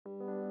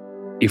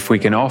If we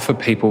can offer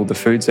people the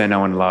foods they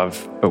know and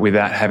love, but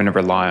without having to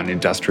rely on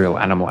industrial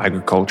animal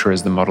agriculture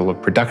as the model of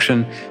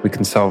production, we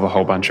can solve a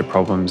whole bunch of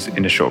problems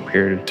in a short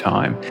period of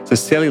time. So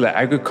cellular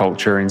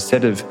agriculture,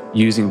 instead of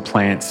using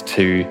plants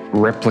to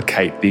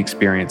replicate the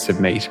experience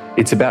of meat,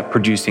 it's about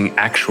producing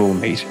actual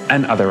meat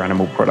and other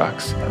animal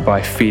products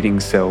by feeding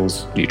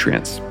cells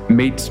nutrients.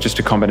 Meat's just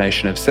a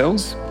combination of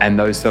cells, and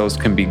those cells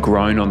can be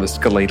grown on the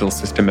skeletal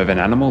system of an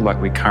animal like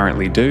we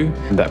currently do.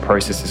 That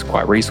process is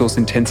quite resource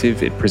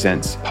intensive. It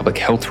presents public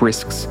health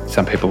risks.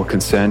 Some people are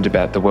concerned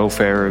about the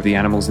welfare of the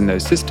animals in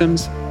those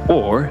systems.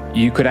 Or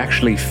you could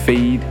actually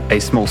feed a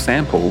small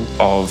sample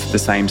of the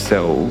same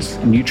cells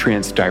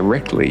nutrients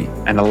directly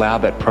and allow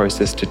that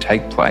process to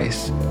take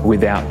place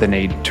without the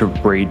need to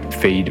breed,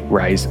 feed,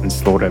 raise and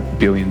slaughter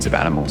billions of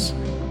animals.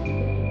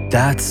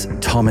 That's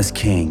Thomas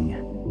King,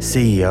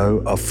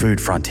 CEO of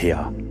Food Frontier.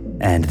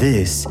 And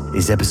this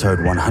is episode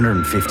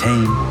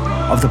 115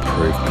 of the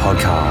Proof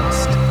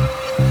Podcast.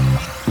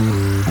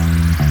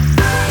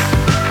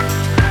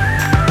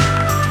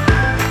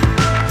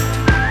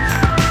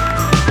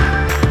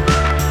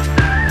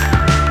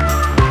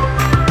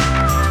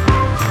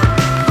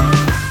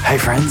 Hey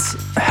friends,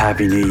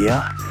 Happy New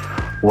Year.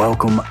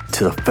 Welcome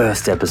to the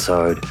first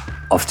episode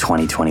of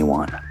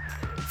 2021.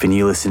 For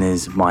new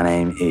listeners, my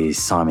name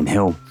is Simon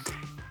Hill.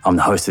 I'm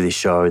the host of this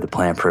show, the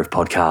Plant Proof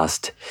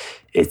Podcast.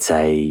 It's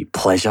a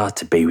pleasure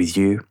to be with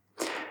you.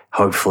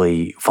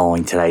 Hopefully,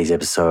 following today's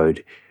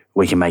episode,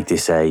 we can make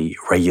this a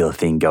regular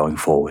thing going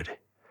forward.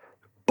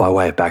 By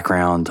way of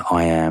background,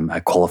 I am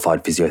a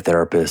qualified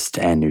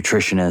physiotherapist and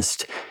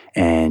nutritionist,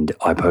 and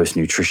I post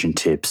nutrition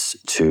tips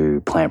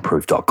to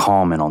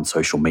plantproof.com and on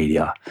social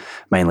media,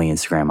 mainly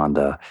Instagram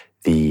under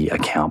the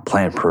account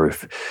Plant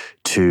Proof,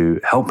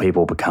 to help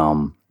people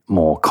become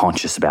more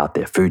conscious about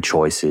their food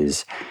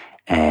choices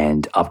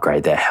and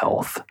upgrade their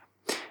health.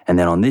 And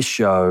then on this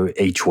show,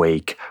 each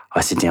week,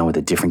 I sit down with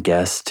a different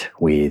guest,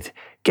 with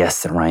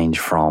guests that range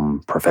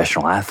from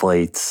professional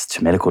athletes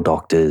to medical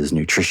doctors,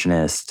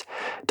 nutritionists,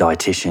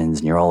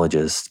 dietitians,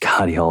 neurologists,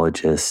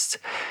 cardiologists,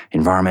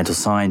 environmental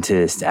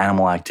scientists,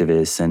 animal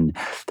activists, and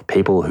the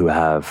people who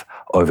have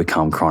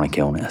overcome chronic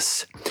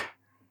illness.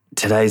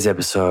 Today's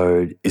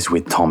episode is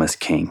with Thomas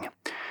King,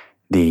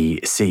 the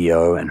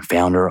CEO and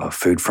founder of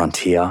Food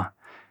Frontier,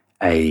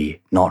 a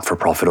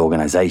not-for-profit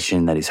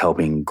organization that is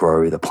helping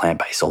grow the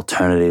plant-based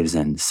alternatives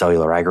and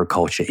cellular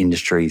agriculture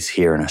industries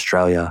here in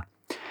Australia.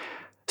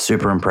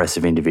 Super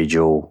impressive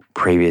individual,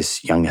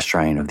 previous Young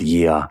Australian of the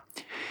Year.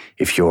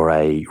 If you're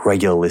a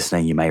regular listener,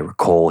 you may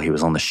recall he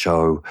was on the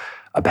show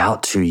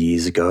about 2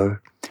 years ago.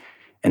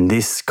 And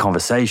this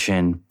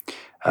conversation,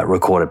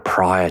 recorded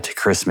prior to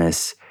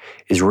Christmas,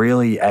 is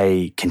really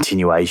a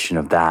continuation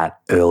of that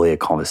earlier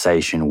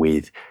conversation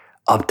with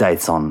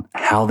updates on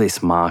how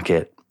this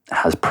market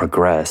has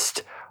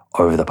progressed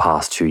over the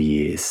past 2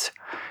 years.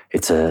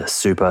 It's a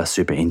super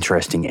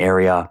interesting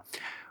area.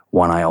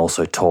 One I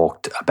also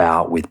talked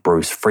about with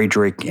Bruce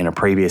Friedrich in a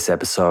previous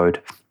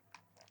episode,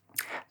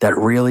 that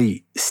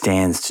really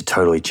stands to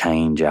totally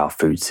change our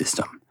food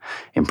system,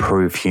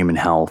 improve human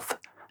health,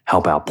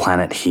 help our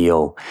planet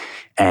heal,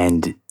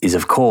 and is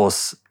of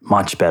course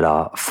much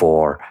better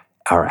for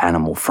our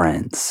animal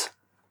friends.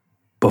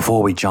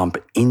 Before we jump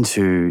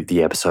into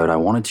the episode, I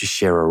wanted to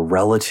share a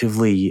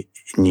relatively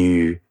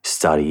new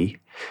study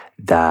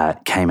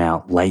that came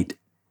out late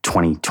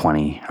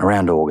 2020,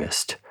 around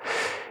August.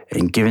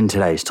 And given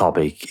today's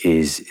topic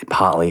is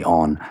partly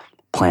on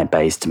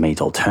plant-based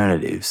meat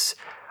alternatives,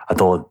 I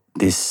thought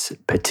this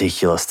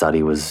particular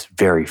study was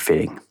very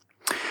fitting.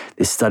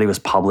 This study was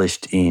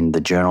published in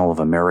the Journal of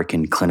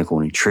American Clinical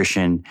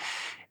Nutrition.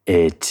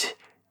 It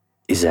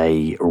is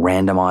a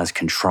randomized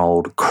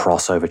controlled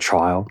crossover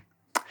trial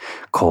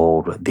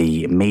called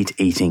the Meat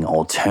Eating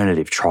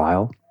Alternative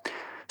Trial,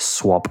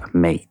 SWAP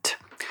Meat.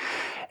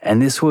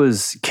 And this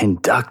was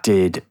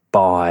conducted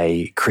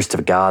by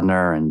Christopher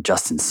Gardner and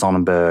Justin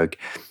Sonnenberg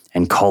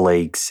and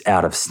colleagues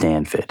out of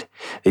Stanford.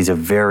 These are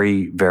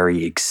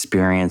very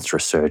experienced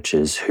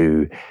researchers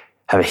who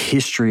have a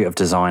history of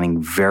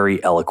designing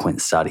very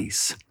eloquent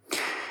studies.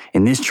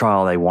 In this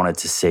trial, they wanted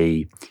to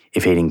see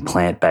if eating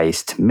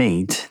plant-based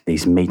meat,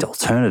 these meat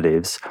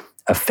alternatives,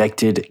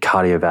 affected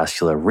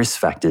cardiovascular risk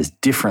factors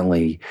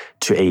differently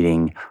to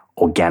eating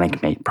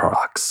organic meat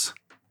products.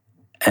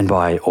 And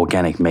by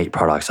organic meat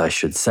products, I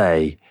should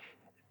say,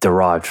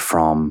 derived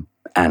from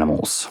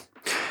animals.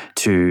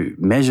 To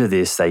measure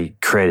this, they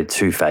created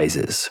two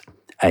phases,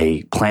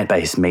 a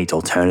plant-based meat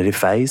alternative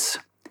phase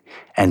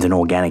and an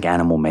organic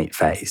animal meat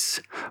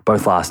phase,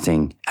 both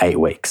lasting 8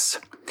 weeks.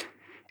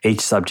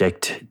 Each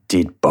subject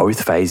did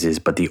both phases,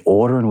 but the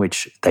order in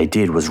which they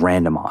did was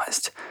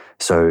randomized.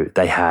 So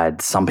they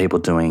had some people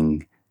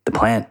doing the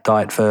plant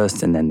diet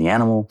first and then the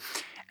animal,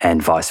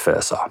 and vice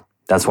versa.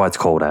 That's why it's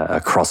called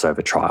a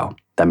crossover trial.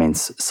 That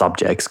means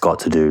subjects got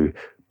to do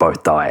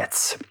both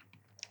diets.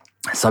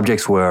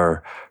 Subjects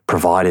were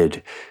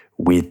provided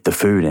with the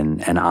food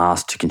and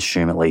asked to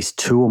consume at least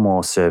 2 or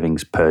more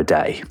servings per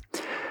day.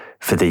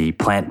 For the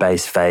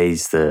plant-based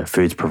phase, the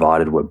foods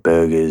provided were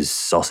burgers,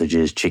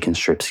 sausages, chicken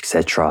strips,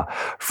 etc.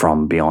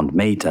 from Beyond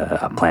Meat,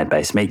 a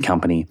plant-based meat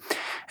company.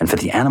 And for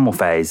the animal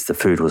phase, the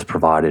food was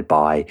provided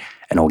by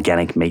an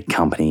organic meat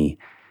company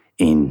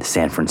in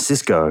San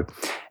Francisco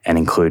and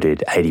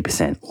included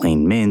 80%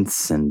 lean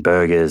mince and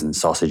burgers and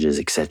sausages,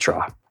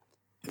 etc.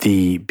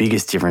 The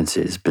biggest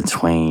differences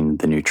between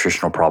the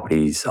nutritional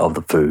properties of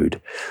the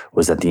food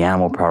was that the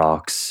animal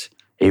products,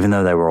 even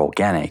though they were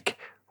organic,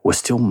 were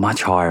still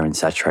much higher in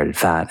saturated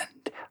fat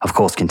and, of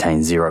course,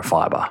 contained zero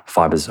fiber.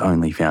 Fiber is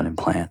only found in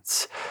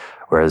plants.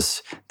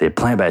 Whereas the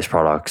plant-based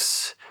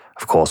products,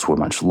 of course, were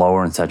much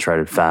lower in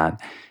saturated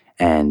fat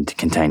and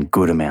contained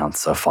good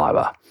amounts of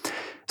fiber.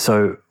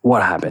 So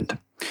what happened?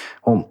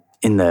 Well,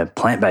 in the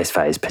plant-based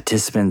phase,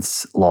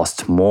 participants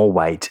lost more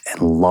weight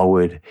and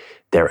lowered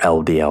their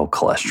LDL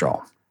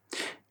cholesterol.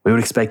 We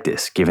would expect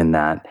this, given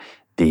that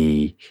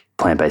the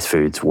plant-based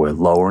foods were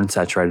lower in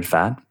saturated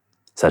fat.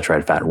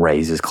 Saturated fat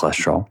raises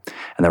cholesterol,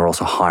 and they're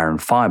also higher in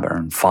fiber,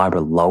 and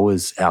fiber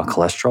lowers our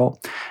cholesterol,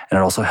 and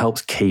it also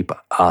helps keep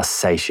us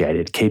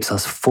satiated, keeps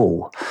us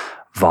full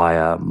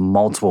via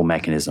multiple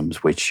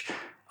mechanisms, which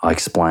I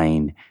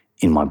explain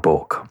in my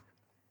book.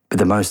 But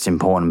the most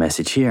important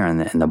message here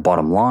and the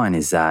bottom line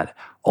is that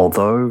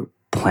although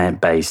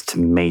plant-based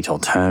meat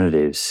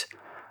alternatives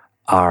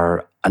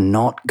are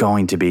not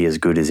going to be as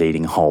good as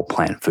eating whole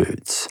plant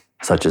foods,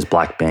 such as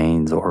black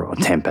beans or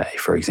tempeh,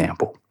 for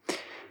example,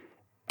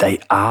 they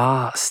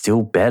are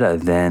still better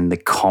than the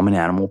common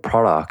animal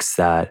products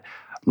that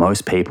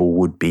most people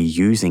would be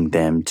using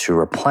them to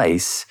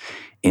replace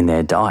in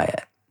their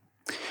diet.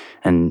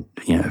 And,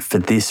 for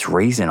this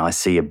reason, I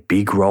see a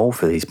big role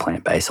for these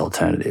plant-based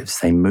alternatives.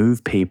 They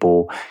move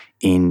people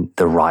in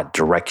the right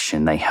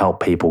direction. They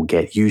help people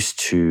get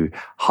used to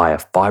higher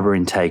fiber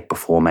intake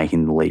before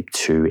making the leap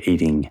to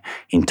eating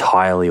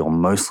entirely or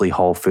mostly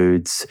whole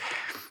foods.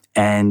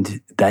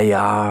 And they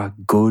are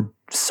good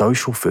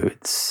social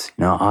foods.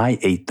 I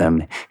eat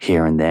them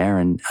here and there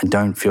and I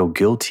don't feel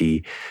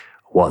guilty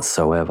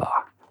whatsoever.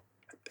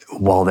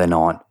 While they're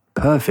not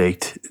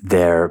perfect,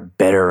 they're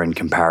better in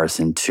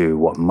comparison to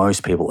what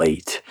most people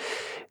eat.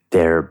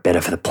 They're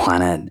better for the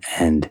planet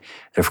and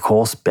they're, of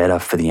course, better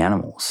for the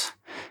animals.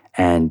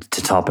 And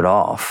to top it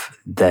off,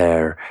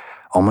 they're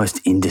almost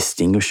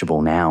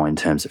indistinguishable now in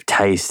terms of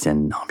taste.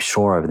 And I'm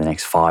sure over the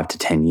next 5 to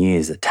 10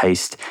 years, the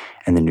taste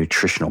and the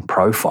nutritional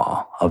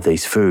profile of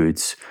these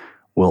foods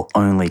will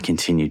only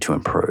continue to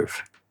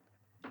improve.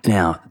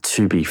 Now,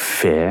 to be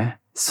fair,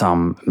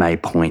 some may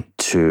point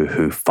to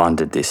who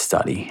funded this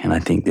study, and I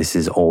think this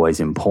is always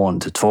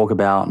important to talk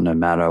about, no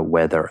matter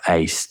whether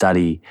a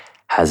study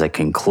has a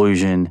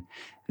conclusion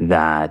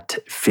that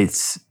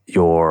fits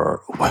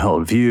your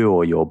worldview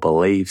or your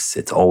beliefs.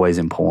 It's always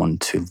important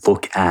to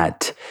look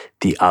at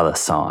the other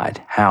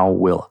side. How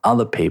will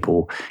other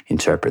people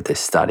interpret this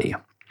study?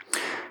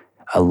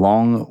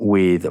 Along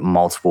with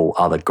multiple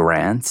other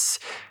grants,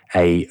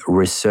 a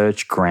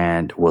research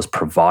grant was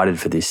provided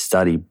for this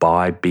study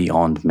by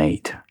Beyond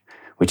Meat,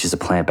 which is a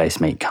plant-based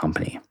meat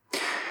company.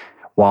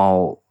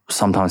 While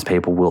sometimes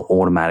people will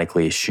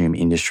automatically assume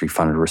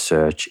industry-funded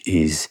research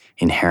is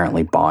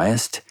inherently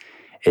biased,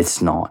 it's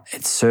not.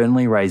 It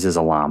certainly raises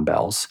alarm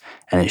bells,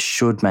 and it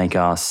should make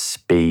us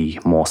be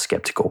more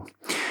skeptical.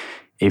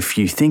 If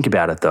you think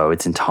about it, though,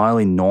 it's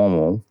entirely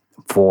normal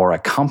for a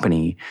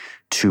company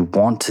to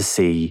want to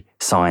see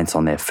science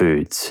on their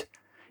foods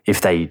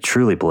if they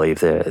truly believe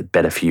they're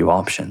better for you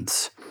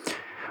options.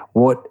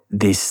 What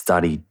this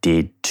study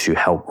did to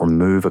help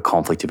remove a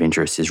conflict of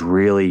interest is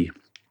really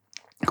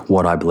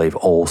what I believe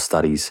all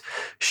studies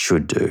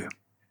should do,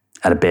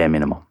 at a bare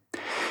minimum.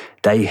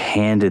 They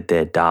handed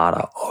their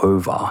data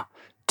over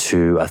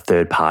to a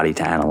third party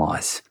to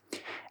analyze.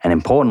 And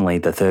importantly,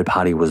 the third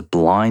party was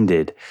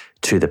blinded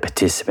to the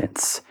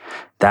participants.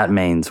 That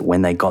means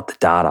when they got the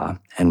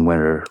data and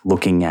were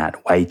looking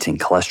at weight and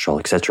cholesterol,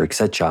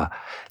 etc.,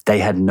 they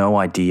had no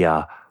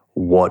idea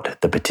what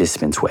the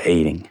participants were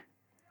eating.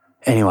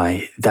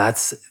 Anyway,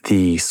 that's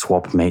the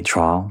swap meat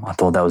trial. I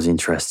thought that was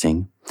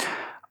interesting.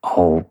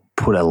 I'll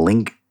put a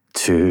link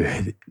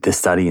to the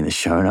study in the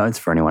show notes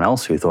for anyone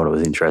else who thought it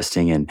was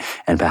interesting and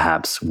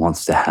perhaps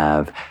wants to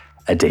have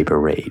a deeper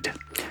read.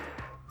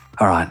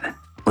 All right,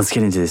 let's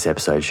get into this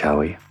episode, shall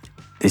we?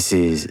 This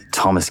is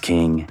Thomas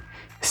King,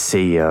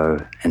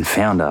 CEO and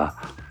founder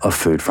of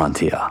Food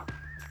Frontier.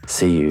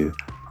 See you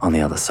on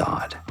the other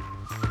side.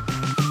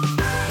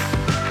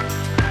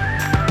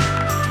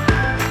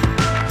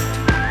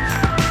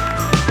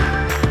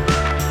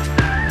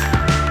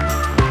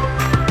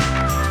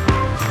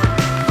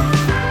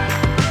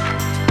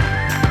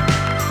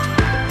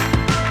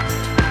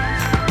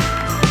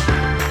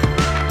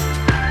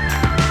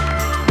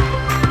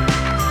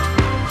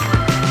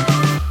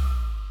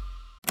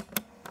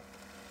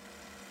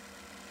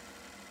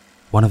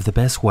 One of the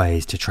best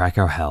ways to track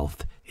our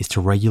health is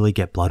to regularly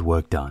get blood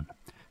work done,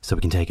 so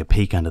we can take a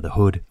peek under the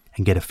hood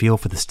and get a feel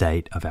for the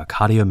state of our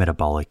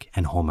cardiometabolic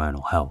and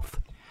hormonal health.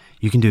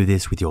 You can do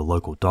this with your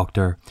local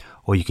doctor,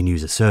 or you can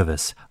use a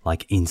service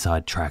like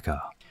Inside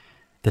Tracker.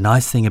 The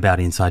nice thing about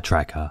Inside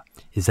Tracker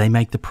is they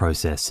make the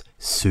process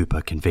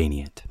super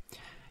convenient.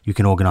 You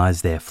can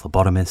organize their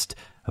phlebotomist,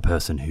 a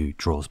person who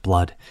draws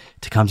blood,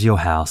 to come to your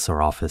house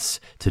or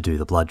office to do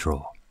the blood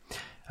draw.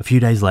 A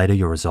few days later,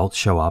 your results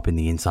show up in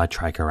the Inside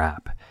Tracker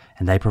app,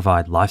 and they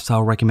provide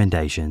lifestyle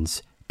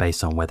recommendations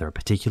based on whether a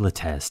particular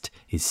test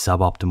is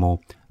suboptimal,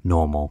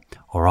 normal,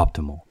 or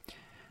optimal.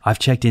 I've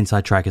checked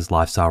Inside Tracker's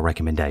lifestyle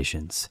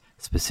recommendations,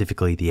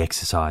 specifically the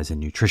exercise and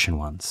nutrition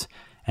ones,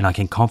 and I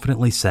can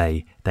confidently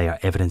say they are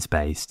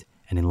evidence-based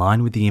and in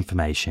line with the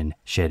information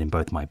shared in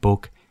both my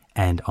book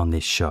and on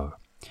this show.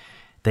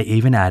 They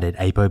even added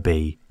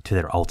ApoB to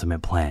their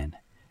ultimate plan,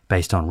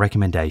 based on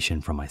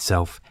recommendation from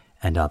myself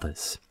and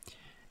others.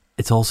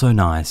 It's also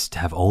nice to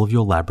have all of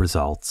your lab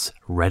results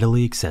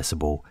readily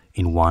accessible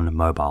in one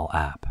mobile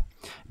app,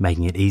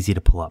 making it easy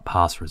to pull up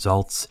past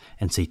results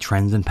and see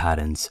trends and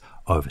patterns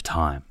over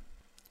time.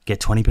 Get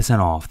 20%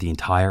 off the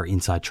entire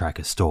Inside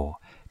Tracker store.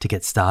 To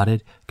get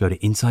started, go to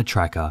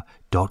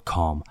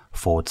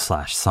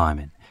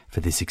insidetracker.com/Simon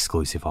for this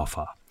exclusive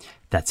offer.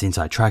 That's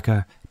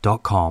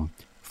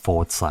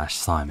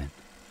insidetracker.com/Simon.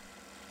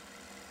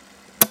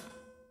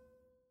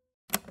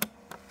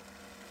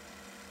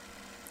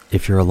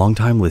 If you're a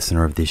long-time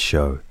listener of this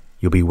show,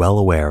 you'll be well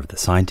aware of the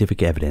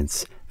scientific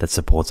evidence that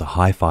supports a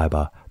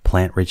high-fiber,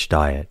 plant-rich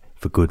diet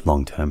for good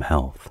long-term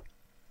health.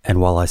 And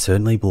while I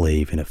certainly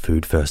believe in a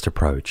food-first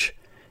approach,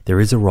 there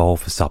is a role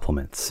for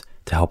supplements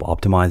to help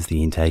optimize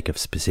the intake of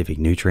specific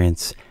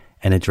nutrients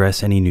and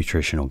address any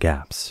nutritional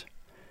gaps.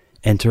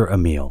 Enter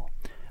Emil.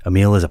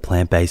 Emil is a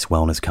plant-based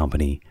wellness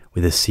company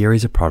with a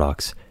series of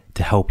products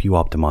to help you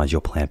optimize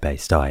your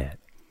plant-based diet.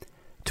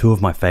 Two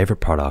of my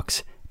favorite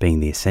products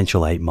being the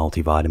Essential 8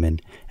 multivitamin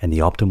and the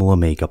Optimal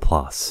Omega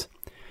Plus.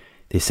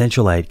 The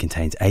Essential 8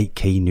 contains 8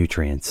 key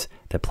nutrients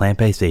that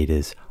plant-based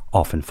eaters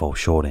often fall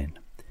short in.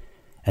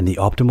 And the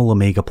Optimal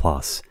Omega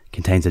Plus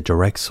contains a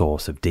direct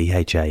source of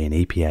DHA and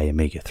EPA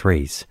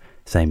omega-3s,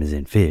 same as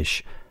in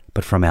fish,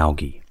 but from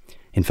algae.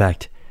 In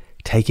fact,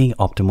 taking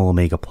Optimal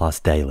Omega Plus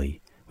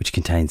daily, which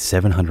contains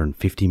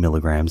 750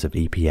 milligrams of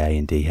EPA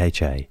and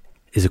DHA,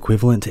 is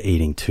equivalent to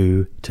eating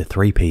 2 to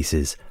 3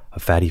 pieces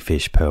of fatty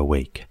fish per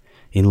week,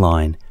 in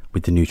line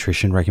with the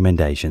nutrition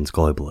recommendations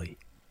globally.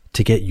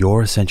 To get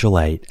your Essential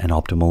 8 and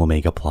Optimal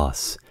Omega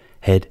Plus,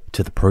 head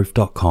to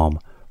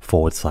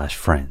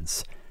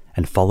theproof.com/friends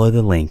and follow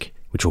the link,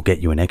 which will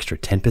get you an extra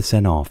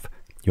 10% off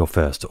your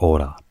first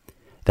order.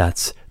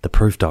 That's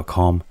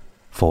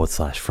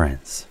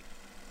theproof.com/friends.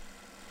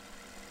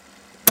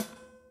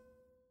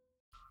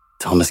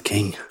 Thomas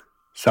King.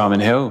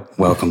 Simon Hill.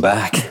 Welcome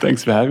back.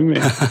 Thanks for having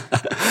me.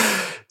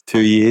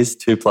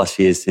 2+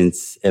 years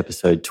since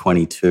episode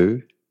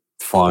 22.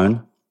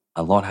 Flown.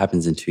 A lot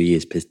happens in 2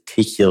 years,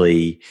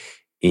 particularly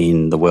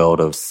in the world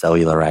of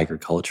cellular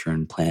agriculture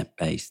and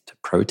plant-based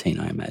protein,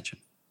 I imagine.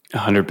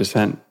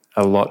 100%.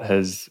 A lot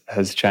has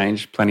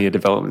changed. Plenty of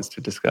developments to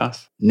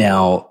discuss.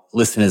 Now,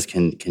 listeners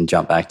can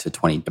jump back to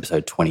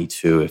episode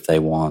 22 if they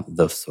want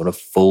the sort of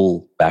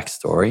full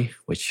backstory,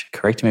 which,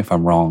 correct me if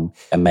I'm wrong,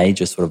 a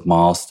major sort of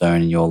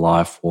milestone in your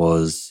life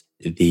was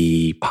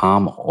the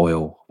palm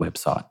oil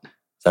website.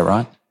 Is that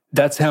right?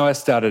 That's how I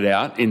started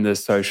out in the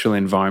social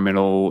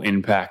environmental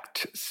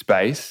impact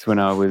space when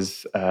I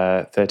was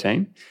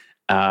 13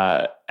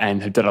 and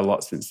have done a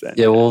lot since then.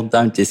 Yeah, well,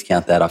 don't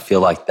discount that. I feel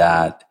like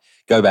that.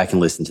 Go back and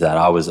listen to that.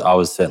 I was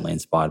certainly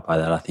inspired by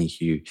that. I think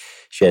you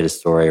shared a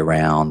story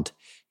around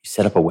you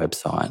set up a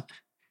website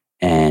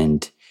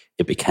and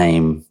it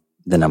became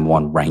the number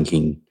 1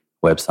 ranking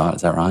website.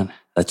 Is that right?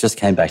 That just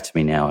came back to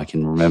me now. I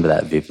can remember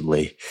that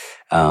vividly.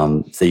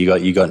 So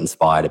you got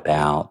inspired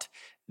about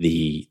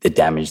the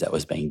damage that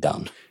was being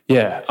done.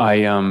 Yeah,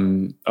 I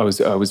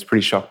was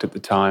pretty shocked at the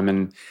time,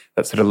 and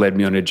that sort of led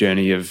me on a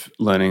journey of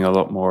learning a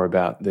lot more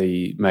about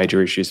the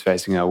major issues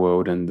facing our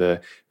world and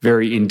the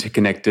very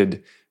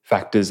interconnected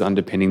factors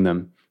underpinning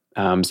them.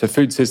 So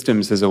food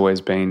systems has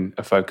always been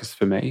a focus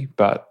for me,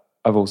 but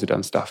I've also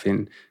done stuff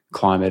in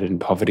climate and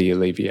poverty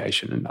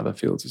alleviation and other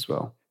fields as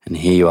well. And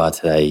here you are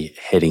today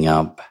heading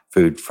up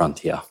Food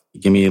Frontier.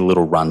 Give me a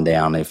little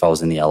rundown. If I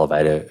was in the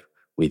elevator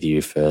with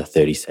you for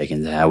 30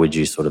 seconds, how would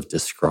you sort of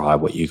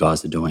describe what you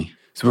guys are doing?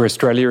 So we're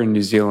Australia and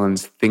New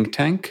Zealand's think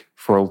tank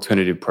for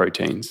alternative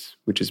proteins,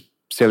 which is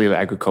cellular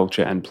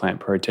agriculture and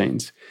plant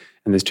proteins.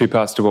 And there's 2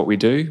 parts to what we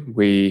do.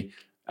 We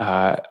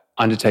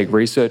undertake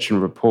research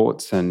and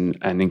reports and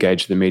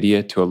engage the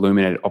media to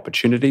illuminate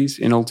opportunities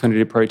in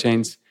alternative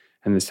proteins.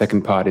 And the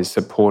second part is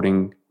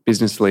supporting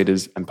business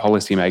leaders and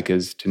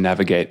policymakers to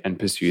navigate and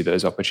pursue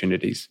those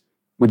opportunities,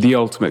 with the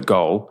ultimate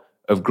goal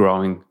of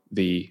growing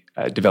the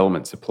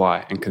development,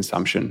 supply and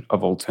consumption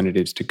of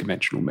alternatives to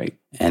conventional meat.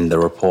 And the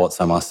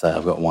reports, I must say,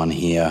 I've got one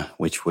here,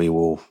 which we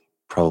will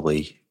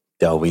probably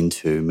delve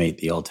into. Meet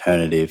the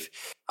Alternative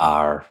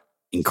are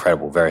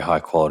incredible, very high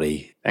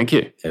quality. Thank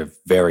you. They're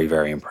very,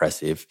 very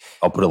impressive.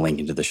 I'll put a link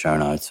into the show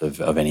notes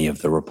of any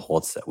of the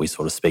reports that we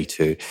sort of speak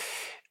to.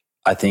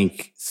 I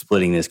think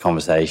splitting this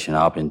conversation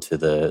up into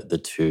the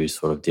 2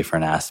 sort of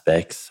different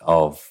aspects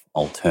of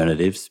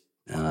alternatives,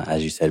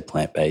 as you said,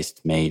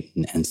 plant-based meat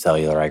and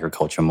cellular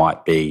agriculture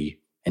might be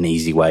an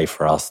easy way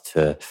for us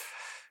to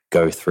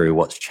go through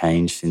what's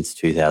changed since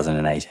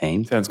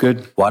 2018. Sounds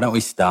good. Why don't we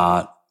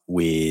start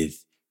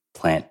with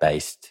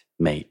plant-based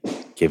meat,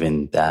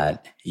 given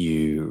that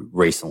you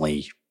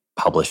recently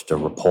published a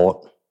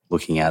report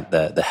looking at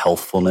the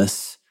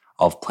healthfulness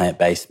of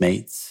plant-based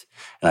meats.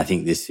 And I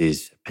think this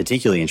is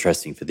particularly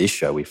interesting for this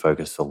show. We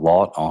focus a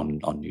lot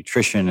on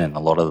nutrition, and a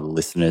lot of the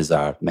listeners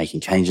are making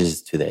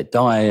changes to their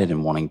diet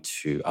and wanting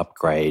to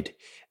upgrade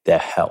their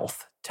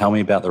health. Tell me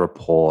about the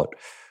report,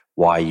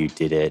 why you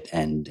did it,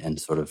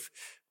 and sort of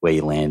where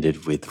you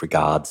landed with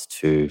regards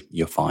to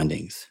your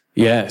findings.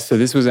 Yeah, so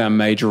this was our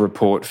major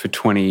report for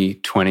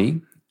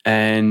 2020.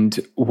 And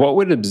what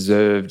we'd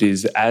observed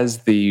is as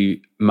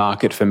the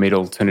market for meat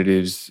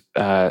alternatives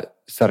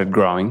started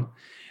growing,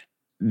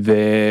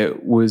 there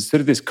was sort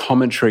of this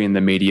commentary in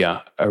the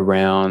media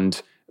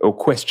around or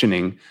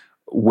questioning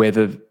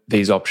whether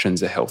these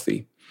options are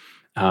healthy.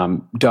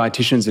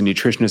 Dietitians and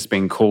nutritionists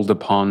being called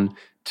upon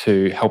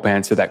to help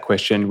answer that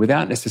question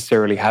without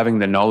necessarily having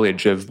the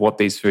knowledge of what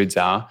these foods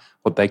are,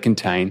 what they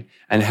contain,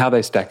 and how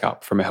they stack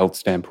up from a health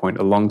standpoint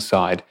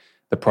alongside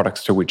the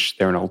products to which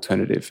they're an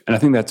alternative. And I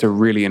think that's a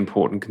really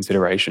important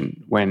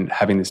consideration when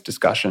having this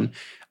discussion.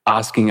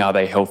 Asking, are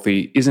they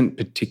healthy, isn't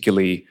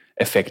particularly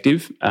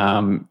effective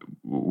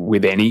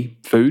with any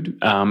food,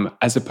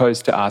 as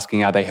opposed to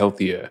asking, are they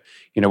healthier?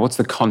 What's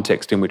the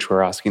context in which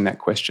we're asking that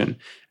question?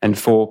 And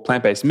for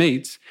plant-based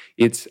meats,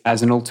 it's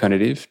as an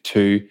alternative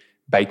to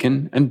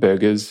bacon and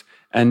burgers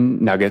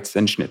and nuggets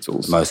and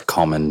schnitzels. Most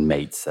common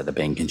meats that are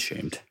being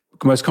consumed.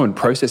 Most common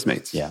processed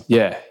meats.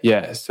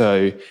 Yeah.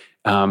 So,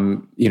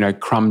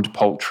 crumbed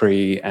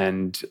poultry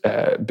and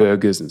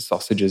burgers and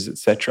sausages,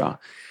 etc.,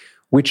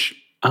 which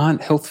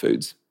aren't health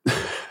foods.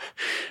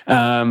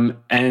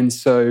 And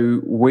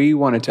so we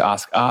wanted to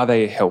ask, are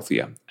they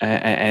healthier?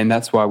 And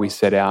that's why we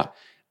set out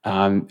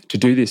to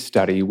do this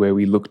study where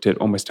we looked at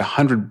almost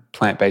 100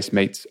 plant-based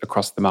meats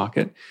across the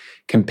market,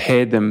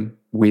 compared them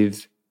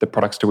with the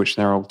products to which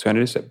they're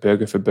alternatives, so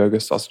burger for burger,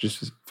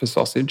 sausages for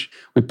sausage.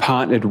 We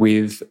partnered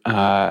with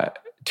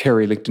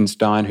Terry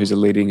Lichtenstein, who's a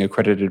leading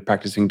accredited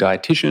practicing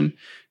dietitian,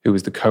 who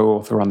was the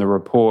co-author on the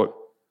report,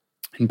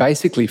 and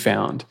basically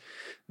found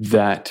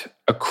that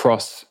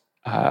across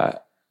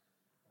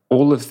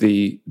all of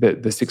the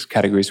 6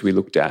 categories we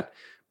looked at,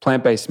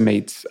 plant-based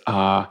meats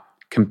are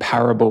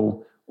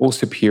comparable or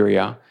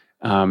superior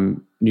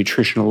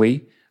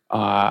nutritionally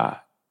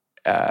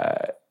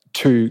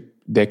to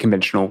their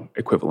conventional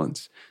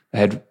equivalents. They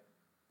had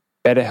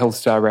better health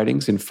star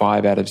ratings in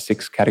 5 out of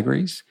 6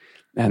 categories.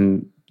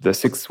 And the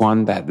 6th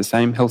one, they had the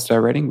same health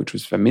star rating, which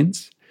was for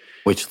mince.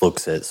 Which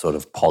looks at sort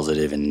of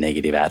positive and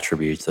negative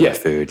attributes of the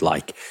food,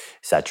 like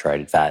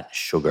saturated fat,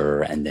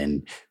 sugar, and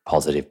then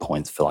positive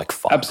points for like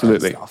fiber.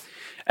 Absolutely. And stuff.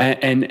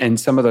 And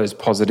some of those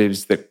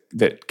positives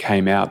that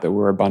came out that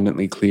were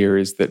abundantly clear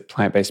is that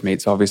plant-based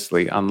meats,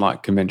 obviously,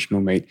 unlike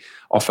conventional meat,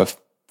 offer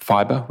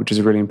fiber, which is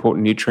a really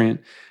important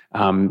nutrient.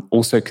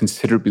 Also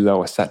considerably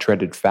lower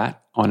saturated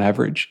fat on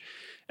average.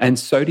 And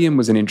sodium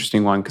was an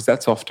interesting one because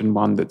that's often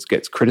one that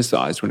gets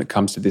criticised when it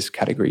comes to this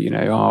category.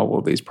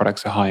 These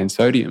products are high in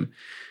sodium.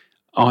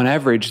 On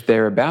average,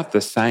 they're about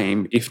the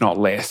same, if not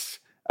less,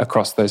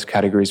 across those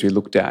categories we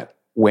looked at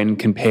when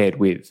compared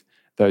with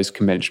those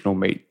conventional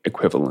meat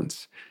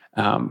equivalents,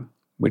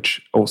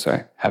 which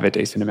also have a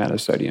decent amount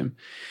of sodium.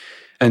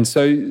 And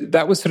so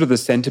that was sort of the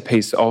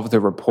centerpiece of the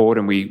report,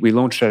 and we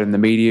launched it in the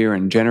media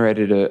and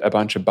generated a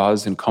bunch of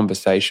buzz and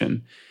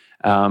conversation,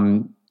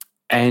 and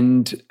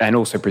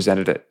also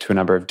presented it to a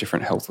number of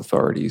different health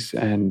authorities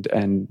and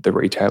the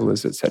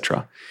retailers,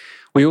 etc.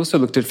 We also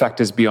looked at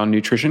factors beyond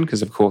nutrition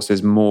because, of course,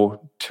 there's more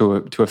to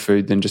a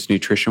food than just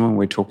nutrition when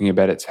we're talking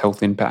about its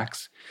health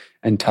impacts,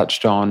 and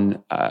touched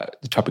on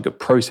the topic of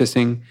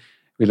processing.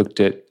 We looked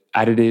at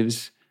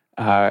additives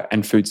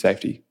and food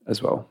safety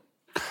as well.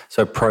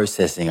 So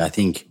processing, I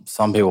think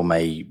some people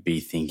may be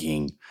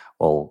thinking,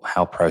 well,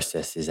 how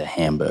processed is a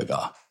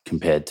hamburger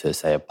compared to,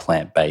 say, a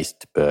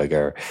plant-based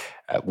burger?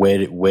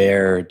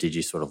 Where did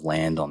you sort of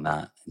land on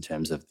that in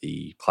terms of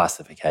the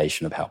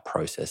classification of how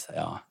processed they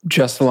are?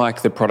 Just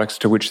like the products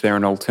to which they're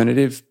an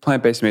alternative,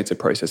 plant-based meats are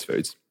processed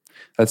foods.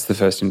 That's the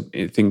first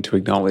thing to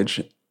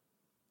acknowledge.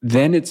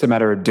 Then it's a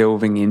matter of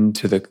delving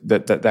into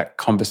that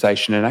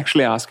conversation and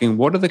actually asking,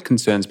 what are the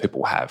concerns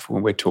people have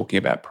when we're talking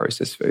about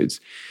processed foods?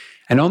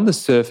 And on the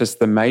surface,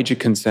 the major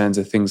concerns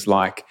are things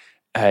like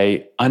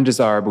a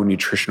undesirable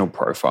nutritional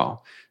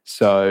profile.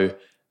 So,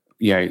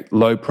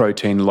 low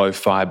protein, low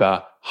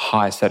fiber,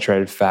 high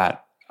saturated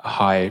fat,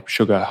 high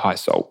sugar, high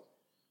salt.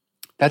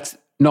 That's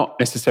not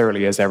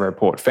necessarily, as our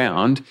report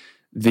found,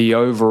 the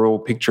overall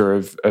picture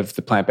of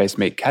the plant-based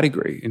meat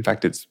category. In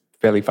fact, it's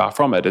fairly far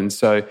from it. And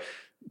so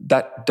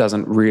that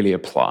doesn't really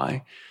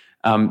apply.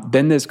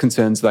 Then there's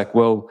concerns like,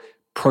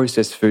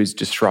 processed foods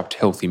disrupt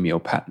healthy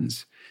meal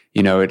patterns.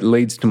 It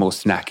leads to more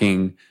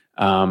snacking,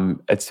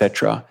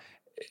 etc.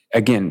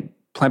 Again,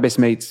 plant-based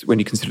meats, when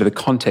you consider the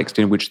context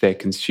in which they're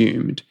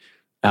consumed,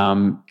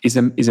 is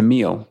a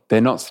meal.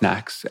 They're not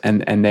snacks,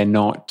 and they're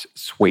not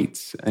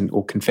sweets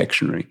or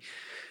confectionery.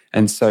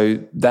 And so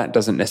that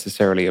doesn't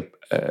necessarily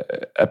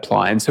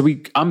apply. And so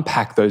we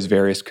unpack those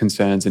various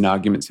concerns and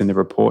arguments in the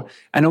report,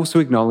 and also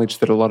acknowledge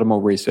that a lot of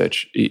more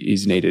research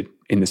is needed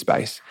in the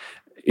space.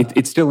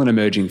 It's still an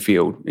emerging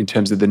field in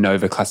terms of the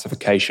NOVA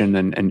classification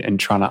and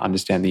trying to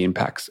understand the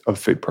impacts of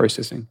food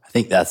processing. I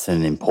think that's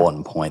an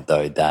important point,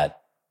 though,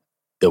 that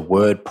the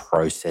word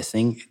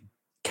processing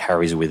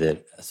carries with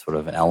it a sort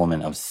of an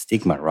element of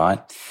stigma, right?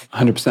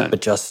 100%.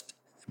 But just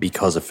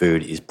because a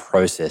food is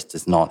processed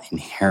does not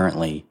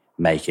inherently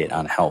make it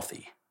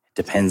unhealthy. It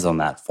depends on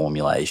that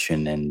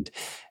formulation, and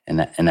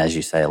as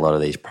you say, a lot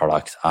of these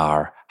products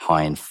are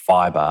high in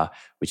fiber,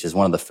 which is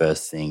one of the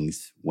first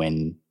things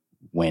when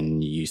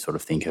you sort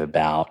of think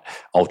about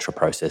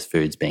ultra-processed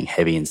foods being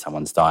heavy in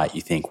someone's diet.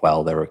 You think,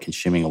 well, they're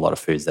consuming a lot of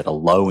foods that are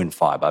low in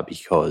fiber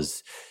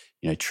because,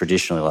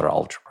 traditionally a lot of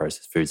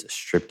ultra-processed foods are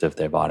stripped of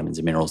their vitamins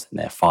and minerals and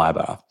their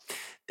fiber.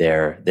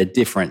 They're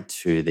different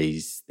to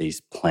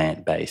these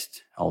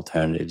plant-based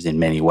alternatives in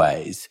many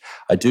ways.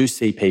 I do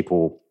see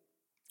people,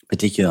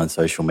 particularly on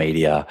social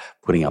media,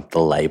 putting up the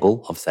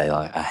label of, say,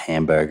 like a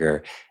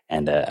hamburger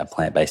and a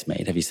plant-based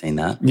meat. Have you seen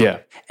that? Yeah.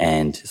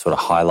 And sort of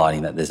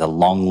highlighting that there's a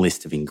long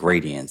list of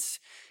ingredients.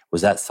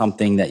 Was that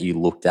something that you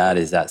looked at?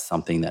 Is that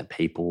something that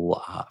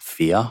people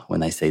fear when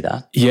they see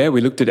that? Yeah,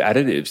 we looked at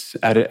additives,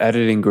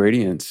 added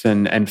ingredients,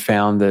 and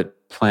found that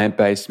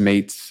plant-based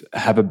meats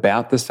have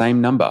about the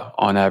same number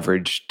on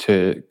average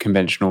to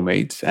conventional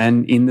meats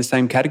and in the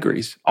same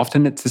categories.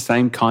 Often it's the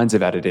same kinds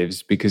of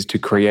additives, because to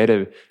create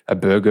a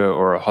burger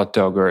or a hot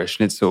dog or a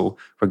schnitzel,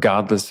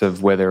 regardless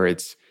of whether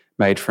it's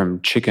made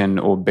from chicken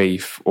or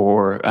beef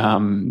or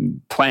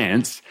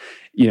plants,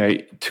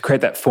 to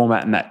create that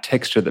format and that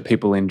texture that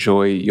people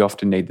enjoy, you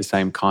often need the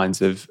same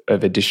kinds of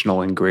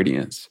additional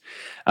ingredients.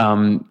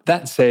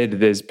 That said,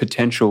 there's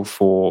potential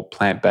for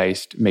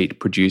plant-based meat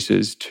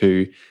producers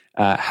to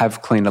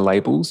have cleaner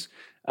labels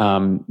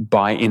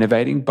by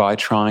innovating, by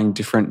trying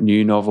different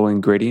new novel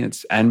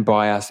ingredients, and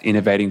by us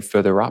innovating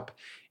further up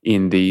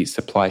in the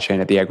supply chain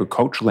at the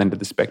agricultural end of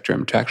the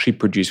spectrum to actually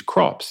produce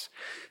crops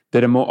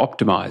that are more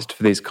optimized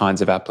for these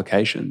kinds of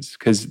applications.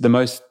 Because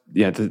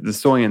the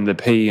soy and the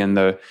pea and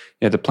the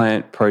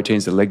plant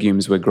proteins, the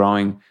legumes we're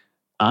growing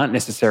aren't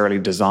necessarily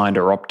designed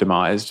or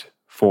optimized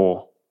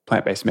for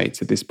plant-based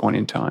meats at this point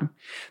in time.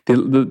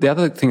 The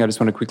other thing I just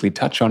want to quickly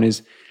touch on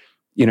is,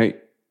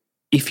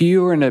 if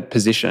you're in a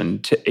position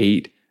to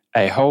eat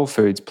a whole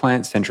foods,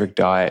 plant-centric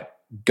diet,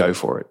 go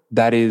for it.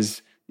 That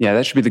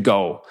should be the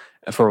goal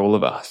for all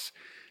of us.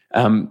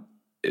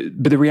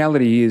 But the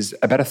reality is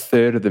about a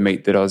third of the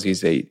meat that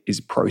Aussies eat is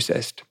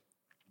processed.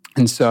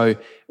 And so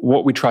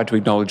what we tried to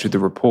acknowledge with the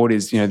report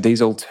is,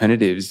 these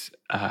alternatives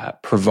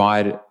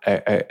provide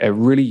a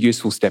really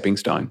useful stepping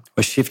stone.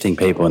 We're shifting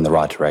people in the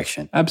right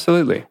direction.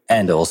 Absolutely.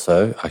 And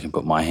also, I can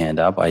put my hand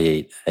up, I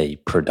eat a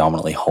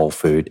predominantly whole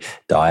food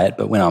diet,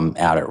 but when I'm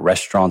out at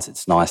restaurants,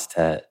 it's nice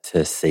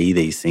to see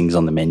these things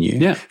on the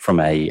menu from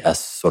a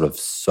sort of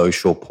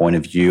social point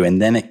of view,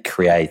 and then it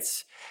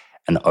creates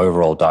an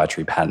overall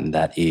dietary pattern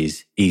that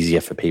is easier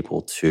for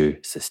people to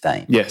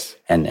sustain. Yes.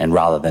 And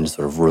rather than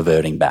sort of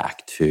reverting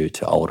back to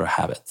older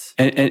habits.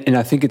 And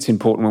I think it's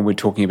important when we're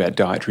talking about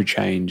dietary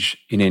change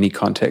in any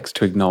context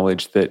to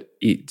acknowledge that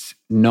it's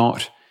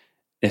not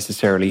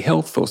necessarily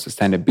health or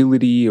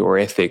sustainability or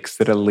ethics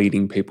that are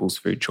leading people's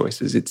food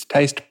choices. It's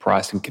taste,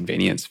 price, and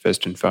convenience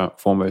first and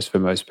foremost for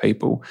most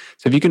people.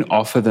 So if you can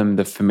offer them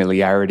the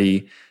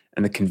familiarity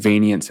and the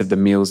convenience of the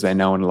meals they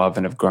know and love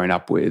and have grown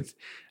up with,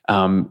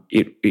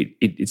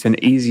 it's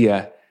an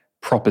easier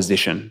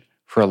proposition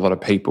for a lot of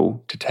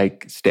people to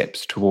take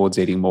steps towards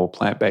eating more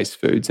plant-based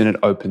foods, and it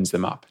opens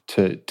them up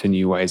to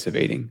new ways of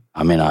eating.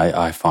 I mean,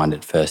 I find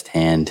it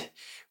firsthand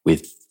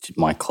with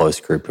my close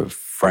group of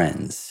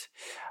friends.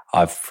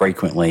 I've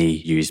frequently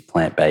used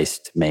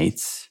plant-based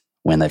meats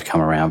when they've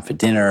come around for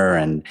dinner,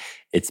 and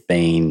it's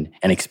been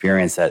an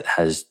experience that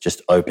has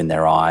just opened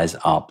their eyes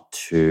up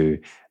to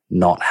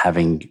not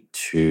having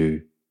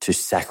to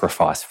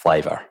sacrifice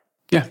flavor.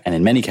 Yeah. And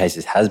in many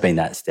cases has been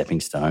that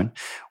stepping stone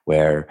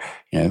where,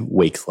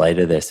 weeks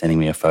later they're sending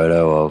me a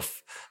photo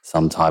of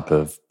some type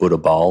of Buddha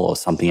bowl or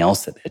something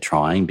else that they're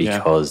trying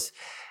because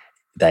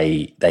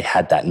they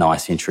had that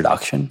nice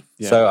introduction.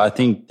 Yeah. So I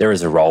think there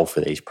is a role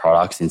for these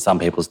products. In some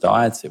people's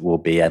diets, it will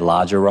be a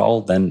larger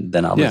role than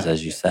others,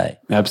 as you say.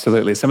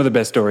 Absolutely. Some of the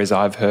best stories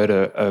I've heard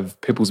are of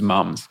people's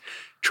mums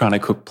trying to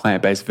cook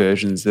plant-based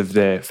versions of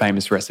their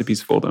famous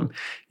recipes for them.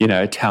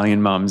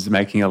 Italian mums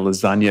making a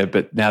lasagna,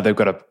 but now they've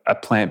got a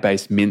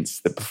plant-based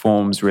mince that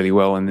performs really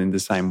well and in the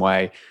same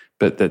way,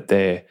 but that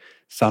their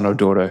son or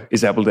daughter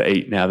is able to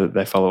eat now that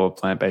they follow a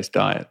plant-based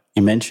diet.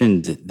 You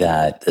mentioned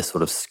that the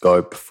sort of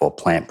scope for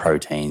plant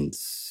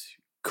proteins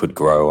could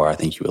grow, or I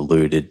think you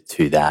alluded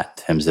to that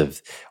in terms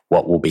of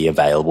what will be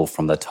available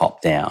from the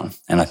top down.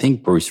 And I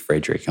think Bruce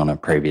Frederick on a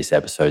previous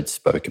episode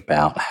spoke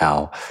about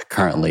how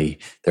currently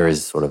there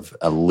is sort of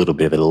a little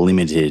bit of a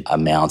limited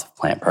amount of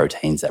plant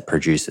proteins that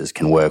producers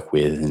can work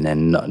with, and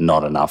then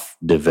not enough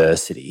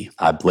diversity.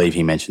 I believe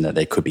he mentioned that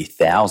there could be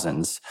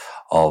thousands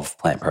of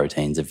plant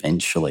proteins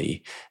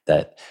eventually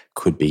that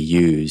could be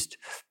used.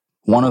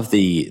 One of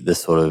the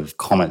sort of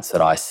comments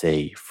that I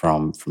see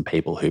from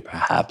people who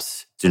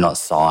perhaps do not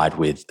side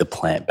with the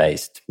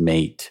plant-based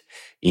meat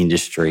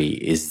industry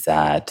is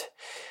that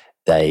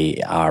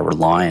they are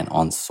reliant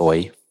on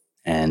soy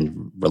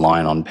and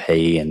reliant on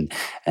pea, and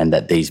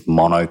that these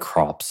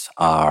monocrops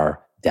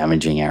are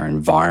damaging our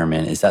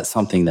environment. Is that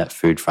something that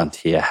Food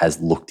Frontier has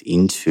looked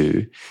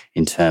into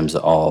in terms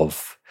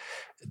of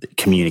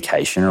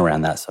communication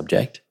around that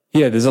subject?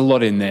 Yeah, there's a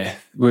lot in there.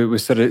 We're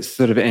sort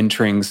of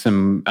entering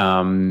some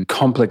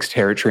complex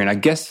territory, and I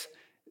guess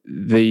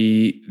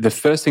the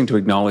first thing to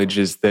acknowledge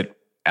is that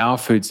our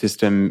food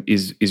system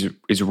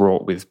is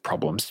wrought with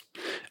problems,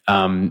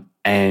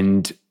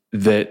 and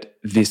that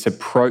this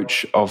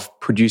approach of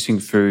producing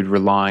food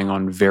relying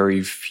on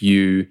very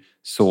few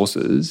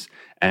sources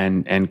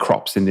and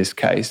crops in this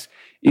case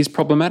is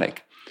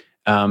problematic.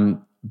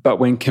 But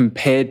when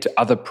compared to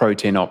other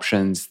protein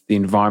options, the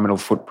environmental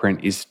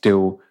footprint is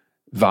still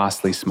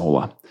vastly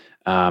smaller.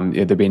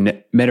 There have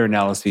been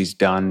meta-analyses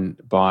done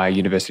by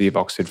University of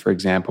Oxford, for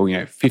example.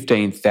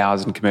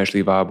 15,000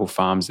 commercially viable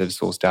farms have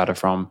sourced data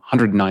from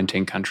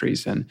 119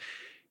 countries, and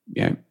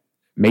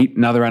meat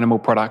and other animal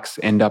products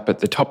end up at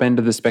the top end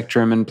of the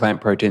spectrum, and plant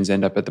proteins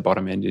end up at the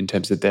bottom end in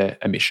terms of their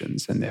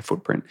emissions and their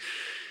footprint.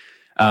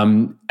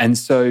 And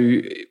so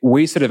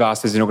we sort of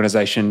asked as an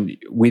organisation,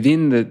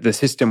 within the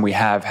system we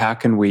have, how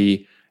can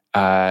we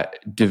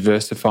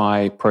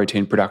diversify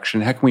protein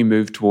production? How can we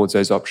move towards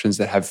those options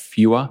that have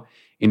fewer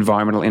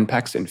environmental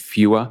impacts and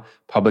fewer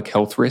public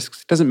health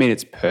risks? It doesn't mean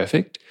it's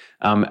perfect.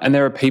 And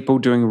there are people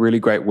doing really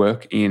great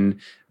work in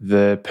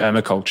the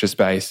permaculture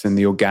space and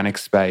the organic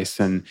space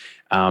and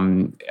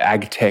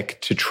ag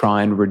tech to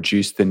try and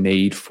reduce the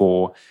need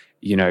for,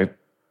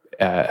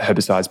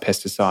 herbicides,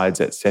 pesticides,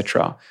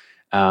 etc.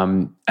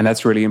 And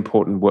that's really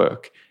important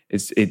work.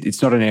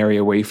 It's not an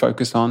area we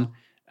focus on.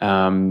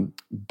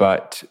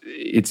 But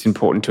it's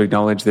important to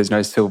acknowledge there's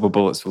no silver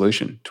bullet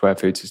solution to our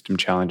food system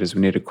challenges. We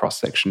need a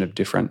cross-section of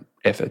different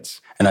efforts.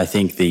 And I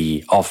think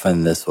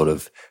often the sort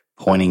of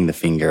pointing the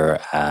finger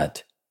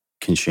at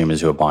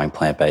consumers who are buying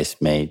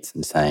plant-based meats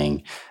and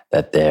saying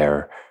that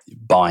they're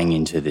buying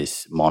into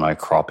this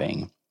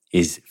monocropping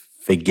is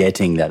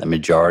forgetting that the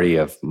majority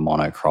of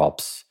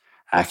monocrops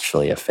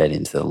actually are fed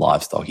into the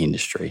livestock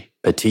industry,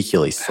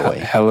 particularly soy. A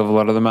hell of a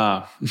lot of them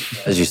are.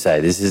 As you say,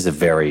 this is a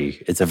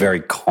very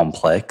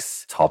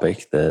complex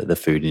topic, the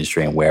food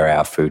industry and where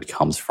our food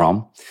comes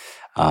from.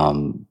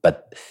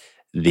 But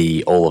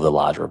all of the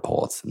large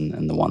reports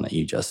and the one that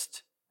you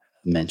just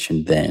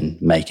mentioned then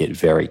make it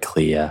very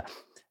clear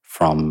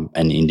from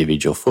an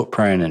individual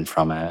footprint and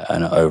from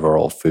an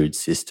overall food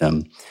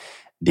system,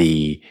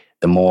 the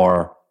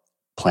more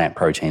plant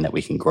protein that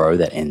we can grow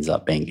that ends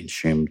up being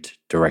consumed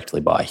directly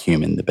by a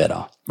human, the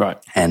better. Right.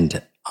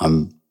 And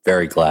I'm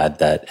very glad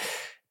that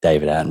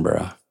David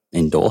Attenborough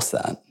endorsed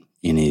that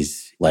in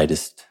his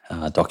latest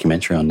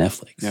documentary on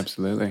Netflix.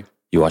 Absolutely.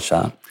 You watched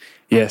that?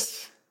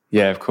 Yes.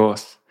 Yeah, of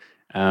course.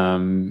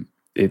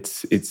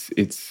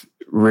 It's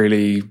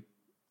really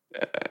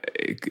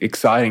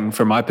exciting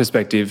from my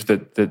perspective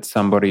that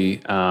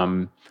somebody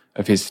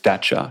of his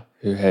stature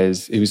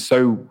who's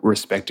so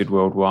respected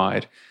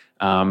worldwide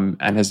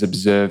and has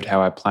observed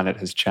how our planet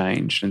has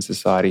changed and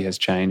society has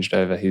changed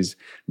over his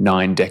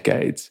 9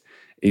 decades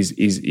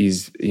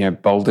is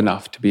bold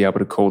enough to be able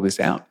to call this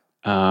out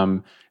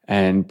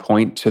and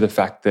point to the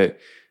fact that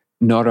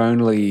not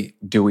only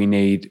do we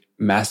need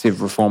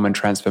massive reform and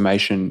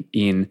transformation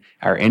in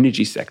our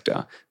energy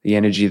sector, the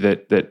energy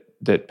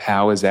that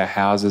powers our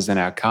houses and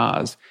our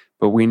cars,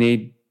 but we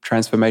need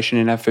transformation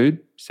in our food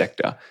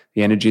sector,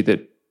 the energy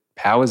that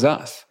powers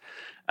us.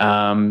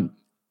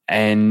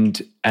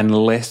 And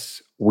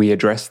unless we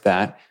address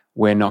that,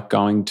 we're not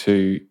going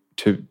to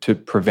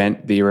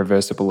prevent the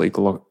irreversible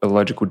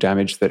ecological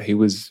damage that he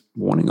was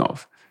warning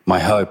of. My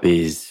hope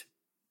is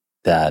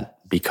that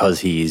because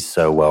he is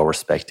so well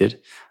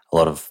respected, a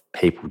lot of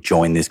people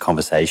join this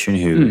conversation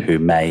who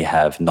may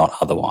have not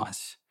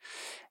otherwise.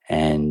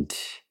 And,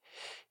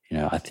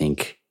 I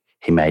think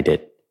he made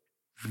it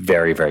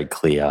very, very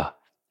clear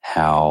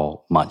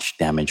how much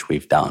damage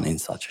we've done in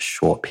such a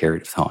short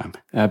period of time.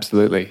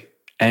 Absolutely.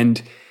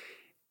 And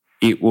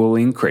it will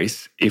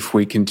increase if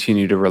we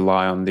continue to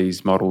rely on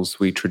these models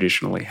we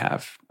traditionally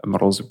have,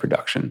 models of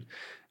production.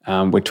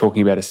 We're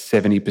talking about a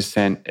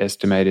 70%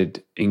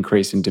 estimated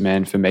increase in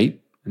demand for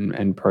meat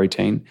and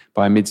protein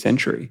by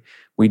mid-century.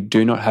 We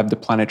do not have the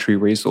planetary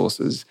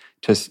resources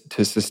to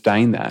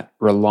sustain that,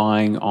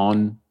 relying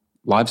on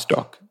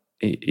livestock,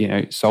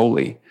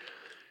 solely.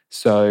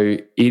 So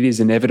it is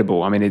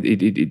inevitable. I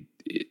mean,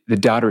 the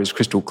data is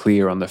crystal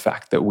clear on the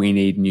fact that we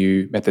need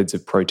new methods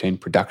of protein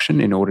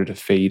production in order to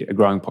feed a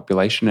growing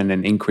population and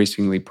an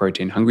increasingly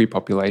protein-hungry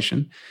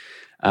population.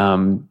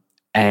 And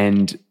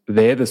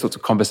they're the sorts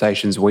of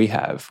conversations we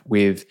have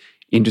with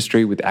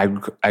industry, with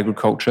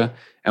agriculture,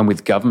 and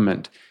with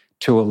government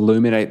to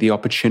illuminate the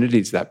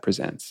opportunities that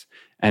presents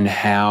and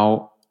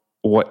how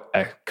what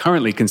are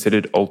currently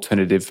considered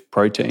alternative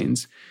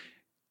proteins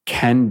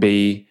can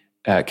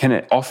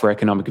offer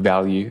economic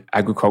value,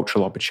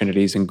 agricultural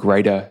opportunities, and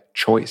greater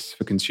choice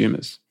for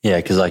consumers. Yeah,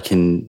 because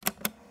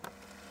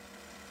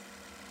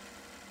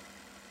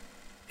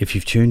If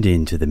you've tuned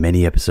in to the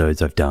many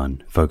episodes I've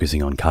done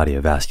focusing on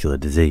cardiovascular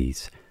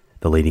disease,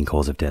 the leading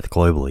cause of death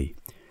globally,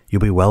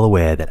 you'll be well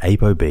aware that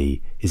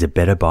ApoB is a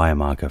better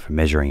biomarker for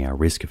measuring our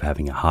risk of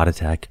having a heart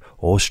attack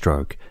or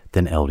stroke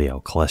than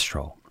LDL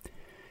cholesterol.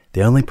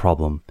 The only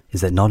problem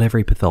is that not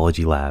every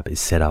pathology lab is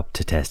set up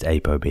to test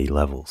ApoB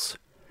levels.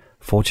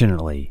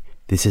 Fortunately,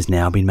 this has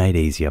now been made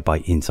easier by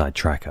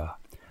InsideTracker,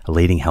 a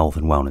leading health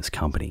and wellness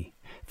company,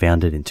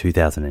 founded in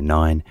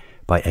 2009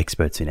 by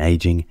experts in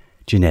aging,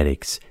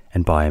 genetics,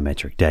 and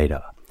biometric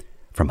data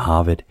from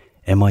Harvard,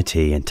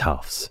 MIT, and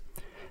Tufts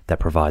that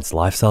provides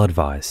lifestyle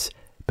advice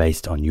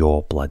based on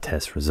your blood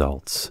test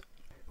results.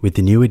 With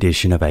the new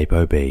addition of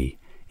ApoB,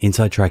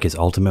 InsideTracker's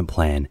ultimate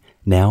plan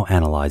now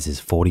analyzes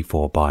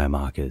 44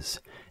 biomarkers,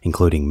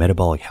 including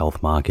metabolic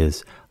health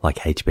markers like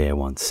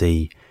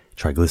HbA1c,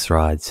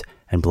 triglycerides,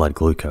 and blood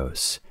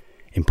glucose,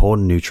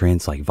 important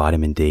nutrients like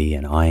vitamin D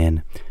and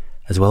iron,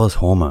 as well as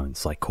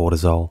hormones like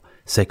cortisol,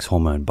 sex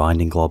hormone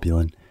binding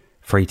globulin,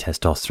 free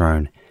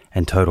testosterone,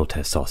 and total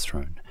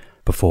testosterone,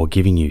 before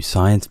giving you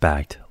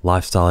science-backed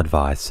lifestyle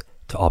advice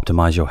to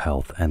optimize your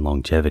health and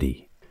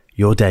longevity.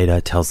 Your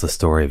data tells the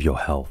story of your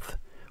health.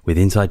 With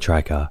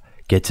InsideTracker,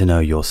 get to know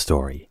your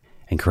story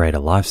and create a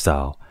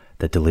lifestyle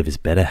that delivers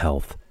better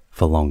health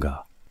for longer.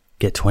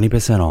 Get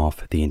 20%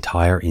 off the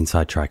entire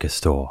InsideTracker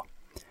store.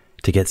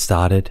 To get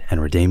started and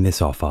redeem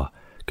this offer,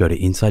 go to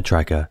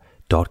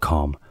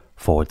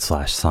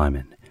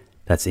insidetracker.com/Simon.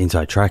 That's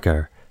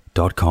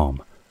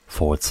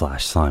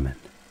insidetracker.com/Simon.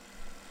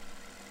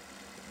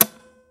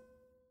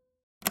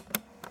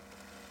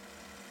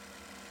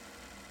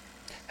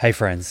 Hey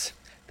friends,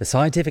 the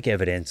scientific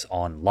evidence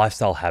on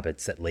lifestyle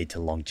habits that lead to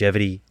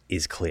longevity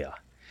is clear.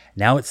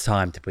 Now it's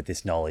time to put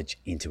this knowledge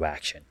into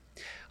action.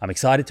 I'm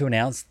excited to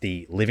announce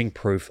the Living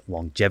Proof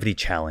Longevity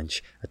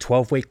Challenge, a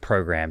 12-week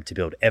program to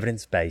build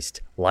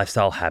evidence-based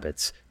lifestyle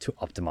habits to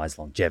optimize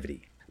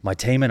longevity. My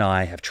team and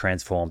I have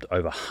transformed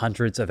over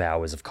hundreds of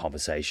hours of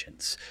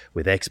conversations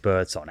with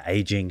experts on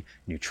aging,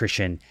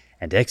 nutrition,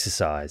 and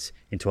exercise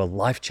into a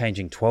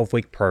life-changing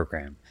 12-week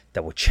program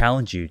that will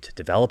challenge you to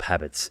develop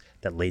habits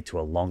that lead to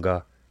a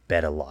longer,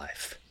 better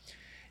life.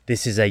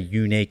 This is a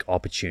unique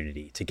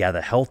opportunity to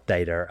gather health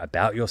data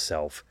about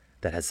yourself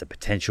that has the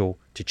potential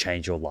to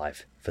change your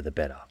life for the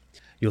better.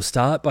 You'll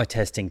start by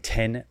testing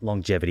 10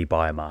 longevity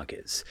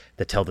biomarkers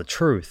that tell the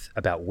truth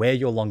about where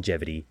your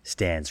longevity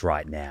stands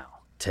right now,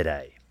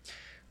 today.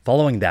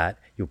 Following that,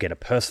 you'll get a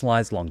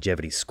personalized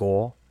longevity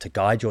score to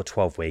guide your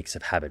 12 weeks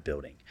of habit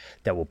building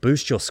that will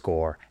boost your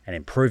score and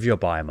improve your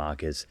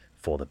biomarkers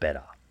for the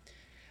better.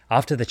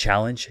 After the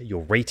challenge,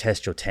 you'll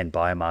retest your 10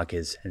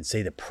 biomarkers and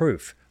see the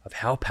proof of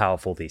how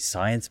powerful these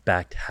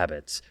science-backed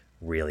habits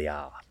really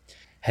are.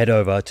 Head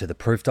over to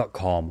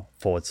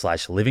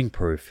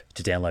theproof.com/livingproof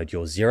to download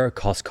your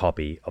zero-cost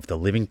copy of the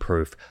Living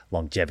Proof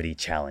Longevity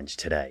Challenge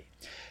today.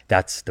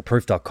 That's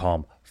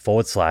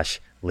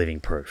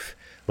theproof.com/livingproof.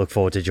 Look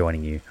forward to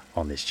joining you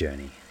on this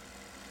journey.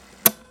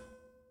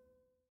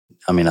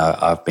 I mean,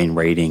 I've been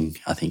reading,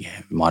 I think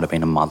it might have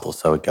been a month or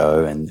so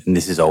ago, and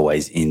this is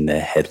always in the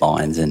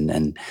headlines,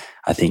 and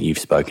I think you've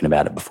spoken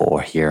about it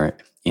before here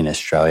in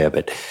Australia,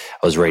 but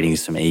I was reading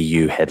some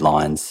EU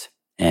headlines,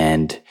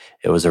 and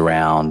it was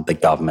around the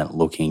government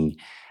looking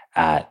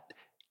at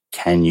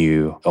can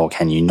you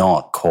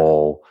not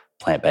call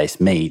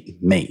plant-based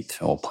meat,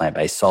 or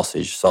plant-based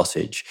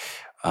sausage,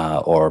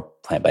 or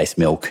plant-based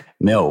milk.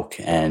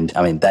 And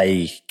I mean,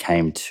 they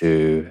came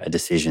to a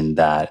decision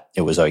that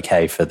it was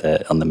okay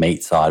on the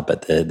meat side,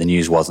 but the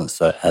news wasn't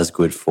as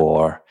good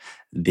for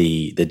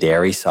the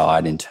dairy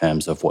side in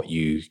terms of what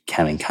you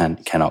can and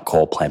cannot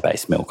call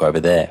plant-based milk over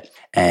there.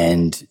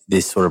 And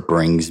this sort of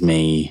brings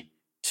me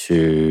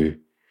to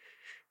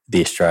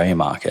the Australian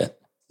market.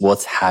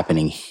 What's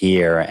happening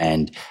here,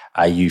 and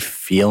are you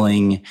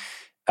feeling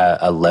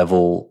a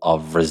level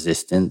of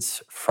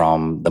resistance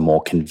from the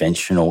more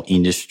conventional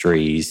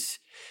industries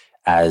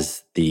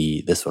as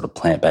the sort of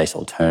plant-based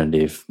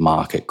alternative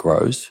market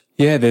grows?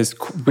 Yeah, there's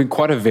been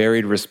quite a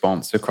varied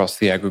response across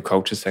the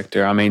agriculture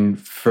sector. I mean,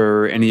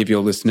 for any of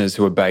your listeners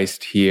who are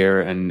based here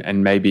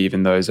and maybe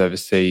even those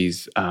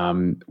overseas,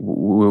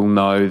 will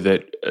know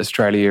that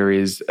Australia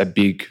is a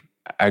big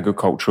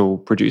agricultural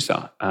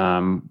producer.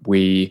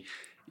 We're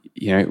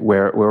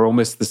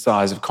almost the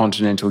size of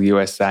continental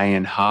USA,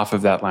 and half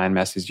of that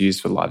landmass is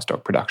used for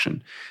livestock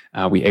production.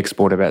 We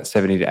export about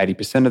 70 to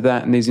 80% of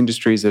that, and these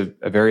industries are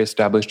very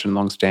established and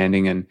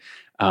long-standing and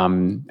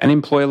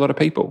employ a lot of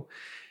people.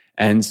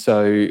 And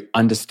so,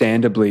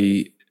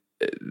 understandably,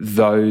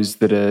 those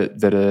that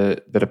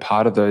are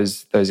part of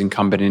those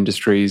incumbent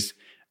industries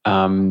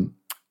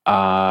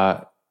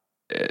are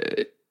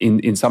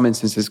in some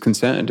instances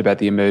concerned about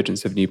the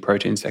emergence of new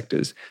protein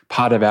sectors.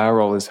 Part of our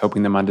role is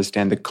helping them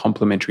understand the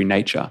complementary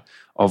nature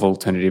of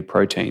alternative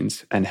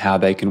proteins and how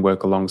they can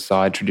work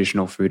alongside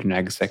traditional food and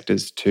ag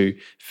sectors to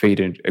feed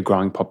a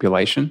growing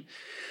population.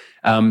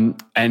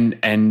 And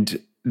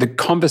the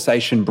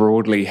conversation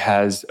broadly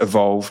has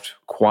evolved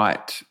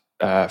quite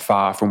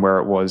far from where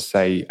it was,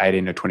 say,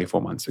 18 or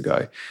 24 months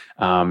ago,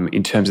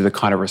 in terms of the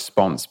kind of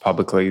response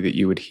publicly that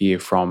you would hear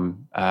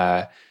from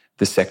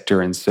the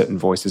sector and certain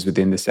voices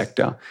within the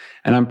sector.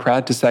 And I'm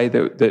proud to say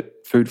that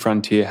Food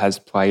Frontier has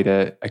played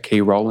a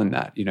key role in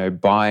that,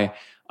 by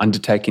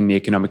undertaking the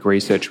economic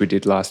research we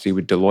did last year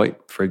with Deloitte,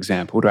 for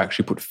example, to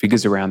actually put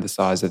figures around the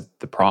size of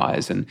the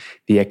prize and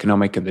the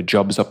economic and the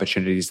jobs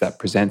opportunities that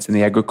presents and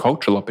the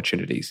agricultural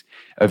opportunities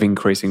of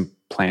increasing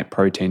plant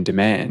protein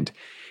demand.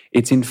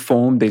 It's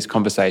informed these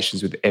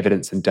conversations with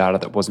evidence and data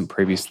that wasn't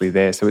previously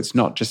there. So it's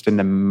not just an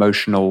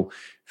emotional,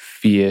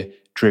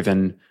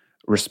 fear-driven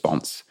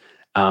response.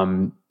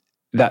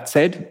 That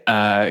said,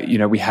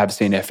 we have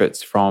seen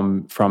efforts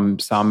from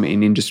some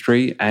in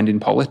industry and in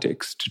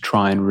politics to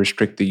try and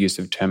restrict the use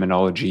of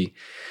terminology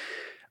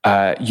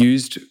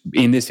used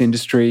in this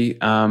industry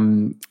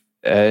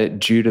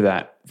due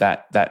to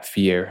that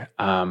fear.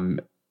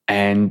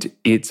 And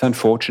it's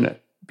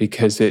unfortunate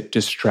because it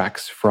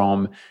distracts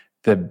from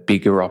the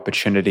bigger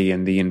opportunity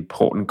and the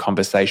important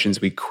conversations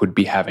we could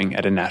be having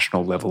at a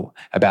national level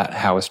about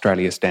how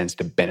Australia stands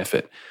to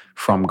benefit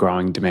from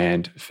growing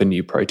demand for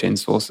new protein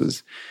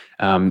sources.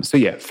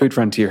 Food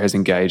Frontier has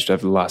engaged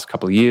over the last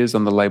couple of years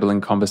on the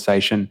labelling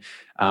conversation.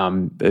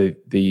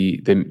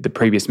 The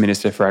previous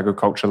Minister for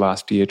Agriculture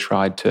last year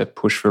tried to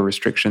push for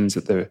restrictions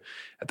at the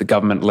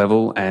government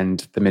level,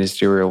 and the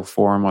Ministerial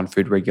Forum on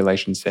Food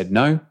Regulation said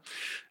no.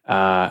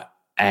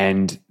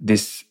 And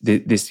this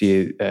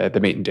year, the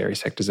meat and dairy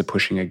sectors are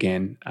pushing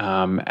again,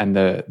 and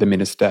the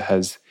minister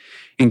has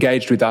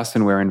engaged with us,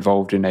 and we're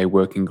involved in a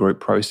working group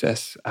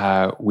process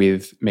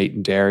with meat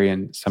and dairy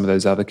and some of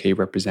those other key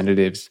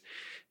representatives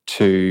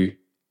to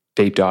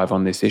deep dive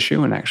on this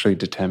issue and actually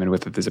determine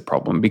whether there's a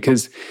problem.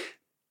 Because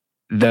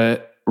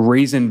the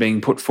reason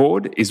being put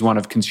forward is one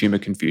of consumer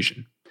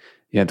confusion.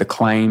 The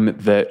claim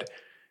that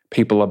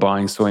people are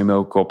buying soy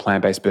milk or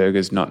plant-based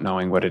burgers not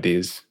knowing what it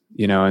is,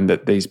 and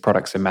that these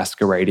products are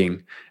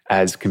masquerading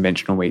as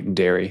conventional meat and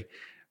dairy,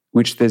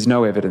 which there's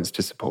no evidence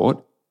to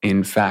support.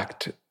 In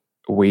fact,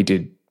 we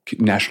did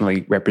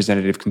nationally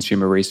representative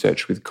consumer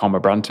research with Comma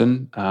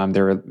Brunton.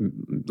 They're a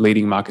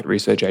leading market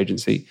research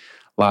agency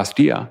last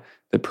year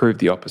that proved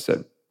the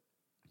opposite.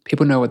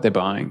 People know what they're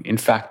buying. In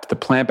fact, the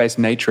plant-based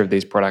nature of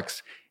these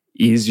products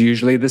is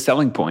usually the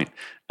selling point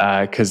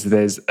because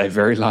there's a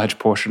very large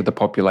portion of the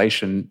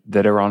population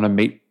that are on a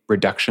meat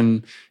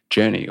reduction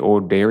journey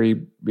or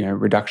dairy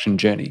reduction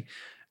journey.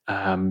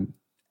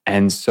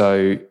 And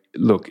so,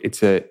 look,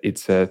 it's a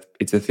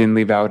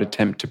thinly veiled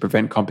attempt to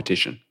prevent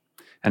competition,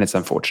 and it's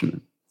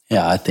unfortunate.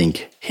 Yeah, I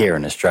think here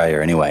in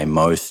Australia anyway,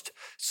 most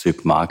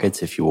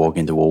supermarkets, if you walk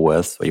into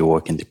Woolworths or you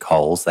walk into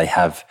Coles, they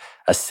have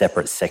a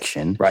separate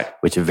section, right,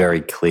 which very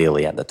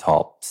clearly at the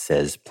top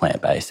says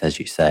plant-based, as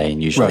you say,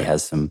 and usually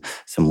has some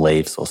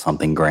leaves or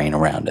something green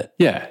around it.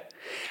 Yeah.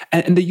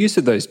 And the use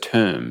of those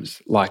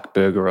terms, like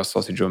burger or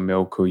sausage or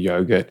milk or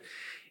yogurt,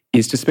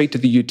 is to speak to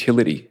the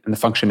utility and the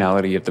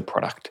functionality of the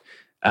product.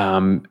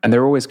 And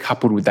they're always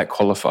coupled with that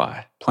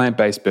qualifier: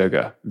 plant-based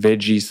burger,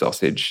 veggie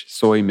sausage,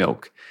 soy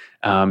milk.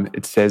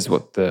 It says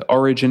what the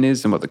origin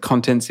is and what the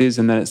contents is,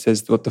 and then it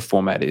says what the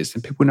format is.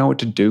 And people know what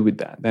to do with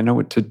that. They know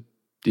what to,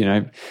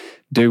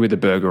 do with a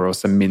burger or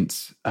some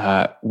mince.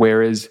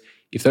 Whereas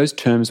if those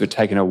terms were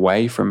taken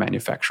away from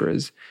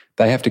manufacturers,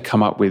 they have to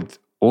come up with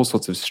all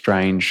sorts of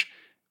strange,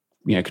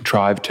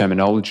 contrived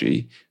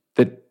terminology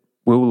that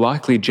will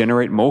likely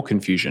generate more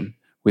confusion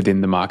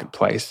within the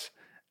marketplace,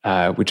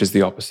 which is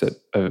the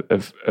opposite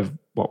of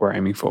what we're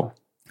aiming for.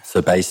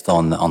 So based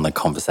on the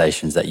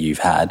conversations that you've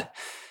had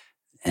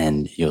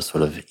and your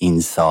sort of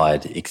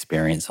inside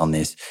experience on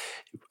this,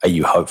 are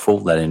you hopeful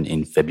that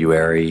in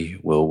February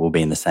we'll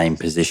be in the same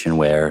position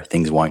where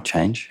things won't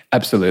change?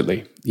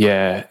 Absolutely.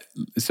 Yeah.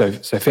 So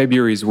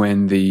February is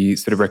when the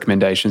sort of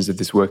recommendations of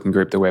this working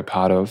group that we're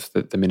part of,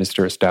 that the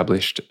minister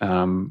established,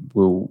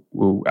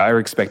 are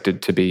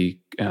expected to be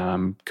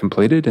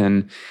completed.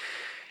 And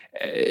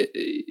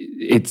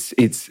this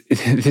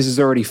has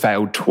already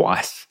failed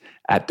twice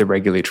at the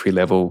regulatory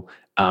level.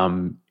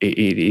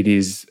 It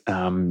is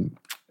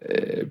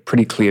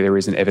pretty clear there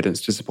isn't evidence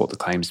to support the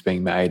claims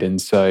being made.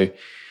 And so,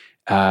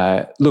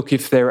 look,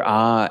 if there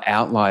are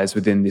outliers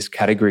within this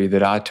category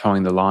that are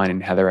towing the line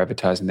in how they're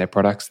advertising their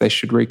products, they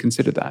should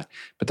reconsider that.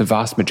 But the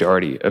vast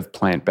majority of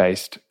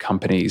plant-based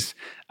companies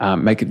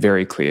make it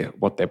very clear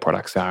what their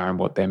products are and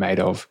what they're made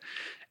of.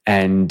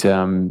 And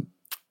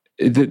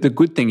the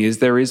good thing is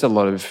there is a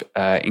lot of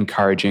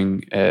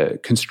encouraging,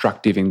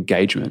 constructive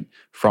engagement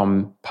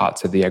from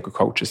parts of the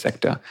agriculture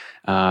sector.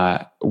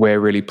 We're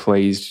really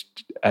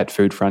pleased at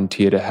Food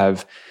Frontier to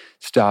have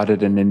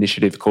started an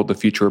initiative called the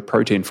Future of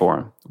Protein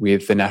Forum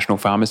with the National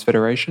Farmers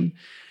Federation,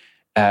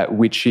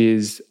 which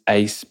is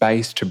a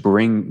space to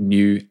bring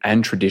new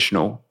and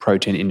traditional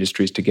protein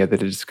industries together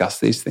to discuss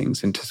these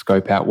things and to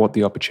scope out what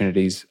the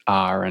opportunities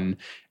are and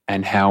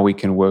how we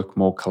can work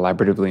more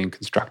collaboratively and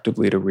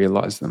constructively to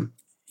realise them.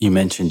 You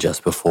mentioned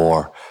just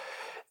before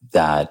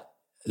that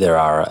there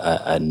are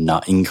an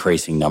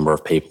increasing number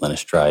of people in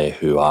Australia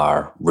who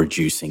are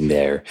reducing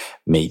their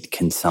meat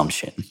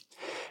consumption.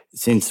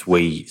 Since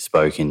we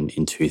spoke in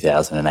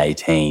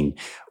 2018,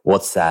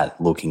 what's that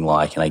looking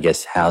like? And I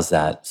guess how's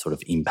that sort of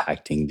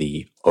impacting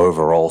the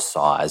overall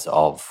size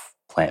of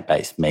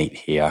plant-based meat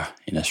here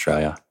in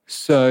Australia?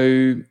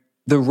 So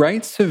the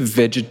rates of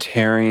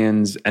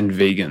vegetarians and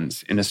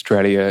vegans in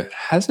Australia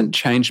hasn't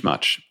changed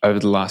much over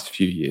the last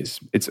few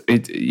years.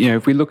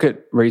 If we look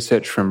at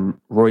research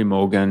from Roy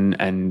Morgan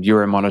and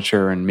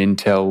Euromonitor and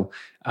Mintel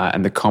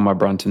and the Comma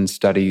Brunton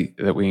study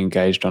that we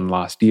engaged on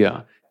last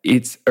year,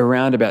 it's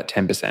around about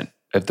 10%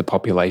 of the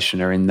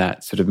population are in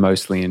that sort of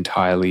mostly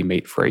entirely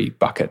meat-free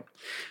bucket.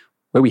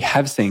 Where we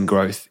have seen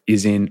growth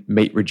is in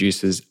meat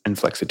reducers and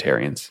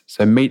flexitarians.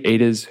 So meat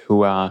eaters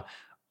who are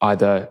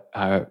either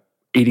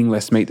eating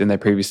less meat than they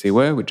previously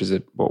were, which is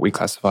what we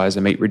classify as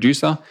a meat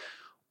reducer,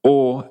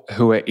 or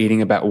who are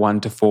eating about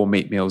 1 to 4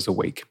 meat meals a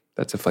week.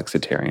 That's a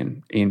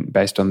flexitarian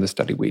based on the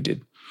study we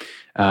did.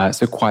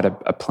 So quite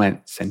a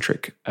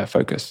plant-centric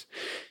focus.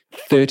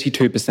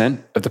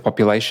 32% of the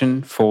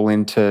population fall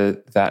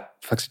into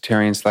that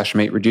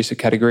flexitarian/meat reducer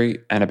category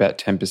and about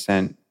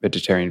 10%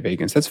 vegetarian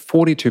vegans. That's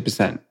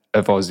 42%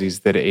 of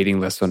Aussies that are eating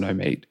less or no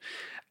meat.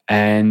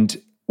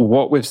 And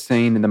what we've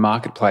seen in the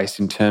marketplace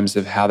in terms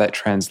of how that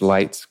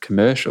translates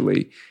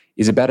commercially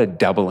is about a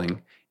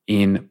doubling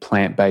in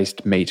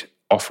plant-based meat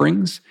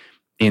offerings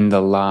in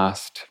the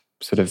last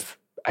sort of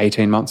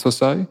 18 months or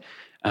so.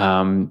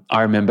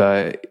 I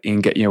remember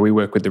we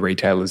work with the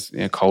retailers,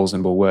 Coles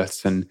and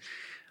Woolworths, and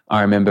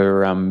I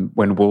remember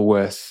when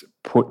Woolworths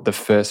put the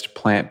first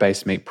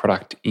plant-based meat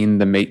product in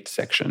the meat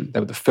section. They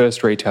were the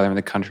first retailer in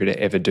the country to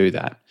ever do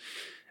that.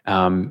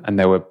 And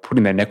they were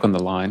putting their neck on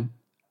the line,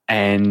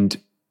 and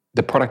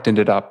the product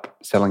ended up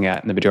selling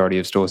out in the majority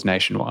of stores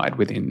nationwide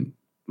within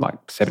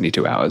like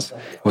 72 hours.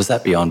 Was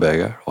that Beyond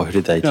Burger, or who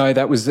did they? No,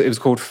 it was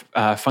called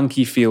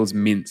Funky Fields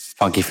Mince.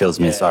 Funky Fields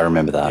Mince, I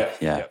remember that.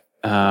 Yeah.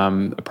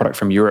 A product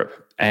from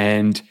Europe,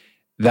 and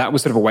that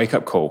was sort of a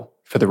wake-up call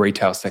for the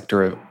retail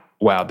sector of,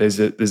 wow, there's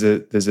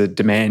a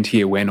demand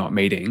here we're not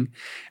meeting.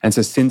 And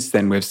so since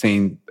then, we've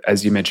seen,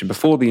 as you mentioned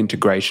before, the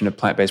integration of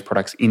plant-based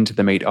products into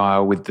the meat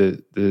aisle with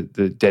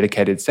the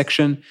dedicated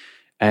section,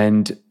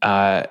 and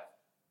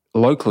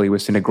locally,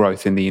 we've seen a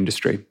growth in the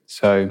industry.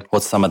 So,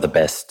 what's some of the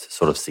best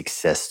sort of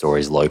success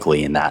stories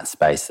locally in that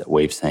space that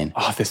we've seen?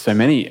 Oh, there's so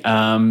many.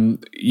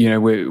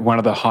 We're one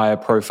of the higher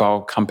profile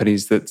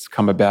companies that's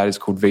come about is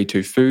called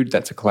V2 Food.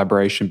 That's a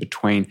collaboration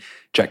between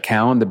Jack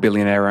Cowan, the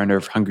billionaire owner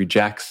of Hungry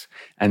Jack's,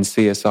 and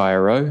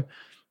CSIRO.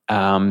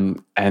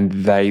 And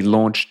they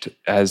launched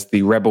as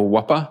the Rebel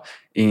Whopper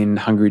in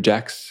Hungry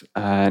Jack's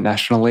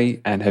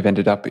nationally, and have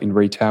ended up in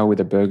retail with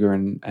a burger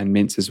and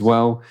mince as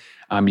well.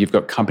 You've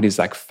got companies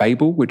like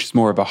Fable, which is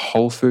more of a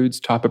whole foods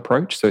type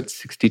approach. So it's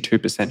 62%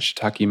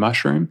 shiitake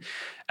mushroom,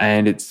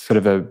 and it's sort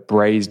of a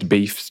braised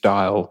beef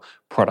style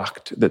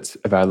product that's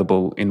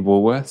available in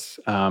Woolworths.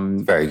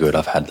 Very good.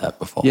 I've had that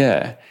before.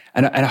 Yeah,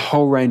 and a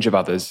whole range of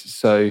others.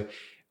 So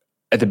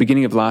at the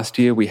beginning of last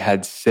year, we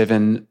had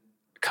 7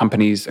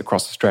 companies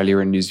across Australia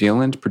and New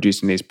Zealand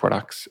producing these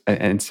products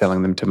and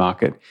selling them to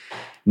market.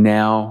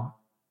 Now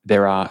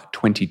there are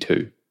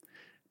 22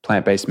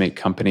 plant-based meat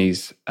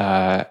companies,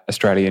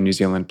 Australia and New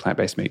Zealand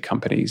plant-based meat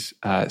companies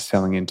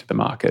selling into the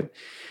market.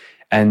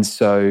 And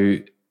so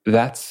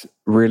that's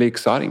really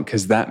exciting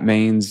because that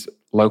means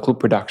local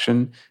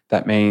production,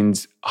 that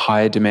means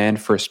higher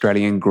demand for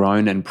Australian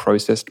grown and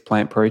processed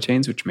plant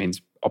proteins, which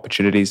means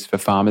opportunities for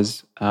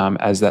farmers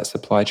as that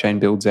supply chain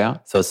builds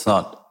out. So it's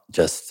not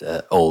just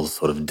all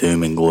sort of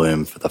doom and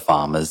gloom for the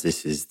farmers.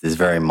 There's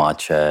very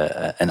much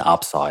an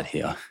upside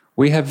here.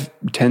 We have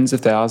tens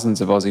of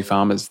thousands of Aussie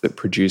farmers that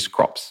produce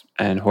crops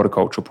and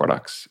horticultural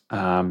products,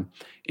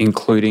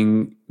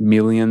 including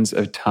millions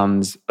of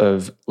tonnes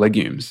of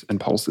legumes and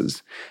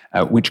pulses,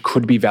 which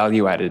could be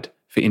value added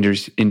for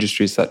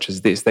industries such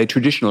as this. They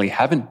traditionally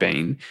haven't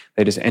been.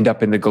 They just end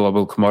up in the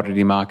global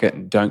commodity market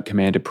and don't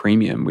command a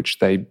premium, which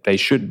they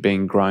should,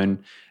 being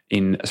grown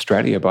in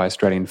Australia by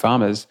Australian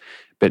farmers.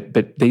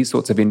 But these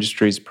sorts of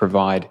industries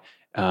provide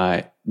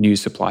new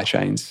supply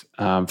chains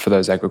for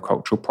those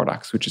agricultural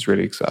products, which is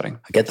really exciting.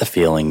 I get the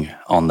feeling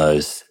on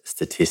those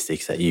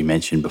statistics that you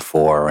mentioned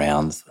before,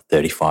 around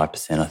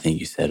 35%, I think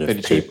you said, of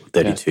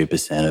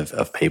 32%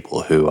 of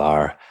people who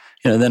are,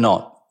 they're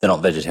not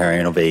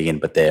vegetarian or vegan,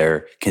 but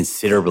they're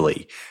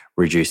considerably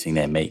reducing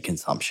their meat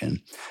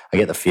consumption. I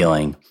get the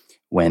feeling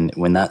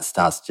when that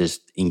starts to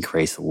just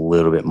increase a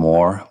little bit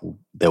more,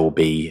 there will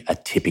be a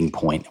tipping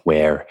point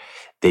where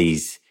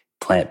these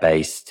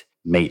plant-based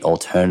meat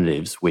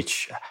alternatives,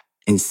 which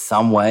in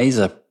some ways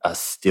are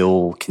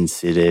still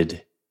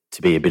considered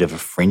to be a bit of a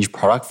fringe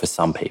product for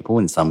some people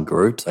in some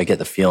groups, I get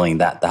the feeling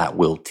that that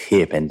will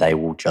tip and they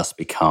will just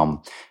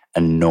become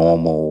a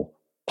normal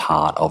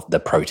part of the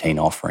protein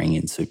offering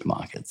in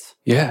supermarkets.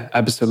 Yeah,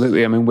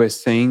 absolutely. I mean, we're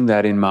seeing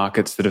that in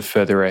markets that are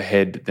further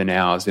ahead than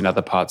ours in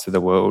other parts of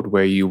the world,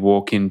 where you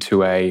walk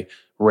into a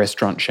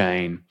restaurant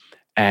chain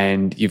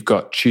and you've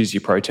got choose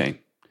your protein,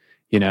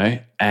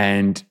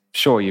 and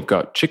sure, you've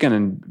got chicken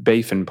and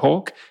beef and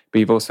pork, but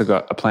you've also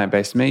got a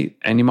plant-based meat,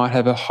 and you might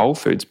have a whole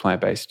foods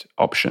plant-based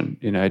option,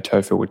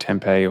 tofu or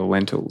tempeh or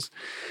lentils.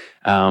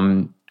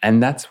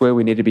 And that's where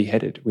we need to be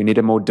headed. We need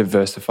a more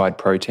diversified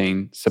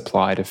protein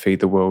supply to feed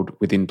the world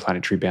within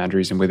planetary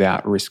boundaries and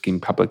without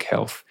risking public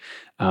health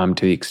to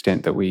the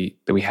extent that we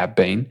have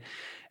been.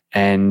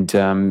 And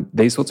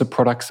these sorts of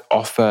products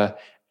offer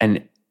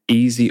an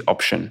easy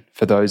option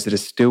for those that are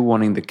still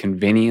wanting the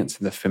convenience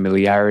and the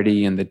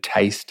familiarity and the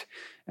taste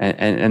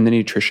and the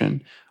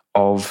nutrition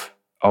of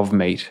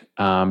meat,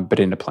 but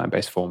in a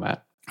plant-based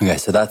format. Okay,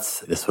 so that's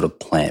the sort of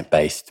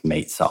plant-based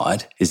meat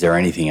side. Is there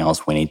anything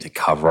else we need to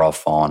cover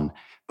off on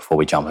before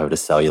we jump over to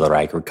cellular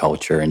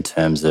agriculture in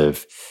terms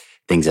of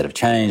things that have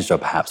changed or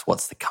perhaps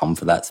what's to come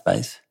for that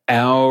space?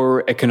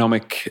 Our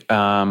economic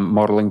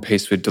modelling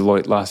piece with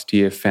Deloitte last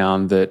year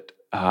found that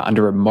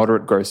under a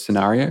moderate growth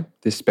scenario,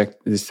 this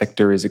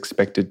sector is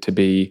expected to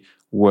be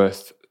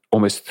worth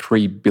almost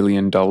 $3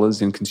 billion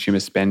in consumer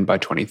spend by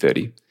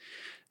 2030.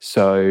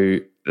 So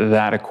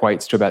that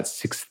equates to about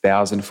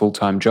 6,000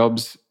 full-time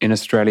jobs in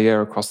Australia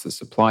across the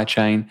supply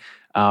chain,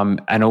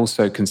 and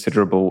also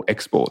considerable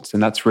exports.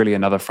 And that's really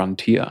another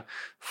frontier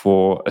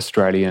for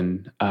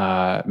Australian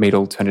meat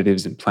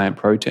alternatives and plant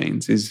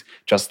proteins, is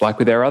just like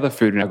with our other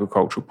food and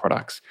agricultural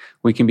products,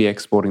 we can be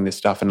exporting this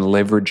stuff and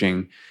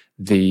leveraging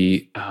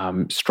the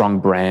strong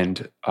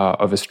brand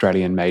of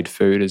Australian-made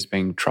food as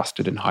being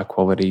trusted and high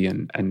quality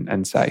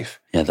and safe.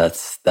 Yeah,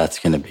 that's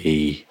going to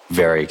be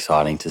very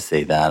exciting to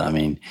see that. I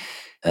mean,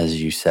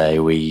 as you say,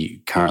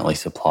 we currently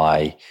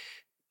supply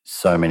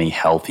so many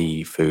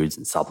healthy foods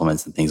and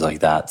supplements and things like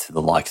that to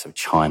the likes of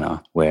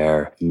China,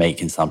 where meat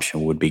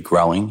consumption would be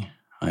growing,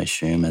 I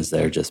assume, as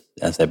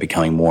they're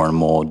becoming more and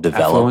more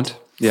developed.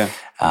 Affluent.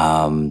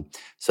 Yeah.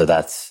 So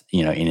that's,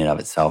 in and of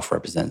itself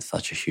represents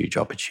such a huge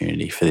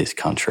opportunity for this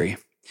country.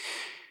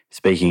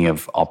 Speaking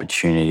of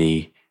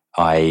opportunity,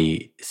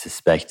 I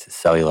suspect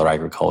cellular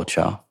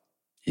agriculture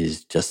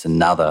is just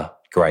another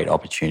great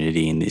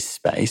opportunity in this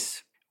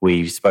space.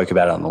 We spoke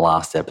about it on the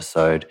last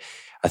episode.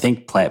 I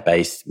think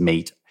plant-based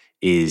meat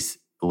is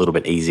a little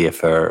bit easier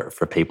for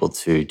people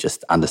to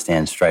just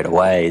understand straight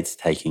away. It's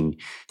taking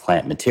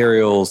plant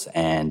materials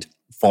and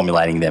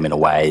formulating them in a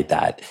way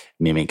that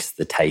mimics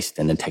the taste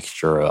and the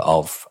texture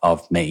of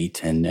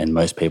meat, and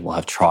most people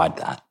have tried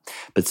that.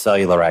 But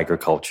cellular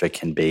agriculture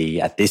can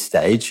be, at this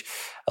stage,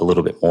 a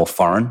little bit more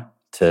foreign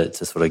to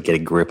sort of get a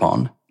grip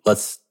on.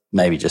 Let's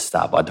maybe just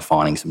start by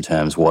defining some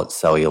terms, what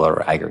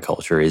cellular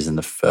agriculture is in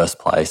the first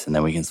place, and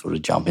then we can sort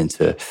of jump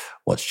into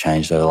what's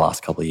changed over the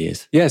last couple of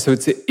years. Yeah, so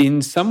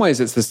in some ways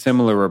it's a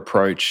similar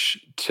approach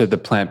to the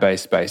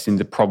plant-based space in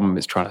the problem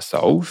it's trying to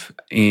solve,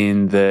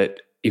 in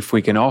that if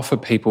we can offer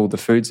people the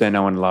foods they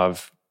know and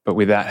love, but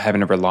without having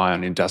to rely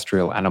on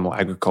industrial animal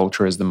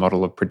agriculture as the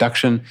model of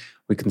production,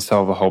 we can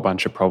solve a whole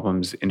bunch of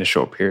problems in a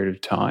short period of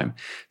time.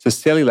 So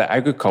cellular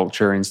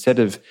agriculture, instead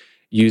of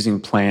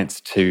using plants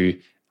to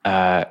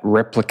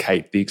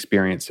replicate the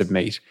experience of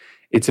meat,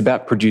 it's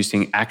about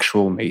producing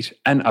actual meat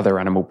and other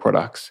animal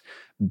products,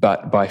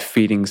 but by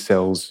feeding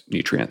cells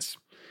nutrients.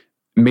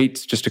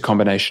 Meat's just a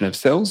combination of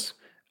cells,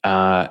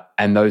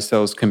 and those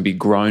cells can be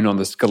grown on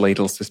the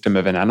skeletal system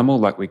of an animal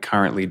like we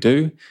currently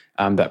do.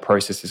 That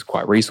process is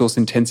quite resource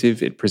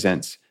intensive. It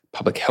presents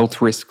public health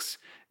risks.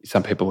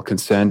 Some people are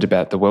concerned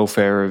about the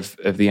welfare of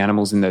the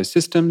animals in those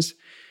systems.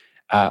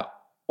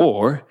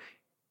 Or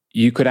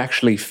you could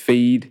actually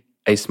feed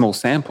a small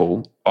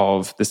sample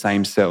of the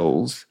same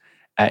cells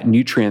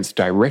nutrients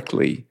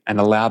directly and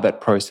allow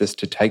that process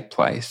to take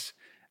place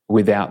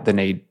without the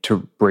need to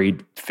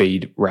breed,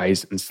 feed,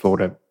 raise and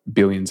slaughter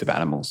billions of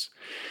animals.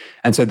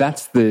 And so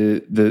that's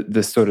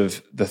the sort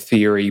of the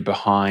theory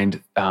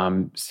behind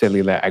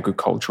cellular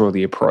agriculture, or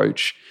the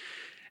approach.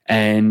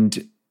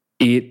 And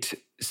it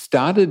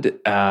started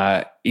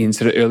in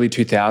sort of early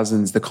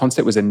 2000s. The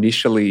concept was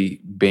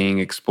initially being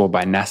explored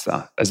by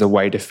NASA as a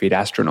way to feed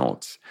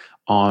astronauts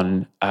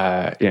on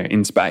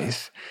in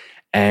space.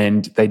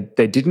 And they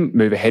didn't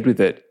move ahead with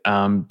it.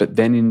 But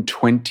then in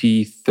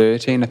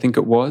 2013, I think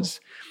it was,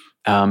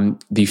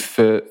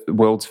 the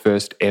world's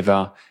first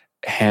ever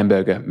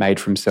hamburger made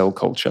from cell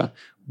culture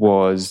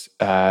was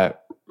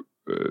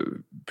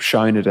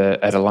shown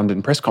at a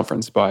London press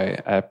conference by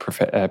a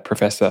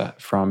professor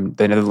from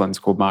the Netherlands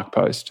called Mark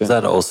Post. Is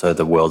that also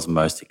the world's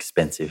most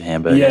expensive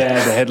hamburger?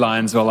 Yeah, the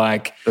headlines were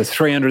like the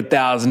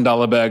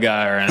 $300,000 burger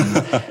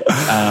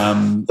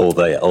and all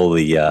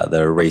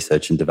the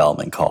research and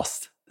development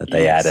cost that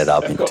they added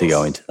up to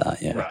go into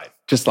that. Yeah. Right.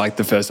 Just like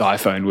the first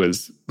iPhone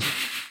was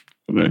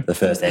the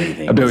first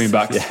anything. $1 billion.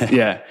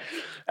 Yeah.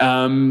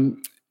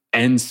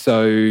 And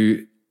so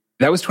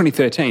that was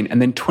 2013.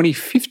 And then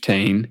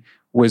 2015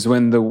 was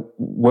when the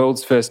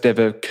world's first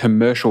ever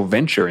commercial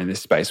venture in this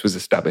space was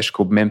established,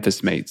 called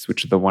Memphis Meats,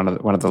 which is one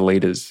of the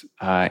leaders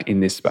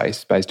in this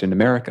space, based in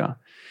America.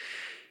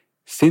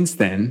 Since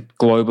then,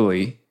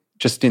 globally,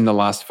 just in the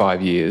last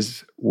 5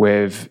 years,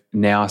 we've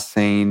now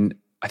seen,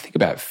 I think,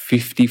 about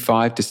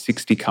 55 to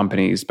 60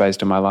 companies,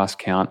 based on my last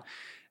count,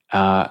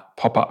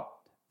 pop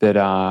up that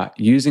are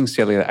using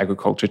cellular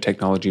agriculture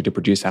technology to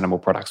produce animal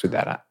products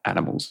without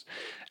animals.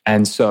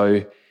 And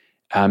so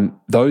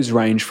those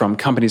range from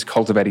companies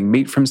cultivating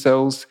meat from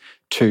cells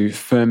to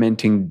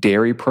fermenting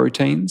dairy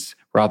proteins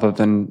rather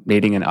than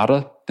needing an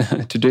udder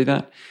to do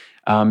that,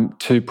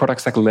 to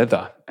products like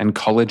leather and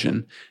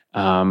collagen,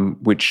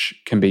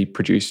 which can be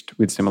produced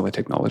with similar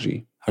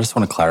technology. I just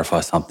want to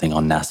clarify something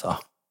on NASA.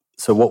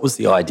 So what was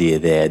the idea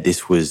there?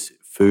 This was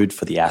food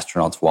for the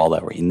astronauts while they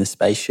were in the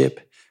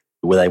spaceship?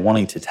 Were they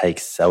wanting to take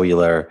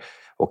cellular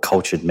or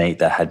cultured meat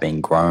that had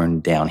been grown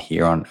down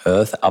here on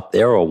Earth up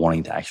there, or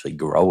wanting to actually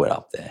grow it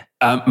up there?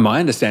 My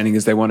understanding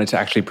is they wanted to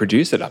actually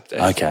produce it up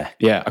there. Okay.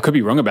 Yeah, I could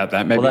be wrong about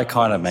that. Maybe. Well, that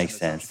kind of makes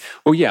sense.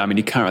 Well, yeah, I mean,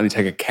 you can't really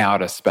take a cow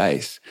to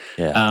space.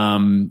 Yeah.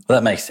 Well,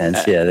 that makes sense.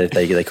 Yeah,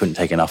 they couldn't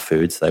take enough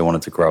food, so they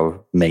wanted to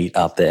grow meat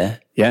up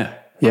there. Yeah.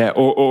 Yeah,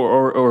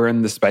 or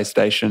in the space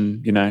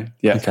station,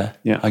 Yeah. Okay.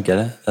 Yeah. I get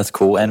it. That's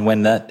cool. And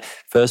when that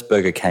first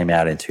burger came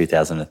out in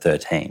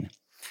 2013,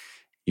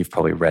 you've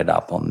probably read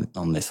up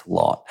on this a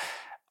lot.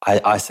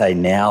 I say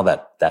now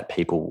that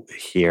people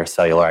hear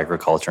cellular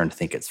agriculture and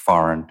think it's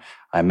foreign.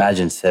 I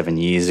imagine 7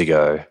 years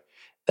ago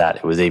that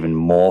it was even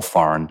more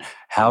foreign.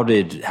 How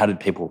did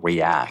people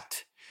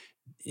react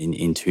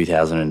in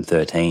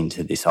 2013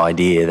 to this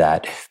idea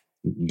that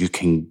you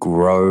can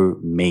grow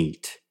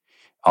meat,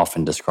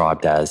 often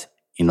described as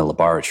in a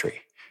laboratory?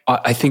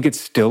 I think it's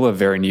still a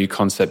very new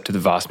concept to the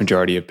vast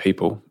majority of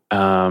people.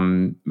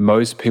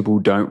 Most people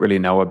don't really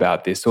know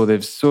about this, or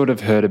they've sort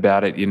of heard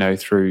about it,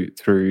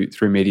 through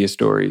media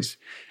stories.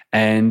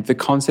 And the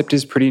concept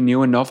is pretty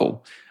new and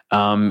novel.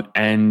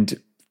 And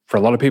for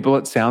a lot of people,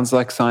 it sounds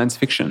like science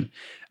fiction.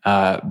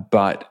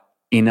 But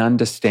in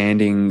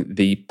understanding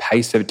the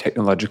pace of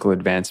technological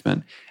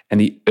advancement and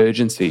the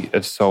urgency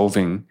of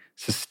solving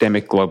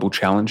systemic global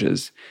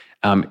challenges,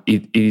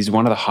 it is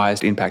one of the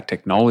highest impact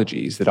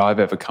technologies that I've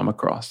ever come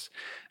across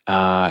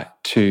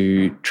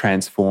to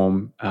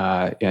transform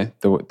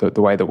the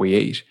way that we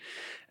eat.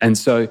 And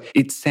so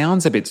it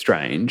sounds a bit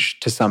strange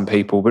to some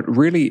people, but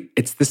really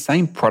it's the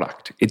same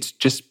product. It's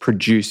just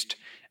produced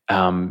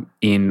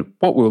in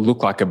what will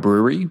look like a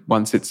brewery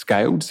once it's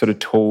scaled, sort of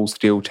tall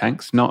steel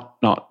tanks, not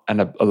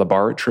a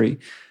laboratory.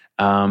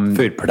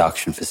 Food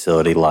production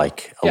facility,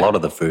 like a lot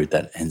of the food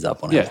that ends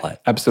up on our plate.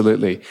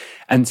 Absolutely.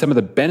 And some of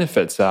the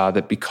benefits are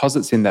that because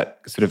it's in that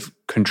sort of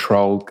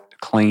controlled,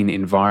 clean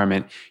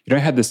environment, you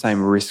don't have the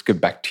same risk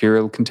of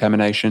bacterial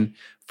contamination,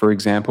 for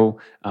example,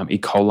 E.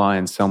 coli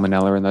and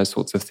salmonella and those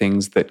sorts of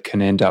things that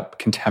can end up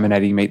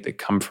contaminating meat that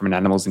come from an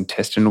animal's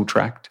intestinal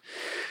tract.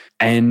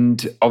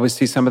 And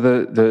obviously some of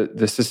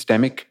the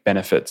systemic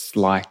benefits,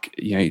 like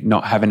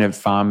not having to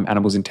farm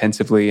animals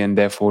intensively and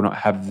therefore not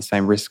have the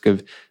same risk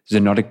of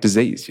zoonotic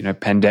disease,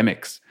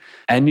 pandemics.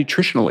 And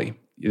nutritionally,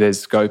 there's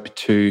scope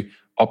to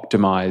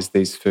optimize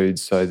these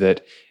foods so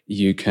that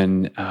you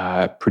can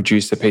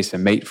produce a piece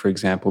of meat, for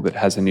example, that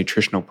has a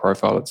nutritional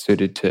profile that's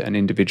suited to an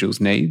individual's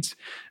needs,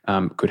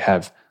 could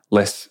have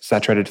less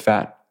saturated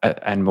fat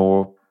and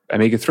more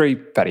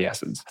omega-3 fatty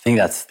acids. I think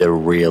that's the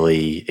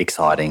really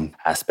exciting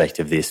aspect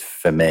of this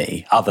for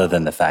me, other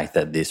than the fact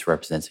that this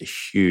represents a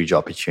huge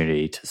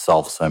opportunity to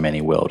solve so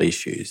many world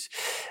issues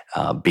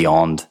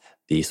beyond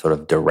the sort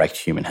of direct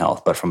human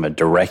health. But from a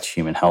direct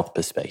human health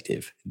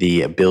perspective,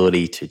 the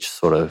ability to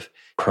sort of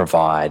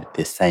provide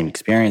the same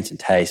experience and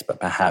taste, but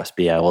perhaps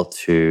be able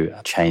to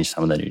change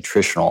some of the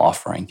nutritional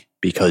offering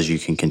because you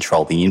can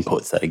control the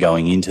inputs that are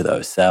going into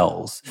those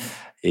cells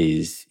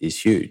is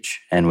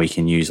huge. And we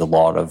can use a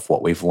lot of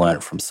what we've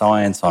learned from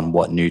science on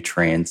what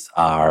nutrients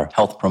are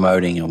health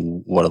promoting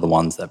and what are the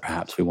ones that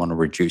perhaps we want to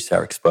reduce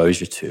our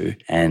exposure to,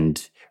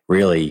 and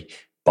really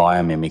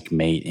biomimic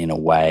meat in a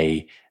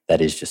way that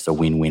is just a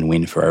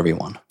win-win-win for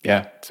everyone.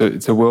 Yeah, so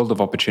it's a world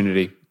of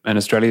opportunity, and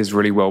Australia is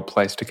really well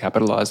placed to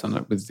capitalise on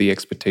it with the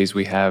expertise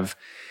we have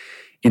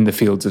in the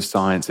fields of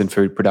science and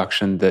food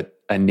production that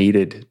are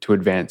needed to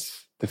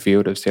advance the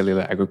field of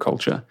cellular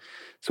agriculture.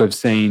 So I've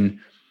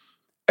seen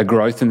a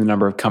growth in the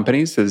number of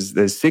companies.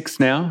 There's 6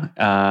 now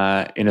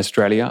in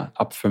Australia,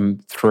 up from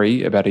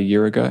 3 about a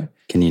year ago.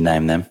 Can you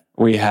name them?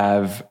 We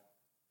have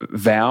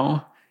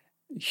Vow,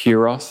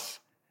 Huros,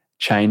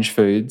 Change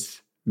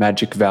Foods,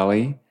 Magic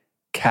Valley,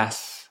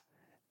 Cass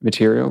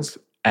Materials,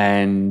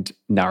 and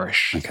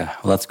Nourish. Okay,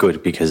 well that's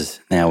good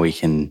because now we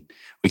can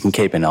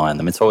keep an eye on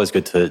them. It's always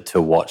good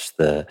to watch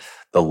the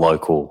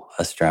local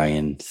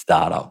Australian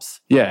startups.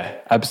 Yeah,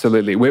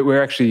 absolutely.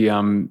 We're actually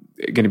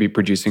going to be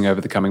producing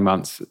over the coming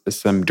months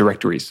some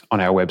directories on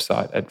our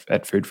website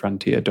at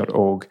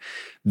foodfrontier.org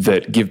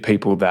that give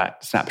people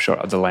that snapshot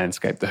of the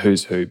landscape, the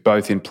who's who,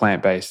 both in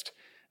plant-based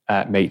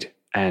meat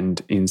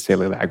and in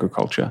cellular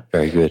agriculture.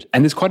 Very good.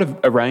 And there's quite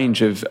a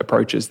range of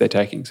approaches they're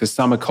taking. So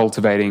some are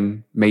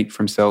cultivating meat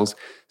from cells.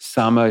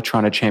 Some are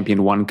trying to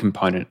champion one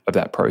component of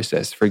that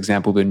process. For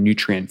example, the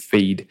nutrient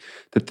feed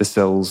that the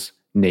cells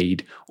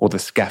need or the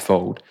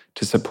scaffold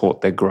to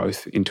support their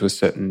growth into a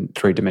certain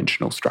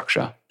three-dimensional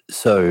structure.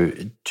 So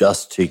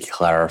just to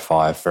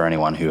clarify for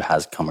anyone who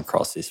has come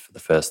across this for the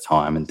first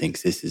time and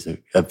thinks this is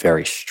a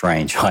very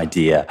strange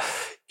idea,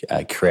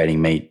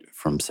 creating meat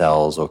from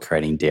cells or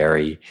creating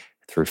dairy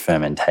through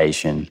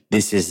fermentation,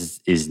 this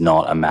is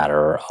not a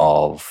matter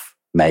of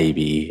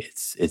maybe,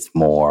 it's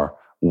more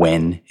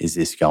when is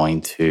this going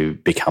to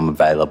become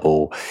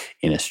available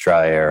in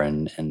Australia?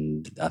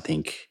 And I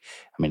think,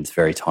 it's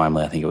very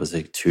timely. I think it was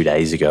 2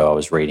 days ago I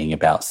was reading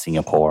about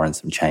Singapore and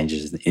some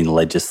changes in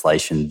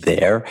legislation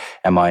there.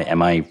 Am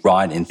I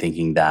right in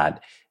thinking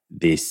that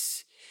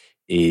this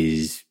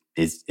is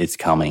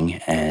coming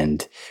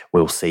and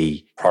we'll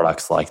see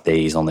products like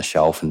these on the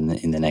shelf in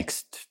the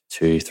next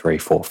 2, 3,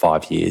 4,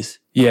 5 years?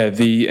 Yeah,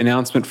 the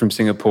announcement from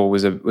Singapore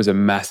was a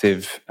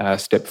massive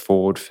step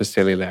forward for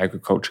cellular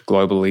agriculture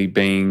globally,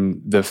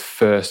 being the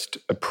first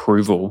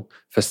approval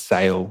for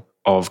sale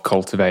of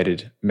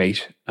cultivated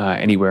meat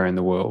anywhere in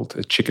the world,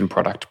 a chicken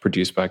product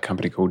produced by a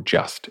company called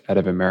Just out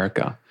of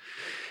America.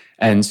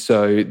 And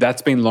so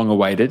that's been long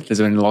awaited. There's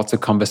been lots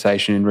of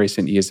conversation in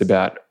recent years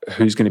about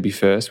who's going to be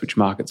first, which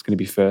market's going to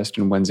be first,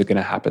 and when's it going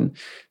to happen.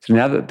 So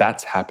now that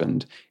that's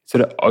happened, it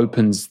sort of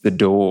opens the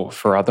door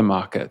for other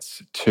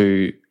markets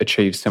to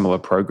achieve similar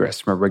progress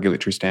from a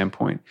regulatory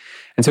standpoint.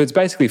 And so it's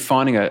basically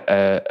finding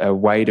a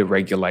way to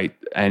regulate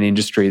an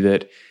industry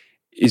that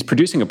is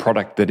producing a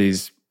product that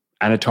is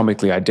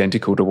anatomically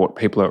identical to what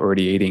people are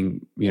already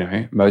eating,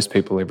 most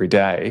people every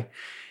day,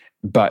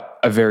 but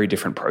a very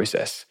different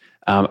process.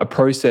 A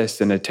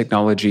process and a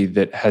technology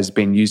that has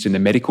been used in the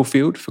medical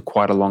field for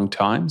quite a long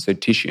time, so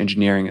tissue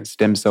engineering and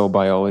stem cell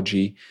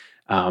biology,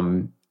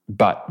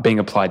 but being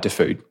applied to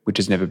food, which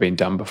has never been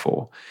done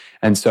before.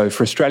 And so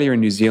for Australia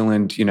and New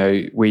Zealand,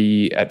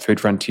 we at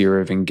Food Frontier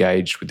have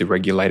engaged with the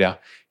regulator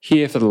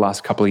here for the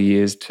last couple of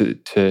years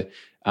to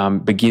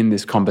begin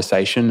this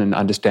conversation and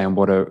understand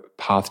what a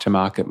path to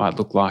market might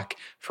look like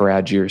for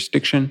our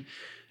jurisdiction,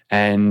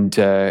 and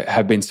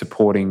have been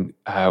supporting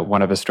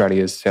one of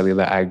Australia's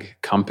cellular ag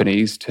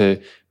companies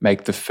to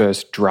make the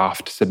first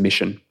draft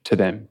submission to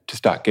them to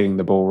start getting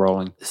the ball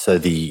rolling. So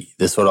the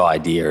sort of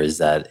idea is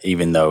that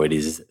even though it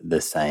is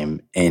the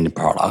same end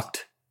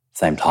product,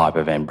 same type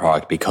of end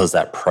product, because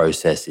that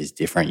process is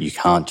different, you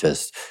can't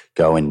just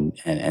go in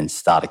and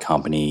start a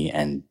company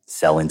and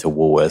sell into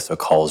Woolworths or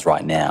Coles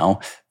right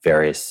now.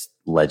 Various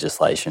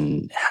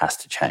legislation has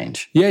to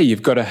change. Yeah,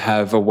 you've got to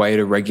have a way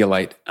to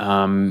regulate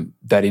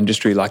that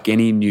industry like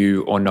any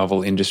new or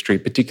novel industry,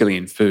 particularly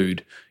in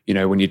food.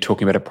 When you're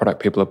talking about a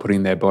product people are putting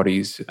in their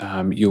bodies,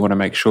 you want to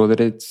make sure that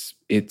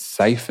it's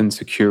safe and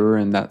secure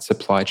and that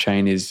supply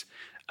chain is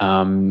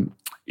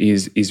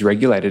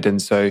regulated.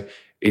 And so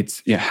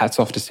it's hats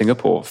off to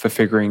Singapore for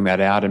figuring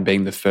that out and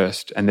being the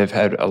first. And they've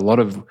had a lot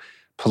of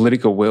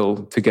political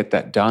will to get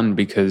that done,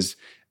 because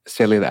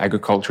cellular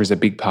agriculture is a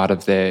big part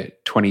of their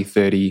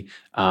 2030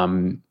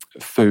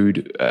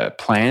 food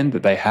plan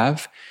that they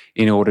have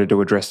in order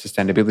to address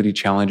sustainability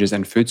challenges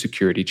and food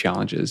security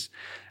challenges.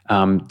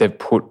 They've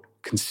put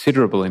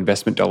considerable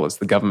investment dollars,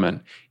 the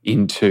government,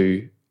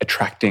 into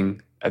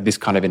attracting this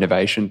kind of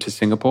innovation to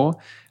Singapore,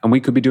 and we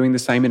could be doing the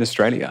same in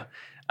Australia.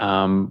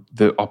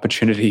 The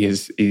opportunity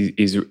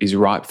is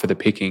ripe for the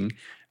picking,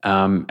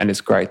 and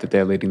it's great that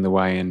they're leading the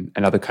way, and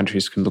other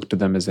countries can look to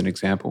them as an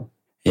example.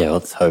 Yeah,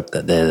 let's hope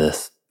that they're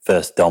the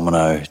first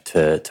domino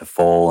to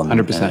fall, and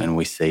 100%. And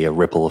we see a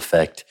ripple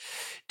effect.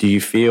 Do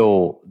you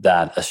feel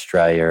that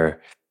Australia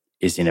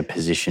is in a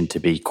position to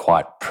be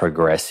quite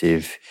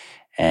progressive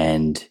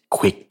and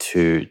quick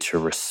to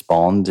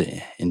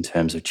respond in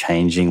terms of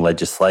changing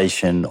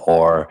legislation,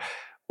 or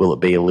will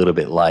it be a little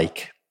bit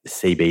like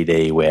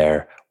CBD,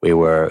 where we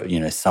were,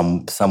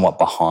 somewhat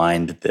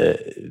behind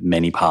the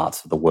many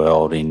parts of the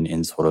world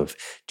in sort of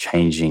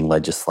changing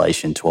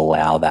legislation to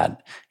allow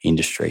that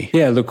industry?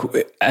 Yeah, look,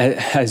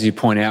 as you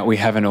point out, we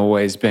haven't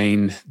always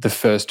been the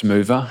first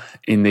mover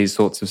in these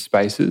sorts of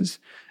spaces,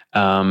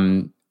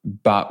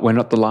 but we're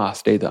not the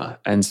last either.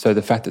 And so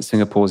the fact that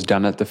Singapore's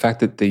done it, the fact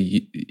that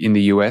in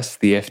the US,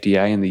 the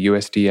FDA and the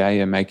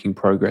USDA are making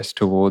progress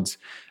towards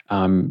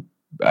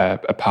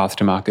a path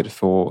to market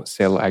for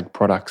cell ag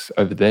products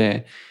over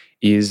there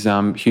is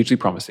hugely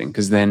promising,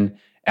 because then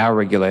our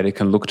regulator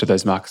can look to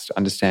those markets to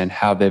understand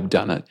how they've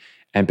done it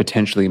and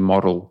potentially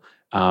model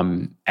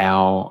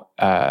our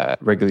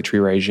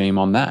regulatory regime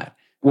on that.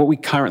 What we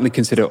currently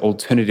consider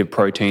alternative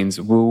proteins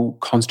will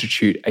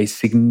constitute a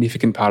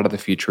significant part of the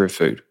future of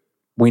food.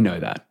 We know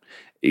that.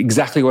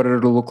 Exactly what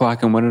it'll look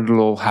like and when it'll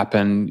all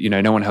happen,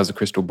 no one has a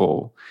crystal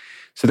ball.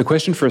 So the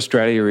question for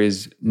Australia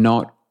is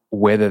not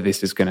whether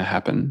this is going to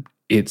happen,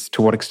 it's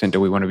to what extent do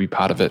we want to be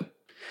part of it.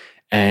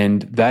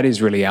 And that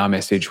is really our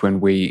message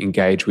when we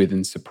engage with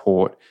and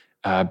support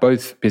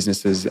both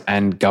businesses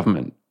and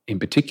government in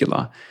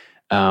particular,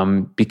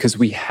 because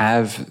we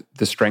have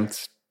the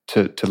strengths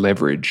to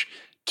leverage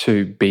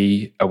to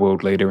be a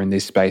world leader in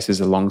these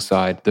spaces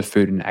alongside the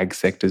food and ag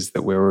sectors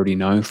that we're already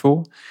known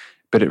for.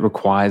 But it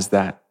requires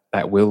that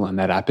will and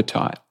that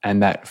appetite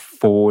and that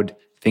forward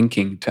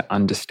thinking to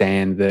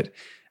understand that,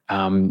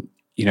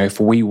 if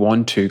we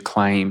want to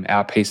claim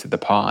our piece of the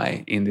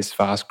pie in this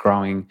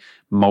fast-growing,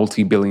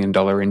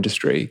 multi-billion-dollar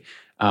industry,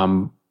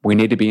 we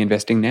need to be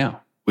investing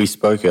now. We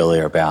spoke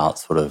earlier about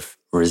sort of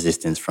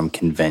resistance from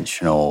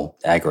conventional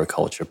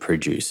agriculture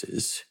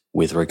producers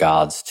with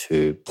regards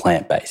to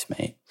plant-based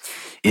meat.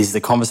 Is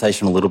the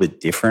conversation a little bit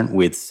different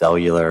with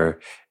cellular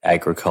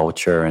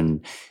agriculture,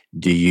 and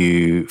do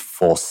you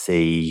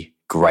foresee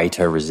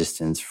greater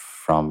resistance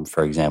from,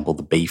 for example,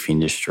 the beef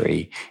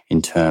industry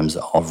in terms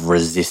of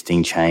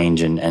resisting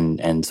change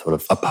and sort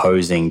of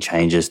opposing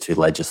changes to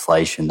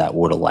legislation that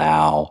would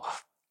allow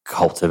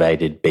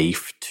cultivated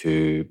beef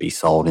to be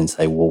sold in,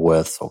 say,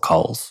 Woolworths or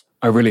Coles?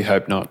 I really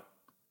hope not.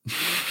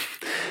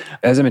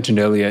 As I mentioned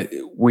earlier,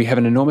 we have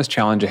an enormous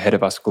challenge ahead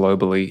of us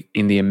globally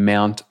in the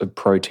amount of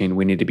protein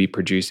we need to be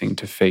producing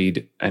to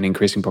feed an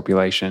increasing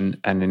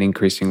population and an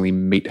increasingly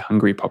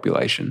meat-hungry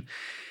population.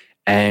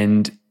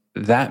 And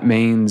that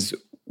means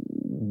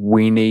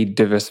we need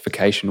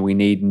diversification. We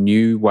need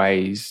new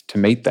ways to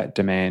meet that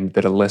demand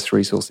that are less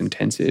resource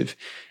intensive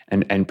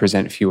and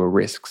present fewer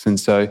risks. And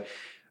so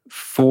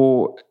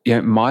for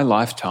my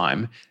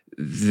lifetime,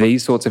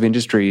 these sorts of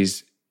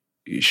industries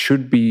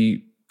should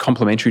be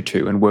complementary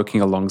to and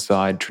working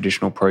alongside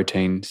traditional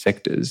protein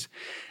sectors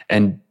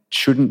and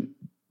shouldn't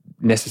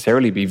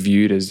necessarily be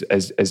viewed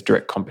as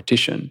direct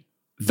competition.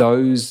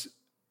 Those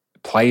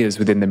players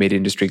within the meat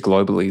industry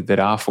globally that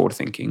are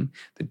forward-thinking,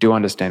 that do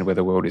understand where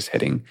the world is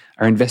heading,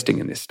 are investing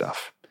in this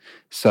stuff.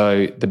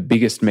 So the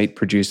biggest meat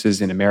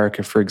producers in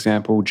America, for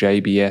example,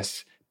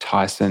 JBS,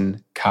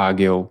 Tyson,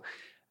 Cargill,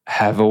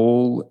 have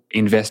all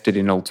invested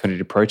in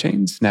alternative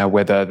proteins. Now,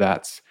 whether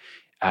that's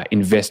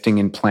investing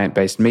in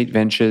plant-based meat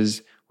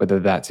ventures, whether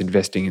that's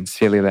investing in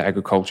cellular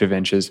agriculture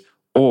ventures,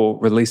 or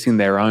releasing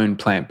their own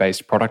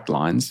plant-based product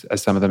lines,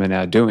 as some of them are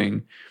now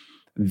doing,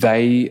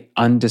 they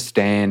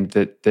understand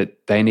that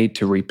they need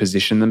to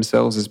reposition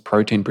themselves as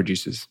protein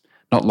producers,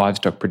 not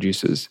livestock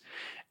producers,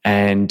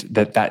 and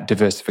that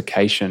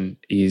diversification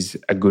is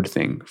a good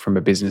thing from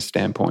a business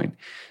standpoint.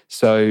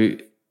 So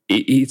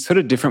it's sort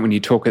of different when you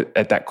talk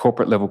at that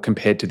corporate level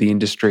compared to the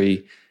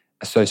industry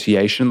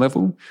association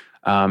level,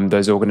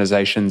 those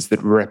organizations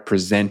that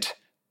represent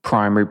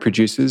primary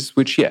producers,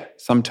 which,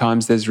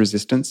 sometimes there's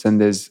resistance and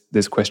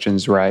there's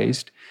questions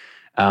raised.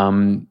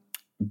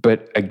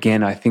 But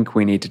again, I think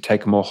we need to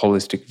take a more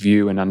holistic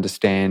view and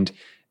understand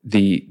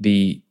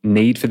the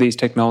need for these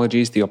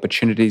technologies, the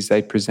opportunities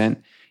they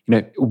present.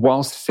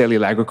 Whilst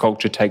cellular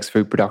agriculture takes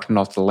food production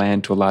off the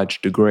land to a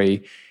large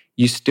degree,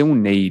 you still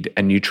need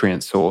a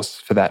nutrient source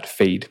for that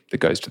feed that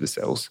goes to the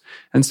cells.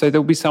 And so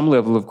there'll be some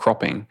level of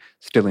cropping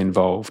still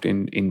involved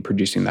in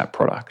producing that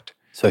product.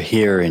 So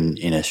here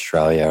in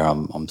Australia,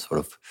 I'm sort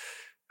of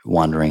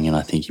wondering, and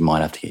I think you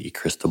might have to get your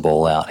crystal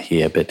ball out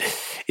here, but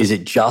is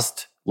it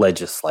just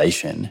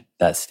legislation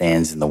that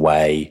stands in the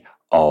way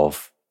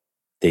of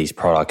these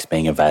products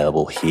being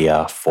available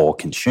here for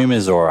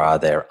consumers, or are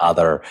there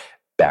other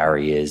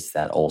barriers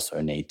that also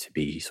need to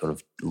be sort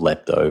of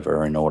leapt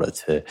over in order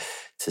to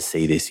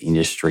see this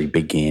industry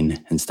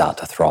begin and start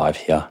to thrive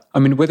here? I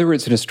mean, whether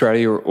it's in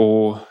Australia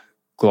or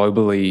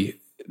globally,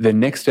 the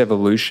next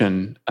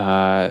evolution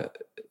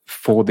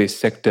for this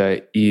sector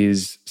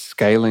is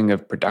scaling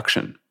of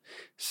production.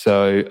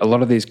 So a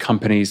lot of these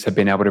companies have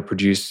been able to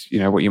produce,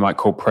 what you might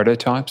call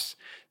prototypes,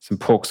 some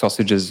pork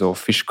sausages or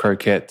fish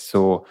croquettes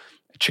or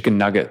chicken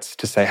nuggets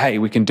to say, hey,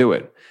 we can do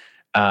it.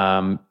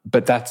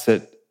 But that's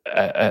at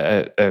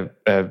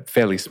a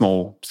fairly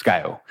small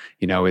scale.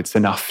 It's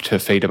enough to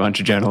feed a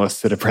bunch of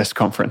journalists at a press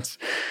conference.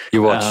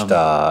 You watched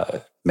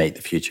Meet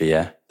the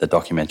Future, the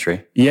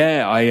documentary?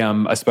 Yeah,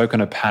 I spoke on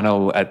a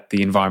panel at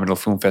the Environmental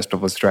Film Festival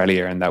of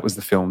Australia, and that was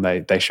the film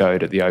they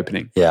showed at the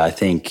opening. Yeah, I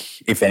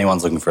think if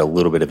anyone's looking for a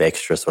little bit of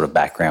extra sort of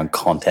background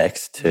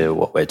context to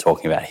what we're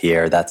talking about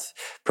here, that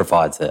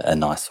provides a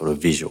nice sort of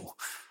visual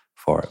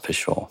for it, for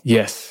sure.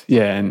 Yes,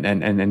 yeah,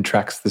 and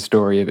tracks the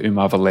story of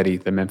Umar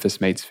Valleti, the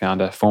Memphis Meats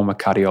founder, former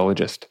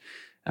cardiologist,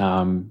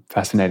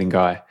 fascinating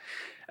guy.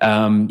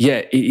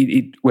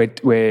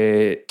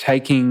 We're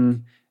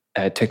taking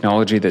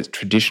technology that's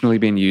traditionally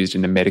been used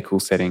in a medical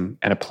setting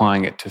and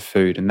applying it to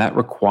food, and that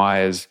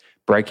requires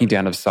breaking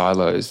down of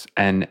silos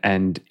and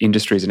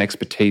industries and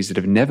expertise that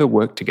have never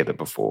worked together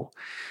before.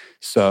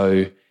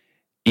 So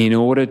in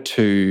order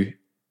to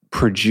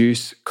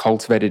produce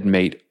cultivated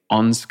meat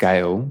on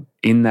scale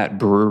in that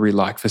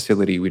brewery-like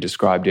facility we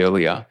described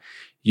earlier,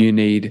 you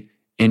need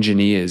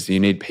engineers, you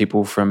need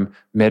people from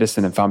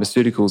medicine and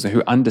pharmaceuticals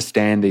who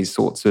understand these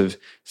sorts of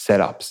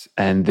setups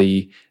and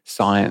the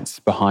science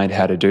behind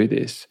how to do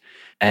this.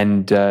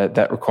 And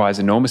that requires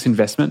enormous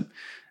investment.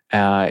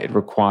 It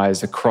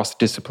requires a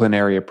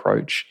cross-disciplinary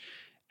approach.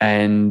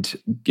 And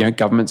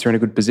governments are in a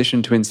good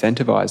position to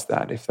incentivize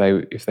that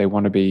if they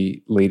want to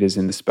be leaders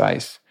in the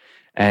space.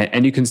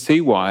 And you can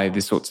see why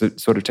this sort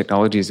of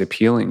technology is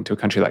appealing to a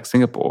country like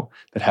Singapore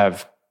that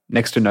have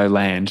next to no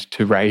land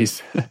to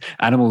raise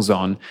animals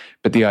on,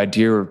 but the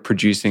idea of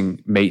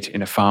producing meat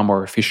in a far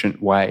more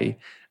efficient way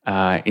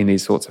in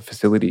these sorts of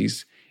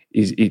facilities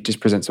it just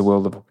presents a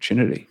world of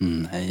opportunity.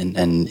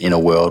 And in a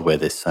world where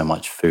there's so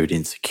much food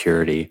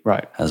insecurity,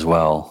 right, as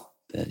well,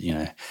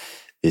 that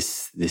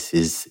this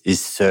is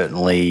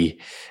certainly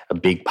a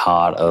big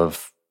part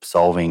of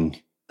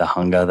solving the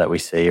hunger that we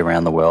see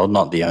around the world.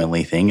 Not the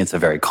only thing; it's a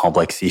very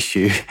complex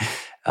issue.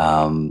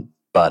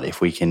 But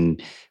if we can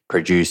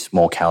produce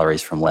more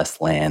calories from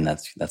less land,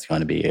 that's going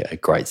to be a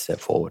great step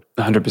forward.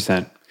 100%.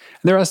 And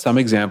there are some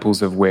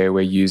examples of where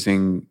we're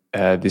using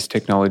this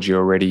technology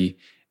already,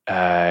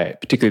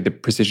 particularly the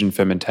precision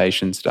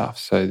fermentation stuff.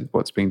 So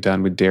what's being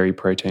done with dairy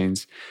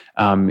proteins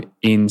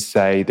in,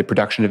 say, the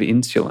production of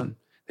insulin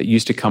that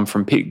used to come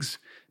from pigs,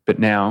 but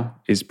now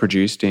is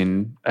produced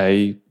in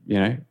a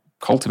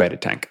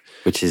cultivated tank.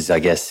 Which is, I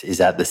guess, is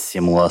that the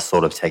similar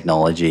sort of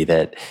technology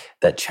that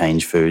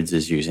Change Foods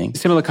is using?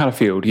 Similar kind of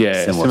field,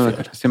 yeah.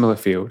 Similar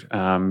field.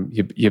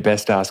 You're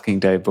best asking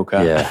Dave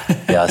Booker.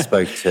 Yeah. I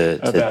spoke to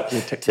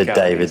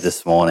David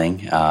this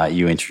morning.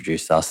 You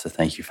introduced us, so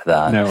thank you for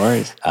that. No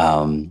worries.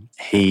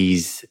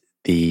 He's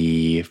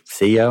the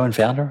CEO and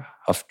founder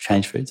of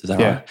Change Foods, is that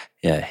right?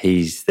 Yeah,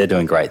 they're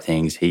doing great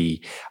things.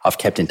 I've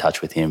kept in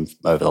touch with him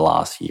over the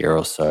last year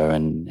or so,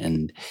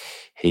 and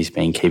he's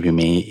been keeping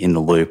me in the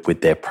loop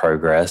with their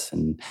progress,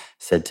 and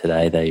said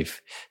today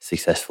they've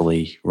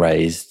successfully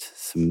raised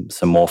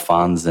some more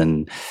funds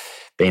and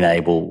been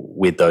able,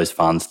 with those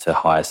funds, to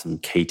hire some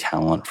key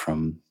talent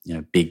from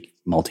big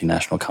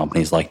multinational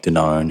companies like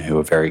Danone, who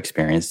are very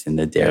experienced in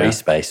the dairy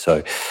space.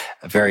 So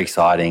very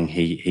exciting.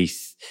 He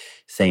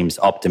seems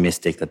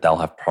optimistic that they'll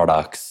have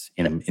products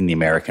in the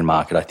American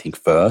market, I think,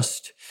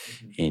 first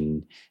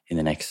in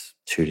the next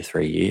 2 to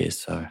 3 years.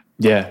 So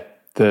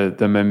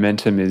The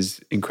momentum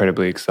is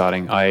incredibly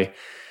exciting. I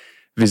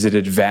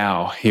visited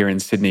Vow here in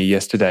Sydney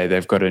yesterday.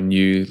 They've got a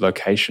new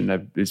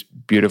location, this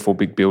beautiful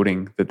big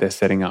building that they're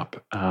setting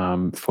up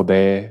for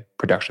their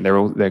production.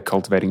 They're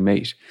cultivating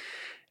meat,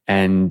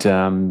 and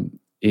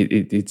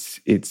it's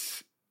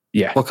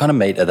What kind of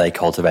meat are they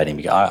cultivating?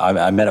 Because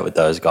I met up with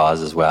those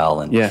guys as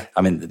well, and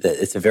I mean,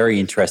 it's a very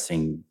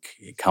interesting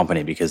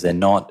company because they're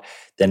not.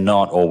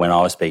 Or when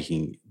I was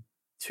speaking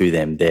to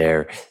them,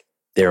 their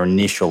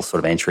initial sort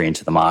of entry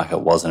into the market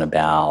wasn't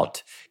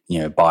about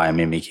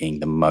biomimicking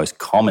the most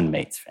common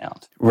meats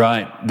found.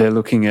 Right. They're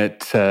looking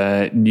at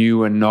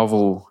new and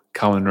novel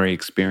culinary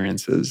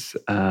experiences.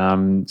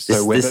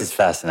 This is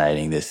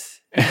fascinating. This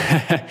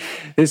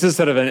is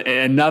sort of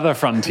another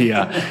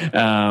frontier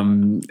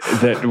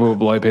that will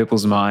blow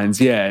people's minds.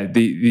 Yeah.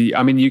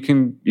 I mean, you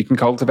can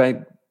cultivate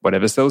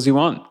whatever cells you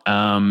want,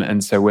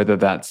 and so whether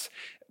that's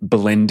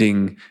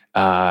blending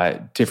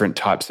different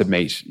types of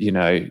meat,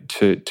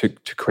 to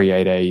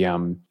create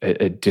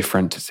a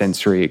different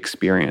sensory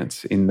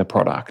experience in the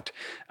product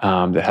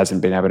that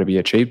hasn't been able to be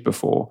achieved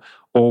before,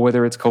 or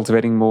whether it's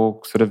cultivating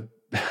more sort of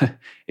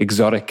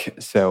exotic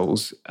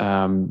cells.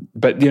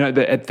 But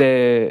at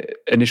their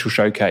initial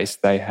showcase,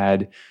 they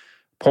had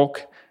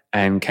pork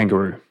and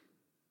kangaroo.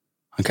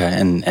 Okay,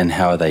 and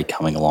how are they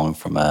coming along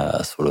from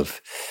a sort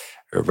of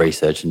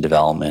research and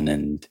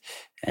development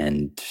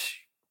and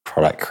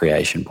product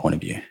creation point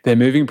of view? They're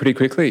moving pretty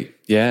quickly.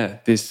 Yeah,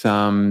 this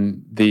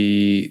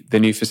the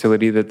new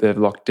facility that they've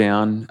locked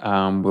down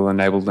will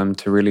enable them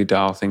to really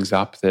dial things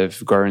up.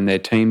 They've grown their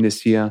team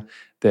this year.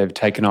 They've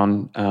taken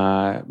on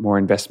more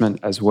investment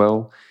as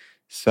well.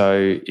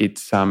 So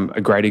it's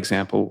a great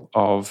example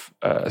of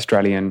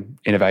Australian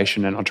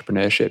innovation and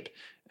entrepreneurship,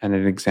 and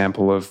an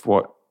example of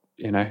what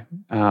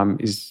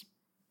is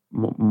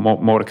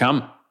more to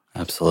come.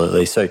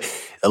 Absolutely. So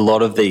a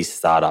lot of these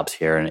startups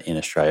here in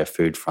Australia,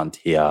 Food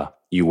Frontier,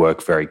 you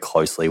work very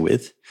closely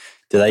with.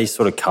 Do they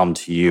sort of come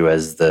to you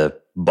as the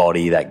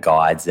body that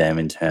guides them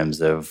in terms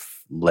of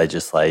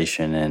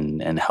legislation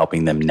and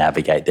helping them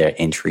navigate their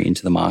entry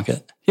into the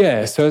market?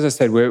 Yeah. So as I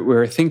said,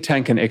 we're a think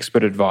tank and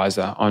expert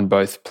advisor on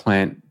both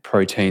plant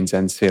proteins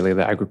and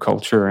cellular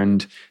agriculture.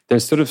 And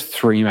there's sort of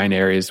three main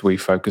areas we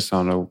focus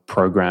on, or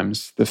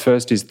programs. The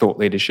first is thought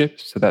leadership.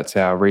 So that's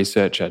our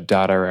research, our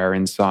data, our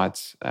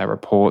insights, our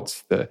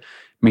reports, the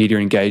media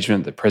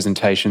engagement, the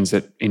presentations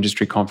at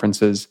industry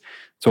conferences.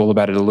 It's all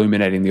about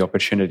illuminating the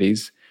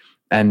opportunities.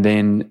 And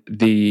then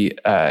the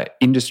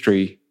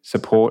industry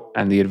support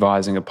and the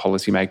advising of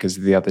policymakers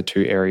are the other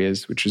two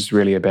areas, which is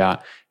really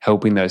about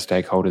helping those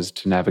stakeholders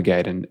to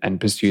navigate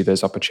and pursue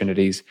those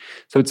opportunities.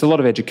 So it's a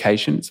lot of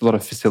education, it's a lot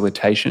of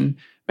facilitation,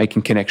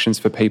 making connections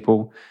for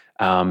people.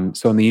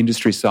 So on the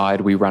industry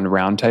side, we run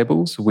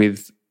roundtables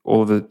with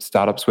all the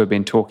startups we've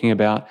been talking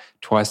about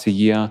twice a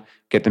year,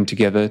 get them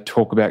together,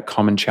 talk about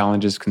common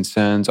challenges,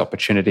 concerns,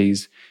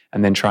 opportunities,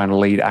 and then try and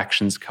lead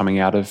actions coming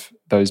out of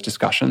those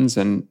discussions,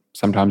 and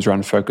sometimes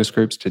run focus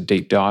groups to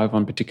deep dive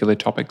on particular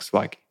topics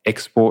like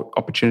export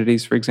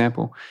opportunities, for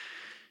example.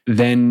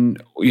 Then,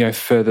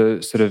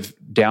 further sort of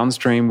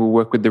downstream, we'll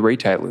work with the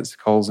retailers,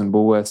 Coles and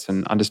Woolworths,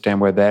 and understand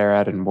where they're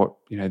at and what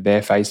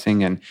they're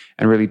facing, and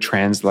really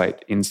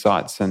translate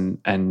insights and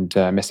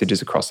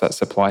messages across that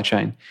supply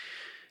chain.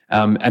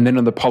 And then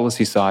on the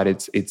policy side,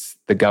 it's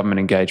the government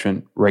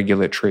engagement,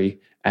 regulatory,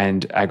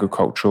 and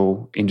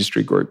agricultural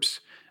industry groups.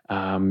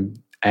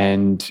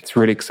 And it's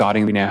really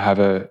exciting. We now have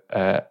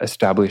a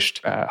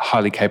established,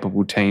 highly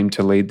capable team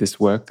to lead this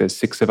work. There's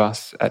 6 of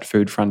us at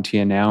Food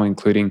Frontier now,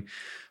 including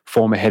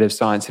former head of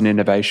science and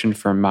innovation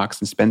from Marks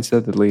and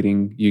Spencer, the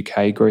leading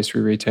UK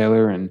grocery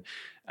retailer, and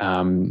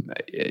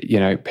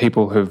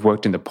people who've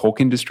worked in the pork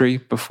industry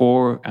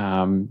before,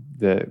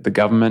 the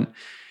government.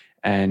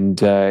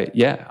 And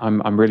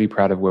I'm really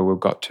proud of where we've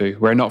got to.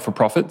 We're not for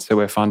profit, so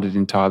we're funded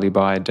entirely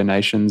by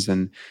donations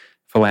and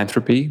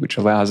philanthropy, which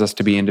allows us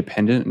to be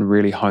independent and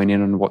really hone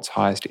in on what's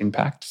highest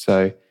impact.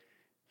 So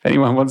if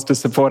anyone wants to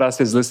support us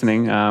who's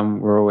listening,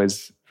 we're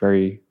always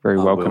very, very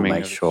welcoming. I'll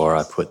make sure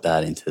I put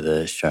that into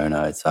the show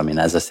notes. I mean,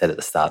 as I said at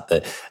the start,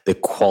 the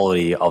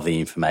quality of the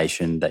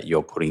information that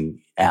you're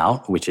putting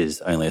out, which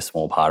is only a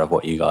small part of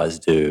what you guys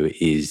do,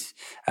 is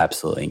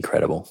absolutely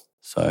incredible.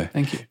 So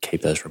thank you.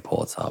 Keep those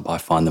reports up. I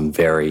find them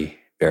very,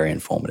 very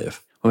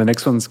informative. Well, the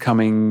next one's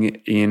coming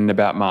in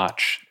about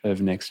March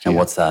of next year. And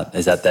what's that?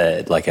 Is that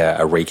a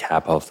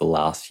recap of the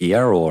last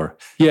year, or?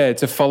 Yeah,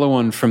 it's a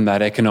follow-on from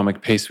that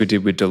economic piece we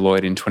did with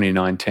Deloitte in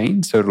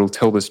 2019. So it'll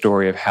tell the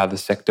story of how the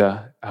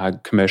sector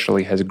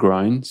commercially has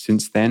grown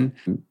since then,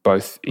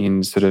 both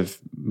in sort of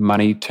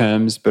money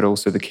terms, but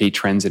also the key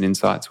trends and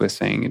insights we're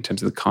seeing in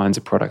terms of the kinds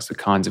of products, the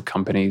kinds of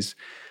companies.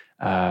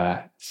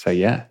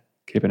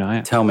 Keep an eye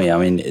out. Tell me, I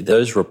mean,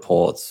 those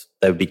reports,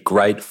 they would be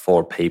great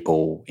for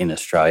people in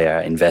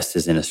Australia,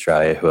 investors in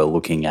Australia who are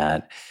looking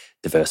at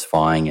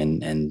diversifying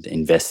and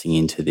investing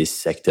into this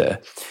sector.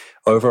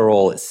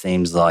 Overall, it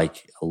seems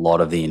like a lot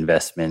of the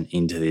investment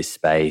into this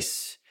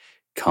space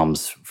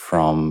comes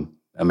from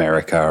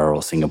America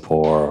or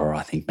Singapore, or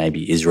I think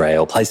maybe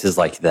Israel, places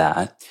like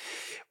that.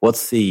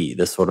 What's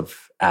the sort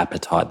of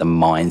appetite, the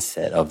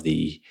mindset of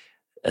the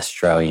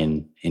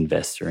Australian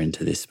investor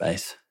into this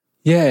space?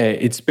 Yeah,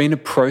 it's been a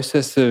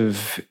process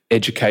of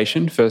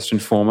education, first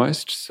and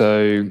foremost.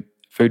 So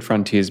Food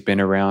Frontier has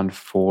been around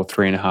for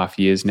 3.5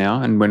 years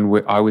now. And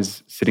when I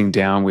was sitting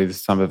down with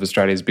some of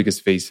Australia's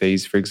biggest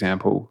VCs, for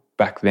example,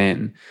 back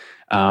then,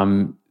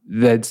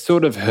 they'd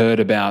sort of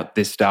heard about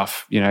this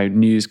stuff,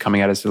 news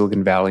coming out of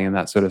Silicon Valley and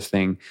that sort of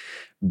thing.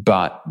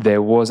 But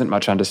there wasn't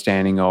much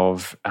understanding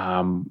of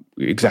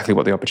exactly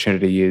what the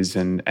opportunity is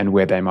and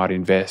where they might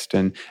invest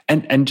and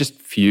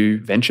just few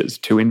ventures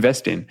to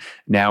invest in.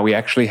 Now we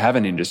actually have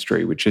an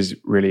industry, which is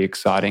really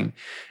exciting.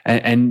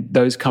 And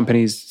those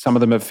companies, some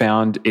of them have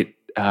found it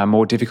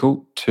more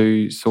difficult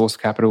to source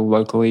capital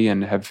locally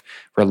and have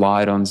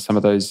relied on some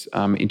of those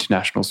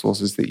international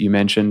sources that you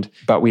mentioned.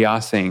 But we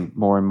are seeing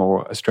more and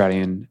more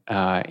Australian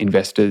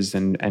investors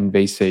and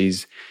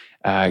VCs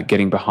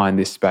getting behind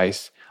this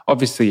space.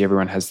 Obviously,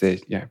 everyone has their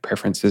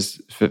preferences.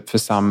 For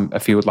some, a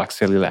field like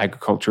cellular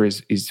agriculture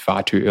is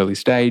far too early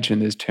stage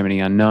and there's too many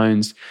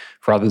unknowns.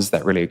 For others,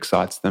 that really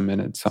excites them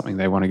and it's something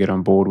they want to get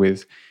on board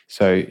with.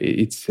 So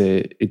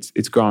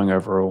it's growing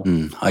overall.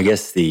 I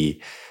guess the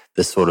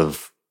sort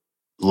of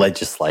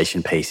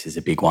legislation piece is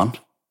a big one,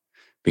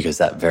 because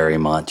that very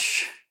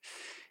much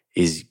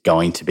is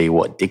going to be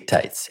what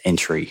dictates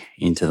entry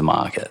into the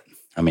market.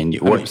 I mean,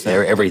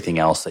 everything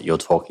else that you're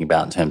talking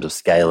about in terms of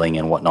scaling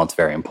and whatnot's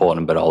very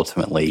important, but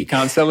ultimately, you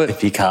can't sell it.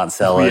 If you can't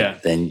sell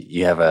it, then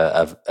you have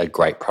a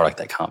great product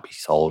that can't be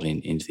sold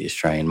into the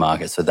Australian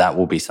market. So that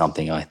will be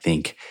something, I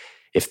think,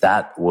 if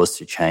that was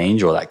to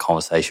change or that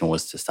conversation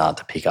was to start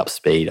to pick up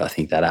speed, I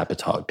think that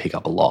appetite would pick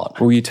up a lot.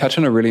 Well, you touch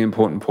on a really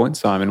important point,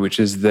 Simon, which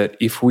is that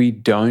if we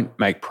don't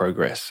make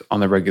progress on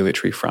the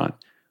regulatory front,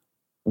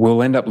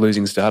 we'll end up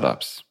losing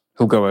startups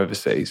who'll go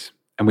overseas.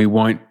 And we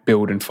won't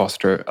build and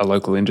foster a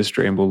local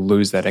industry, and we'll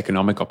lose that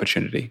economic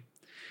opportunity,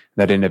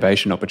 that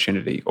innovation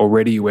opportunity.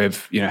 Already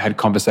we've had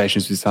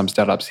conversations with some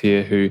startups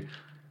here who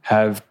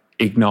have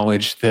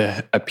acknowledged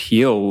the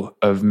appeal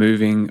of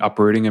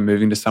uprooting and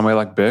moving to somewhere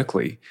like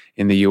Berkeley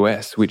in the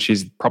US, which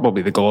is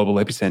probably the global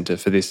epicenter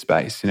for this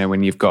space.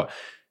 When you've got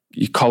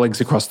your colleagues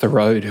across the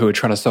road who are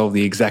trying to solve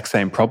the exact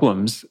same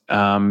problems,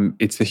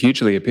 it's a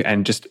hugely,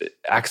 and just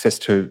access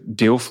to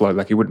deal flow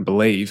like you wouldn't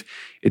believe,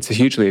 it's a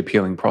hugely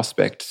appealing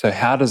prospect. So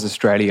how does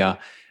Australia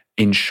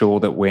ensure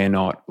that we're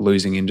not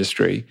losing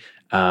industry?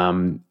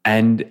 And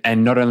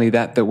not only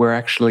that we're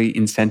actually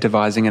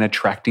incentivizing and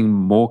attracting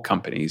more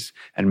companies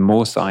and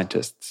more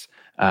scientists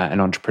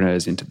and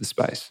entrepreneurs into the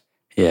space?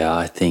 Yeah,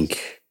 I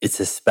think it's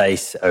a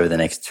space over the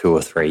next 2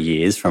 or 3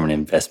 years from an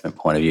investment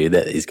point of view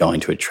that is going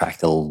to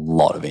attract a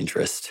lot of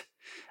interest.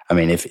 I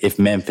mean, if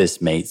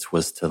Memphis Meats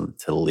was to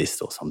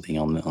list or something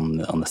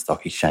on the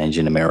stock exchange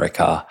in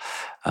America,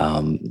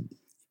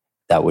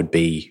 that would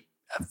be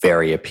a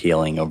very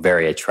appealing or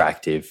very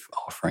attractive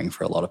offering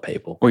for a lot of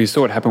people. Well, you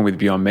saw what happened with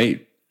Beyond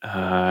Meat.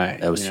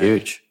 That was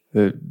huge.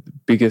 The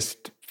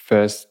biggest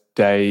first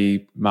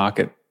day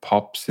market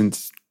pop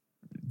since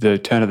the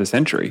turn of the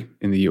century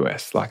in the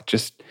US, like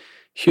just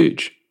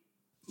huge.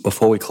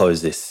 Before we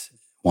close this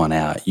one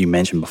out, you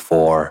mentioned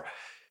before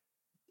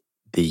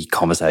the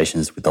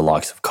conversations with the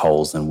likes of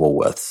Coles and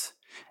Woolworths,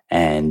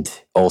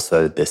 and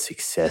also the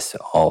success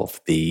of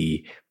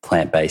the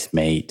plant-based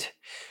meat,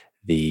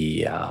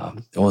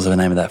 what was the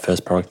name of that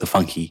first product? The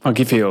Funky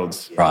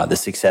Fields. Right, the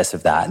success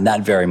of that. And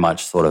that very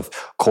much sort of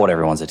caught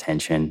everyone's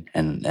attention,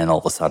 and all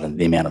of a sudden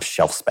the amount of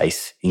shelf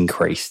space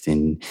increased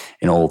in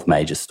all the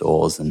major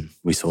stores, and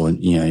we saw,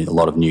 a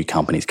lot of new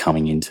companies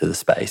coming into the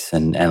space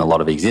and a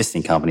lot of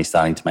existing companies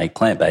starting to make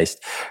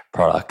plant-based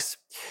products.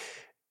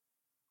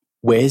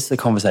 Where's the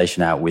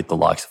conversation at with the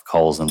likes of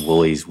Coles and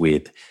Woolies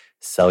with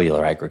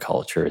cellular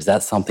agriculture? Is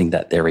that something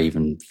that they're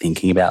even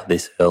thinking about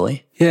this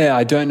early? Yeah,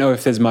 I don't know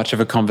if there's much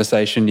of a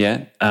conversation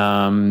yet.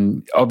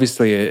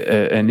 Obviously,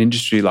 an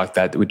industry like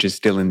that, which is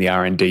still in the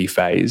R&D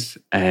phase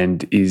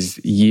and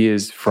is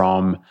years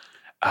from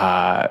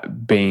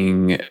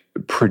being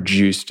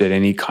produced at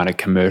any kind of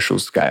commercial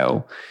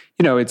scale,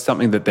 it's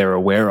something that they're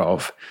aware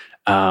of.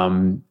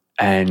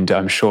 And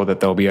I'm sure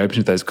that they'll be open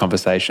to those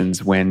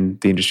conversations when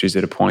the industry is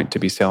at a point to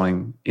be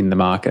selling in the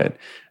market.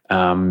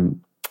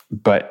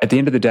 But at the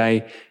end of the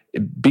day,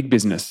 big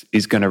business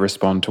is going to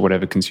respond to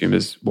whatever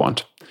consumers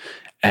want.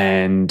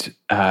 And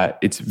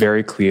it's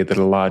very clear that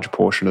a large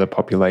portion of the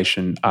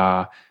population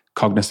are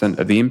cognizant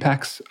of the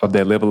impacts of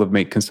their level of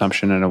meat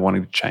consumption and are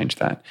wanting to change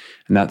that.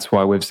 And that's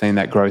why we've seen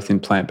that growth in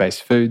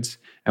plant-based foods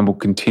and will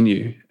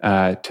continue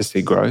to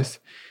see growth.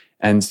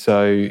 And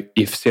so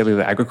if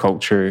cellular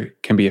agriculture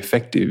can be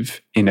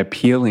effective in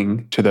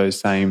appealing to those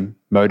same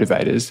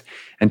motivators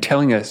and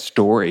telling a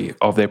story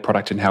of their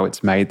product and how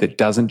it's made that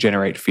doesn't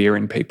generate fear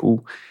in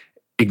people,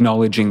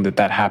 acknowledging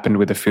that happened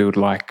with a field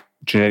like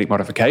genetic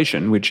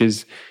modification, which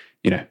is,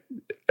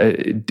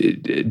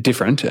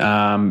 different,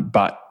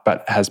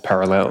 but has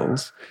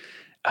parallels,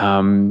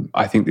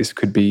 I think this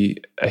could be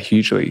a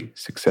hugely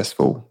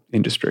successful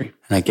industry.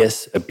 And I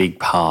guess a big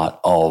part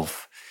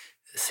of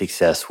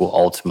success will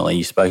ultimately,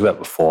 you spoke about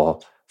before,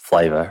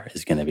 flavour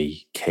is going to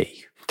be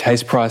key.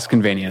 Taste, price,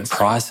 convenience.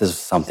 Price is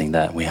something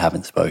that we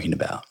haven't spoken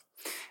about.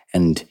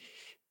 And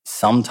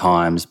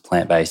sometimes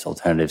plant-based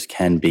alternatives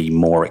can be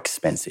more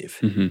expensive.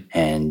 Mm-hmm.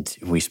 And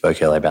we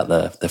spoke earlier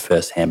about the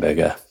first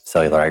hamburger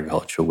cellular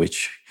agriculture,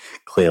 which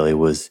clearly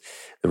was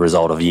the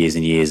result of years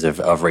and years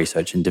of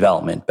research and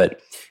development.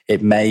 But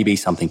it may be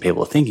something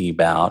people are thinking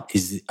about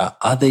is,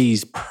 are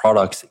these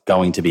products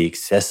going to be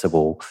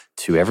accessible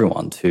to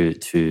everyone,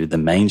 to the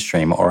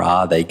mainstream, or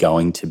are they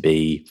going to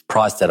be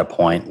priced at a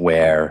point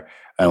where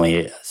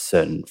only a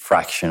certain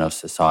fraction of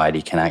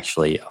society can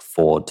actually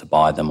afford to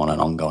buy them on an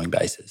ongoing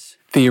basis?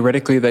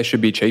 Theoretically, they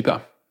should be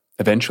cheaper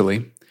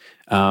eventually.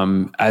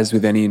 As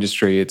with any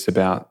industry, it's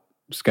about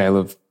scale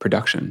of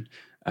production,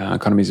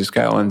 economies of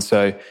scale. And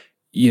so,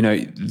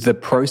 the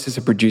process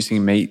of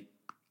producing meat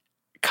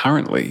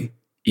currently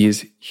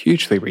is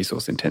hugely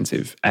resource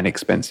intensive and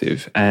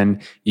expensive.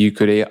 And you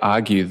could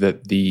argue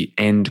that the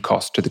end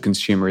cost to the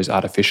consumer is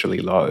artificially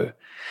low.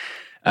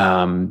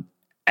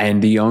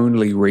 And the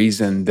only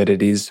reason that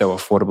it is so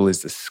affordable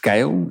is the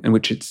scale in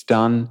which it's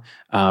done.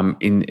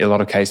 In a lot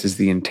of cases,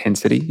 the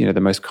intensity, the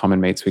most common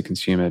meats we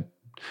consume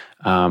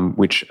are,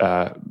 which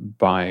are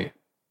by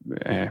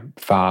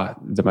far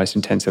the most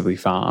intensively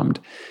farmed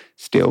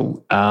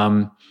still.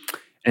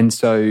 And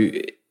so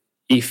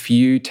if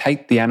you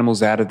take the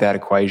animals out of that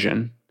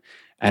equation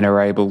and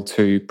are able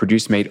to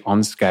produce meat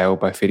on scale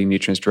by feeding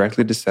nutrients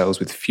directly to cells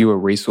with fewer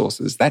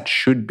resources, that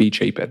should be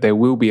cheaper. There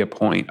will be a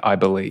point, I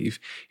believe,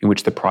 in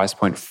which the price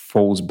point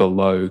falls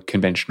below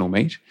conventional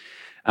meat.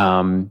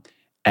 And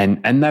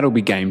that'll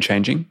be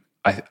game-changing,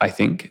 I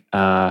think.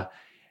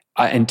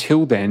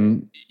 Until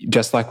then,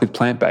 just like with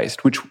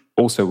plant-based, which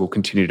also will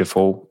continue to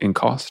fall in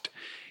cost,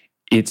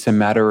 it's a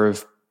matter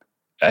of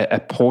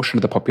a portion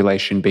of the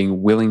population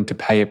being willing to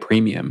pay a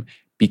premium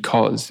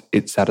because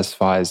it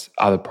satisfies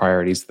other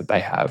priorities that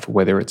they have,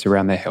 whether it's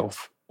around their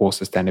health or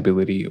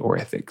sustainability or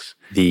ethics.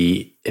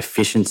 The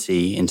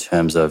efficiency in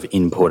terms of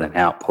input and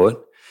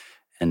output,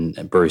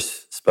 and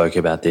Bruce spoke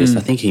about this.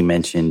 I think he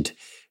mentioned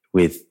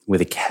with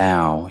a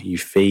cow, you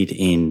feed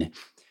in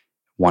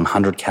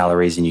 100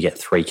 calories and you get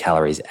 3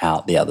 calories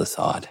out the other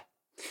side.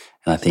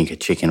 And I think a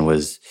chicken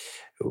was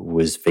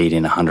feed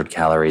in 100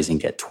 calories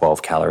and get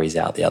 12 calories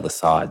out the other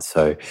side.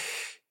 So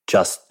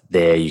just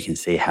there you can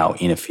see how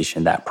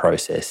inefficient that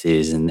process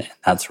is, and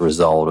that's a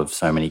result of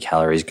so many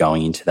calories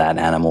going into that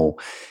animal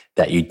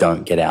that you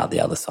don't get out the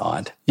other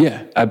side.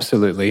 Yeah,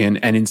 absolutely. And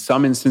in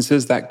some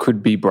instances that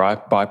could be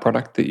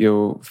byproduct that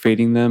you're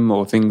feeding them,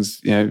 or things,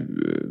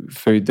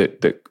 food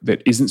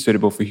that isn't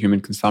suitable for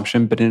human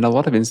consumption. But in a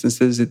lot of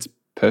instances, it's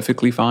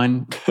perfectly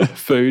fine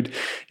food,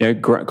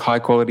 high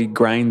quality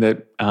grain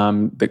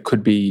that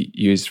could be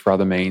used for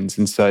other means.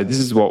 And so this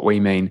is what we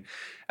mean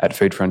at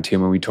Food Frontier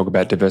when we talk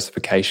about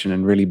diversification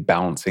and really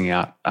balancing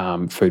out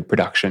food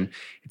production.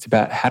 It's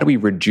about how do we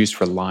reduce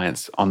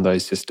reliance on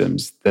those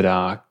systems that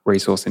are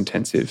resource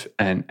intensive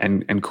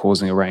and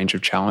causing a range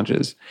of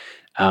challenges,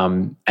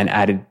 and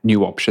added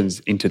new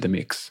options into the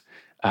mix.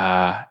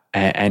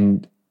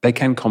 And they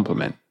can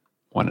complement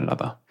one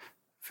another.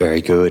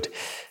 Very good.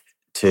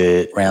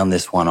 To round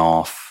this one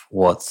off,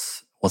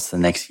 what's the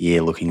next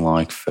year looking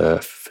like for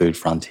Food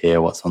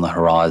Frontier? What's on the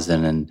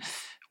horizon, and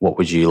what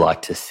would you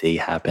like to see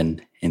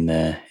happen in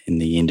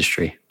the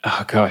industry?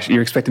 Oh gosh,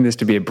 you're expecting this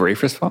to be a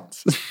brief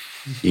response?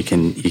 You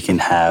can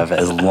have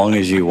as long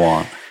as you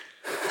want.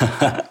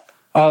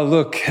 Oh,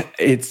 look,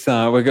 we've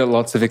got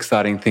lots of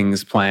exciting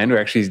things planned. We're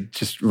actually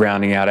just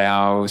rounding out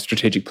our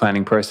strategic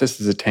planning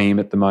process as a team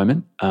at the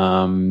moment,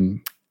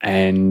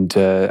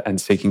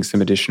 and seeking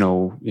some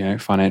additional,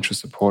 financial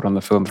support on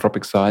the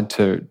philanthropic side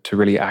to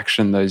really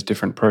action those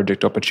different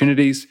project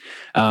opportunities.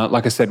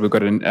 Like I said, we've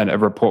got a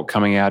report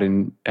coming out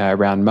in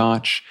around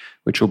March,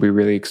 which will be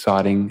really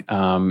exciting,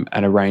 and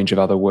a range of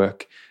other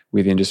work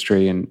with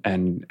industry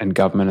and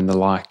government and the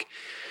like.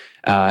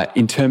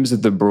 In terms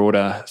of the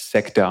broader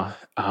sector,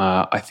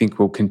 I think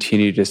we'll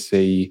continue to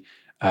see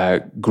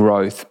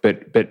growth,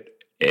 but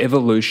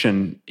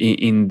evolution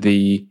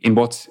in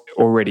what's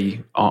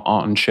already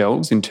on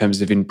shelves in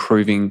terms of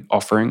improving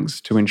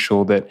offerings to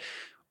ensure that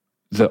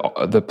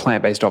the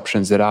plant-based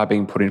options that are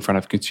being put in front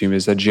of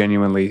consumers are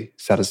genuinely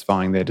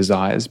satisfying their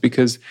desires.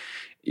 Because,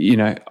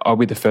 I'll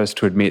be the first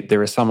to admit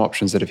there are some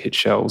options that have hit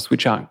shelves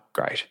which aren't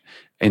great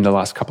in the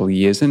last couple of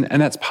years, and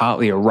that's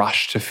partly a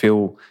rush to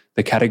fill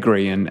the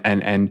category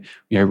and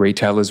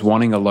retailers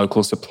wanting a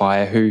local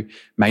supplier who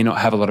may not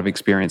have a lot of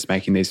experience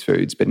making these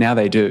foods, but now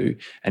they do.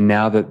 And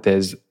now that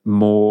there's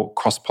more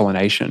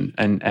cross-pollination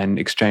and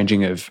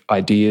exchanging of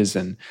ideas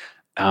and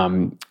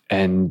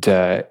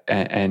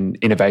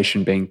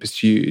innovation being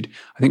pursued,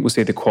 I think we'll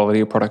see the quality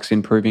of products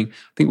improving.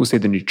 I think we'll see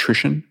the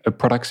nutrition of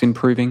products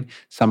improving.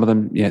 Some of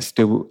them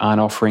still aren't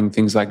offering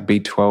things like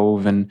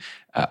B12 and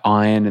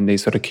iron and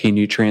these sort of key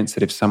nutrients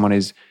that if someone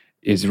is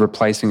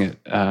replacing it,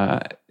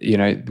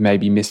 may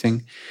be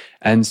missing.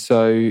 And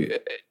so,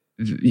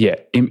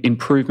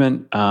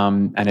 improvement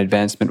and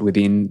advancement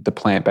within the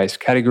plant-based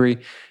category,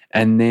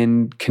 and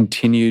then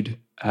continued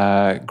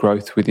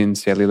growth within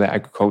cellular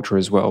agriculture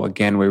as well.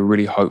 Again, we're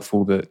really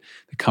hopeful that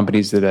the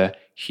companies that are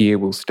here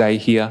will stay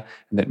here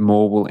and that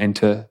more will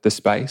enter the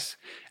space,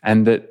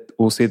 and that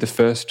we'll see the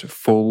first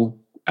full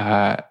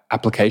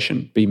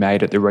application be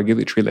made at the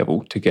regulatory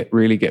level to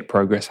really get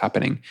progress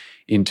happening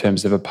in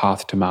terms of a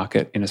path to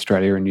market in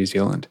Australia and New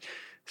Zealand.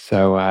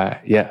 So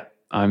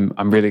I'm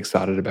really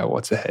excited about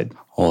what's ahead.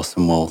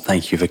 Awesome. Well,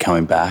 thank you for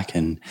coming back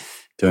and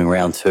doing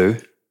round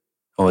 2.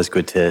 Always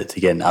good to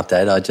get an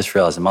update. I just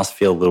realised it must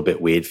feel a little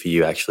bit weird for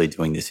you actually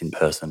doing this in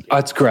person. Oh,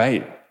 it's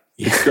great.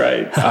 It's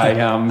great.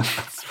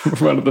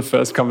 It's one of the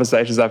first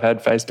conversations I've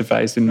had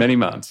face-to-face in many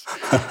months.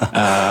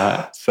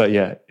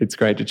 It's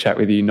great to chat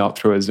with you, not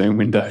through a Zoom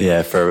window.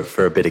 Yeah,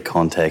 for a bit of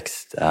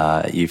context,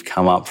 you've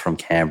come up from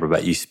Canberra,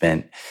 but you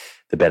spent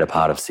the better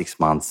part of 6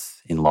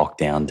 months in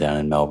lockdown down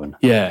in Melbourne.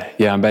 Yeah,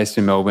 I'm based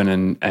in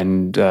Melbourne,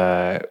 and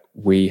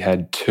we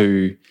had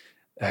 2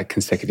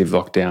 consecutive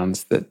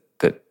lockdowns that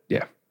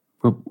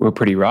were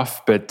pretty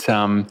rough, but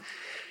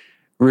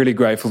really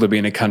grateful to be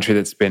in a country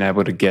that's been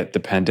able to get the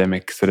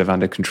pandemic sort of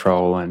under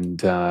control,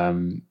 and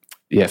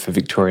for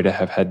Victoria to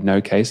have had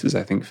no cases,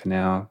 I think for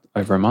now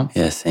over a month.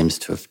 Yeah, seems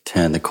to have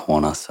turned the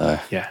corner. So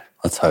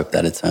let's hope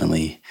that it's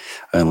only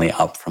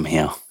up from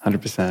here.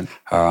 100%.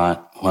 All right.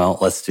 Well,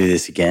 let's do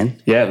this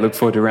again. Yeah, look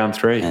forward to round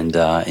 3. And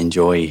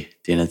enjoy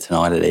dinner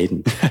tonight at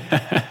Eden.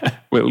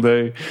 Will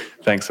do.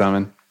 Thanks,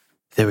 Simon.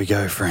 There we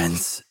go,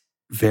 friends.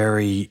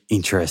 Very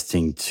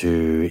interesting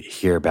to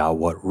hear about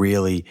what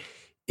really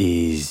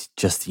is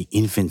just the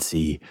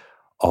infancy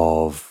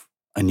of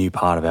a new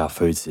part of our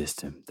food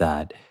system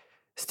that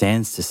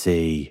stands to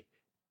see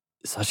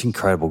such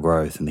incredible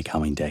growth in the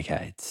coming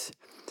decades.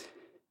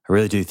 I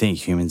really do think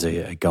humans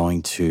are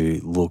going to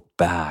look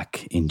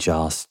back in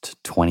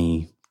just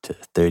 20 to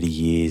 30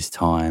 years'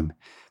 time,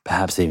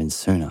 perhaps even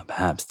sooner,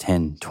 perhaps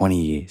 10, 20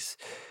 years,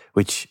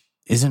 which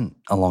isn't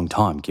a long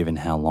time given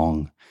how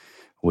long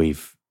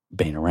we've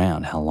been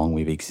around, how long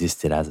we've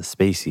existed as a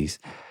species,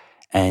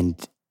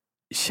 and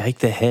shake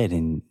their head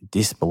in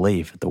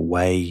disbelief at the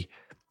way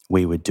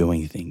we were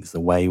doing things, the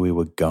way we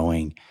were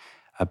going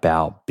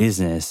about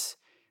business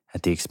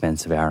at the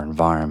expense of our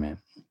environment.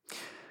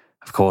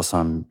 Of course,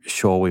 I'm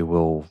sure we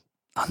will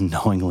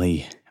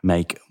unknowingly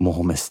make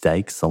more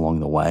mistakes along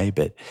the way,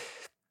 but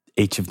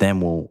each of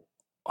them will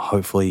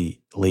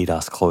hopefully lead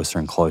us closer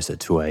and closer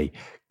to a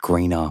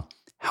greener,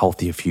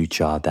 healthier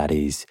future that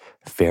is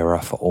fairer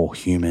for all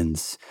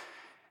humans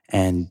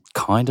and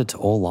kinder to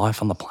all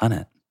life on the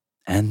planet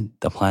and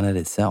the planet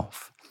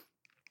itself.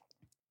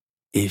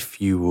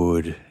 If you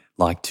would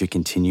like to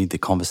continue the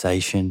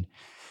conversation,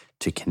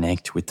 to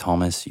connect with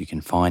Thomas, you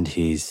can find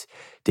his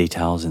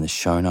details in the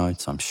show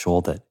notes. I'm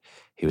sure that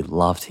he would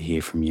love to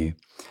hear from you.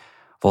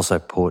 I've also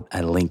put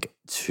a link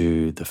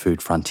to the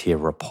Food Frontier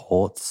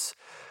reports,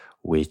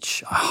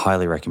 which I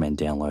highly recommend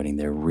downloading.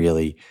 They're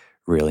really,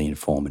 really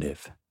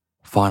informative.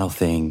 Final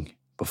thing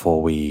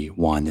before we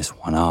wind this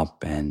one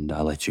up and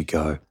I let you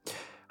go,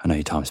 I know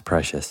your time is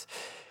precious,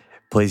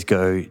 please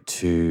go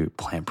to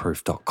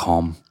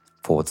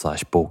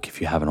plantproof.com/book if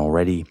you haven't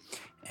already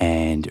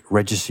and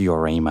register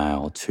your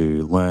email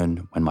to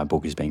learn when my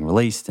book is being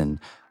released, and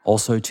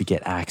also to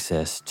get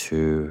access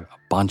to a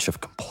bunch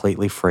of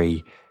completely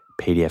free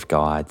PDF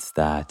guides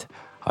that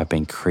I've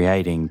been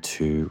creating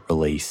to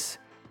release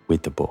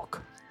with the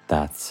book.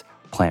 That's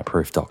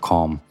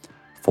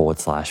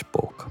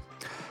plantproof.com/book.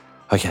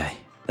 Okay,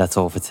 that's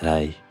all for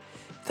today.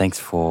 Thanks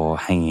for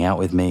hanging out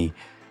with me.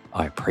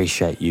 I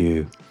appreciate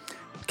you.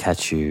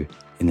 Catch you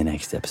in the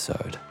next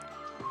episode.